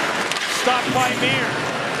 McNabb stopped by Mayer.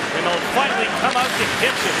 And they'll finally come out to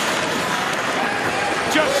Gibson.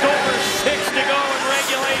 Just over 6 to go in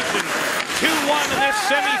regulation. 2-1 in this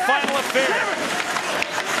semifinal affair.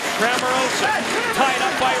 Grammarosa tied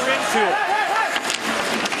up by Rintoul.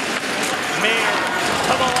 Mayer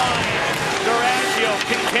to the line. D'Orazio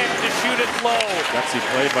content to shoot it low. Gutsy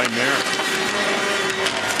play by Mayer.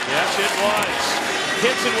 Yes, it was.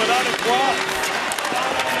 Kitson without a glove.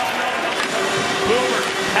 Boomer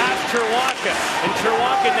past Cherwonka, and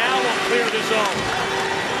Cherwonka now will clear the zone.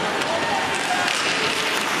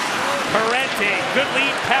 Parente, good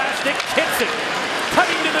lead pass to Kitson.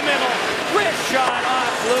 Cutting to the middle. Wrist shot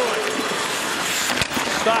off Lewin.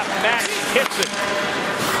 Stop Max Kitson.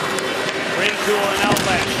 Rintoul an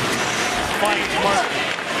outlet. Finds Martin.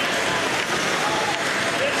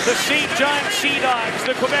 The St. John Sea Dogs,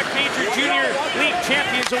 the Quebec Major Junior League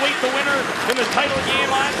champions, await the winner in the title game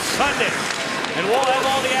on Sunday. And we'll have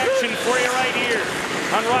all the action for you right here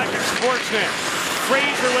on Rogers Sportsnet.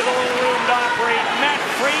 Fraser with a little room to operate. Matt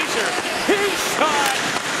Fraser, his shot.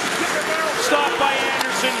 Stopped by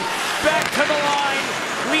Anderson. Back to the line.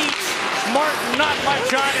 Leach, Martin, not much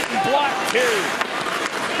on it, and blocked two.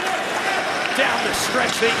 Down the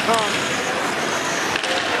stretch they come.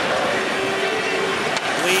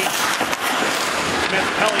 Leach.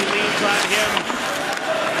 Smith-Pelly leans on him.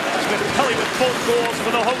 Smith-Pelly with both goals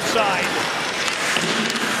for the host side.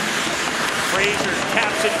 Fraser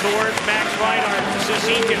taps it towards Max Reinhardt.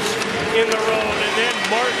 Zizekas in the road, and then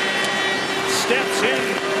Martin steps in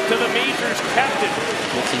to the Majors captain.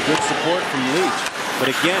 With some good support from Leach.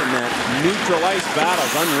 But again, that neutral ice battle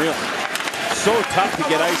is unreal. So tough to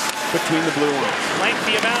get ice between the blue lines.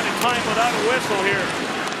 Lengthy amount of time without a whistle here.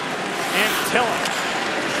 And Tillett.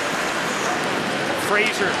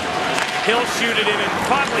 Fraser, he'll shoot it in and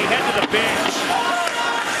finally head to the bench.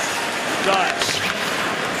 Does.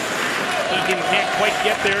 Eakin can't quite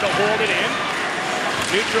get there to hold it in.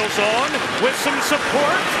 Neutral zone with some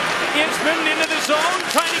support. Ismond into the zone,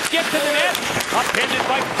 trying to get to the net. Upended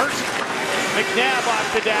by Percy. McNabb off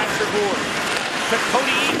the dasher board. To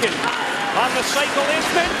Cody Eakin. On the cycle,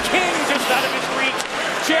 Ismond. King just out of his reach.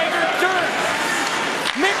 Jagger Dirk.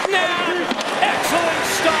 McNabb. Excellent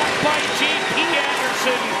stop by J.P.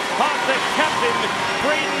 Anderson off the captain,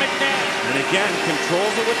 Braden McNabb. And again,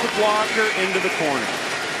 controls it with the blocker into the corner.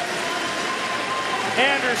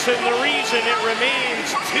 Anderson, the reason it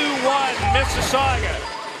remains 2-1 Mississauga.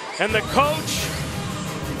 And the coach,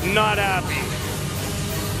 not happy.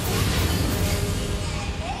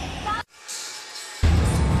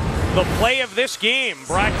 The play of this game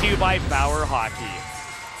brought to you by Bauer Hockey.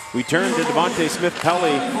 We turn to Devontae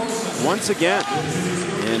Smith-Pelly once again.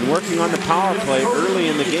 And working on the power play early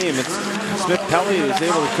in the game, it's Smith-Pelly is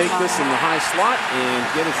able to take this in the high slot and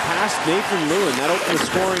get it past Nathan Lewin. That opened the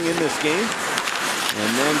scoring in this game.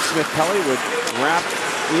 And then Smith-Pelly would wrap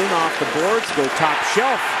in off the boards, go top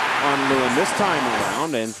shelf on Lewin this time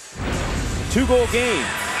around. And a 2-goal game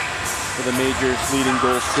for the Majors' leading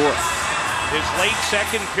goal scorer. His late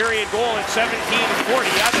second period goal at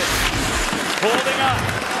 17:40 of it. Holding up.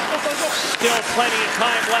 Still plenty of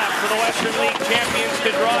time left for the Western League champions to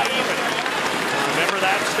draw even. Remember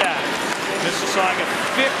that stat. Mississauga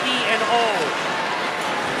 50-0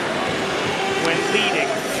 when leading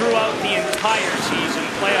throughout the entire season.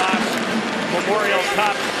 Playoffs, Memorial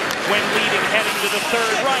Cup, when leading heading to the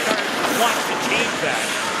third. Reinhardt wants to change that.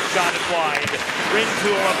 Shot it wide.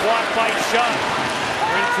 Rintoul, a block by Shug.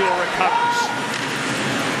 Rintoul recovers.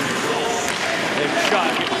 Big shot,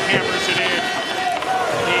 hammers it in.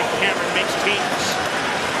 Dave Cameron makes changes.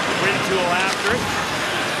 Rintoul after it.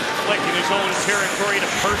 Flicking his own territory to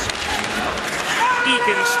Person.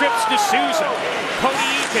 Eakin strips to Souza. Cody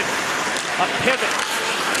Eakin, a pivot.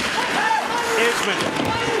 Ismond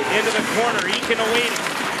into the corner. Eakin awaiting.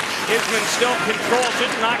 Ismond still controls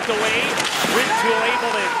it, knocked away. Rintoul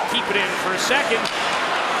able to keep it in for a second.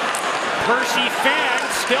 Percy Fan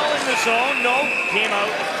still in the zone. No, came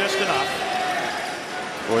out just enough.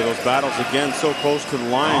 Boy, those battles again so close to the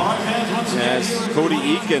line as Cody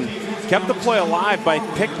Eakin kept the play alive by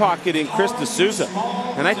pickpocketing Chris D'Souza.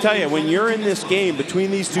 And I tell you, when you're in this game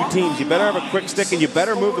between these two teams, you better have a quick stick and you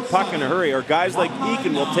better move the puck in a hurry, or guys like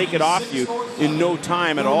Eakin will take it off you in no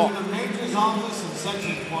time at all.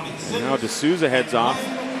 And now D'Souza heads off.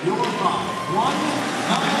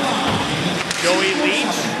 Joey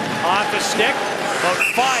Leach off the stick, about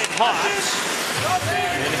 5 hops,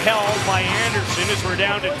 and held by Anderson as we're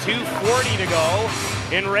down to 2:40 to go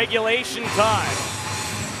in regulation time.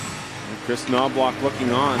 And Chris Knobloch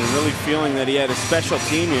looking on and really feeling that he had a special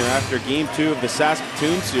team here after Game 2 of the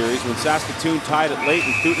Saskatoon series, when Saskatoon tied it late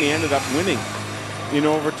and Kootenay ended up winning in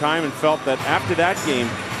overtime, and felt that after that game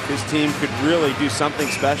his team could really do something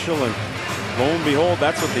special, and lo and behold,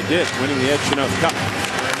 that's what they did, winning the Ed Chinook Cup.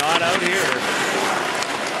 They're not out here.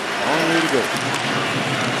 Long way to go.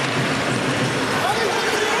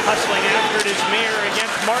 Hustling after it is Meir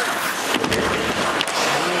against Martin.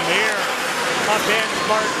 Meir upends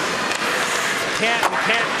Martin.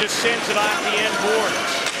 Kent just sends it off the end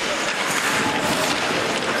boards.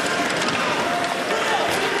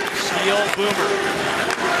 Steele Boomer.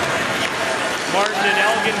 Martin and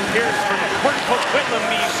Elgin Pierce from Coquitlam,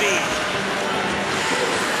 BC.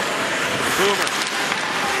 Boomer.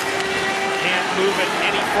 Can't move it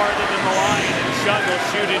any farther than the line, and Shug will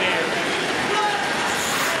shoot it in.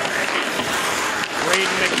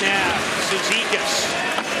 Braden McNabb, Cizikas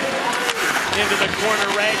into the corner,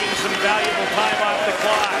 ragging some valuable time off the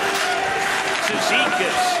clock.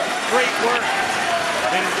 Cizikas, great work.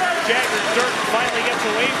 And Jagger Dirk finally gets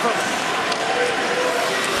away from it.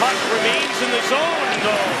 Puck remains in the zone,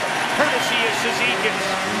 though, courtesy of Cizikas.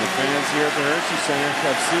 And the fans here at the Hershey Center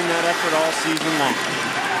have seen that effort all season long.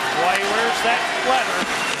 Why he wears that letter.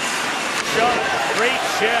 Shug, great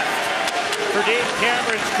shift for Dave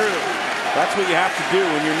Cameron's crew. That's what you have to do.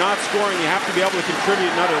 When you're not scoring, you have to be able to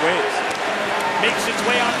contribute in other ways. Makes its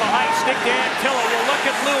way off the high stick to Antilla. Will look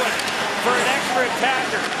at Lewin for an extra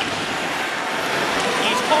attacker.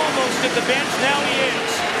 He's almost at the bench. Now he is.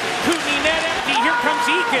 Kootenay net empty. Here comes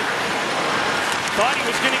Eakin. Thought he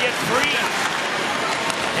was going to get free.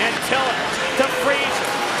 Antilla to Fraser.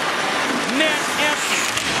 Net empty.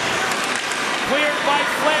 Cleared by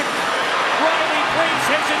Flick. Riley Place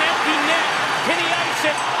has an empty net. Can he ice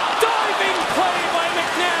it? Diving play by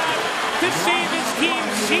McNabb to save his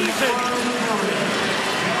team's season.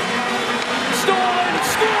 Stolen,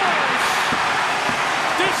 scores!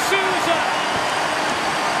 D'Souza.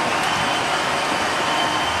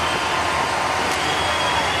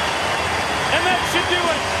 And that should do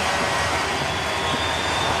it.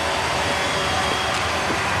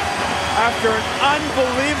 After an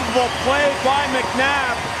unbelievable play by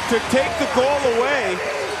McNabb to take the goal away,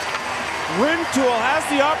 Rintoul has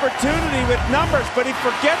the opportunity with numbers, but he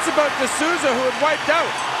forgets about D'Souza, who had wiped out.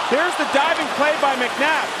 Here's the diving play by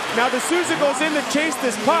McNabb. Now D'Souza goes in to chase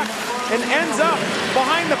this puck and ends up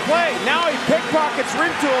behind the play. Now he pickpockets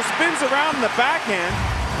Rintoul, spins around in the backhand,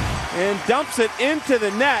 and dumps it into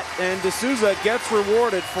the net, and D'Souza gets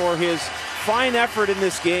rewarded for his fine effort in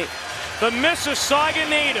this game. The Mississauga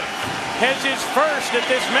native has his first at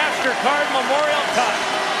this MasterCard Memorial Cup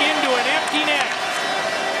into an empty net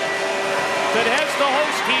that has the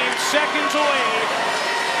host team seconds away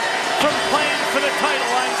from playing for the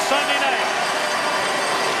title on Sunday night.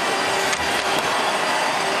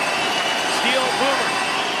 Steele Boomer.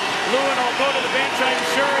 Lewin will go to the bench, I'm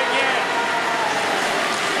sure, again.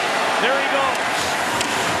 There he goes.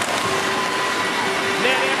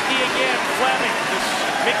 Net empty again. Fleming.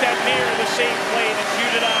 Make that Meir the same play to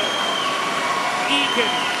shoot it out.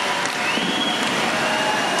 Eakin.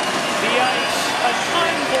 The ice. An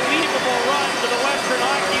unbelievable run to the Western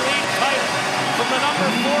Hockey League title from the number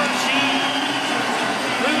 4 seed.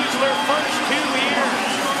 Lose their first 2 years.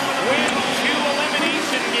 Win 2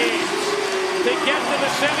 elimination games to get to the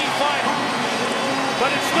semifinal. But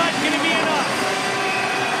it's not going to be enough.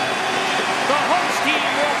 The host team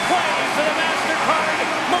will play for the MasterCard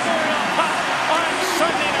Memorial Cup on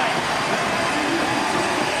Sunday night.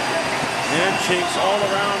 Handshakes all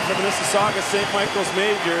around for the Mississauga St. Michael's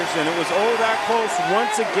Majors, and it was oh that close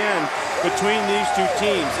once again between these two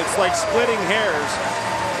teams. It's like splitting hairs,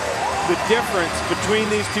 the difference between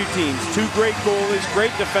these two teams. 2 great goalies,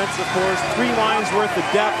 great defense, of course, 3 lines worth of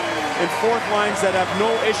depth, and 4th lines that have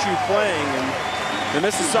no issue playing. And the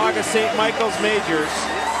Mississauga St. Michael's Majors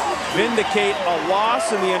vindicate a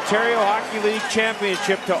loss in the Ontario Hockey League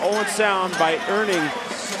Championship to Owen Sound by earning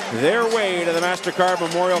their way to the MasterCard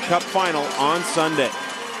Memorial Cup Final on Sunday.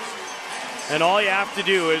 And all you have to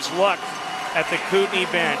do is look at the Kootenay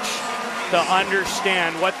bench to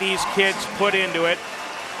understand what these kids put into it.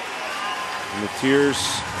 And the tears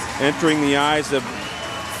entering the eyes of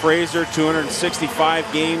Fraser,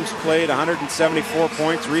 265 games played, 174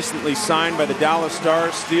 points, recently signed by the Dallas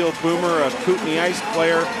Stars. Steel Boomer, a Kootenay Ice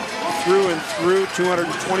player through and through,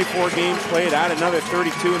 224 games played, add another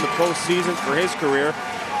 32 in the postseason for his career.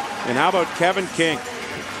 And how about Kevin King?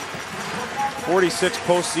 46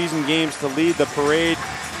 postseason games to lead the parade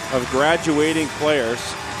of graduating players.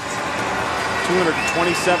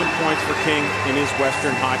 227 points for King in his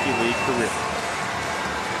Western Hockey League career.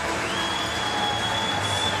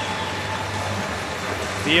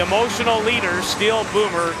 The emotional leader, Steel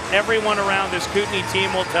Boomer. Everyone around this Kootenay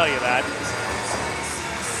team will tell you that.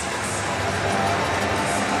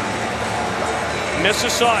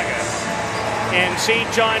 Mississauga and St.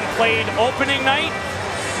 John played opening night.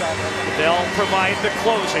 They'll provide the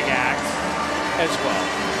closing act as well.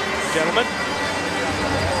 Gentlemen.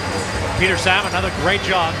 Peter Sam, another great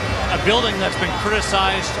job. A building that's been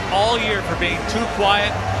criticized all year for being too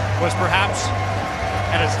quiet was perhaps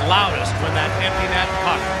at its loudest when that empty net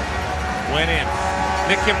puck went in.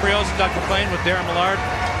 Nick Kimbrios and Doug McLean with Darren Millard,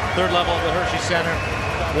 third level of the Hershey Center,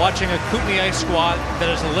 watching a Kootenay Ice squad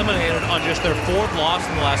that is eliminated on just their fourth loss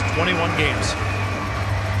in the last 21 games.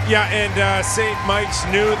 Yeah, and St. Mike's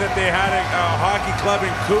knew that they had a hockey club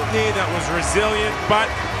in Kootenay that was resilient,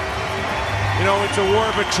 but you know, it's a war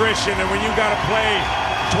of attrition, and when you got to play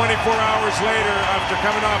 24 hours later after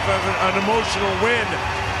coming off of an emotional win,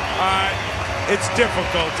 it's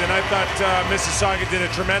difficult. And I thought Mississauga did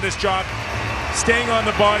a tremendous job staying on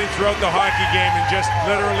the body throughout the hockey game and just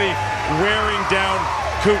literally wearing down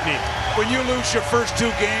Kootenay. When you lose your first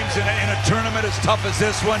two games in a tournament as tough as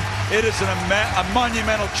this one, it is a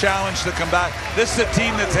monumental challenge to come back. This is a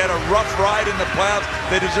team that's had a rough ride in the playoffs.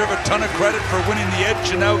 They deserve a ton of credit for winning the Ed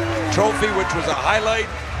Chenault Trophy, which was a highlight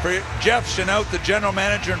for Jeff Chenault, the general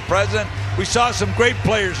manager and president. We saw some great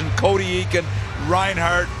players in Cody Eakin,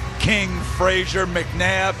 Reinhardt, King, Fraser,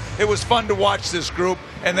 McNabb. It was fun to watch this group,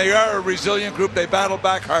 and they are a resilient group. They battle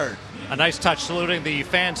back hard. A nice touch saluting the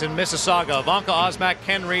fans in Mississauga. Ivanka Osmak,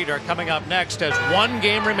 Ken Reed are coming up next as one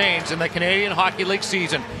game remains in the Canadian Hockey League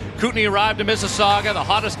season. Kootenay arrived to Mississauga, the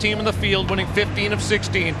hottest team in the field, winning 15 of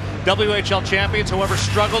 16. WHL champions, however,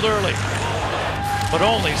 struggled early, but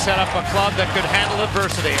only set up a club that could handle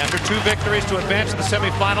adversity. After two victories to advance to the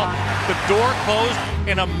semifinal, the door closed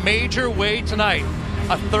in a major way tonight.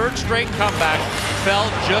 A third straight comeback fell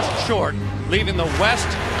just short, leaving the West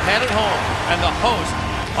headed home and the host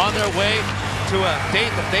on their way to a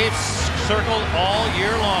date that they've circled all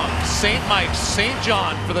year long. St. Mike's, St.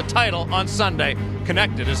 John for the title on Sunday.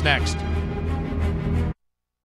 Connected is next.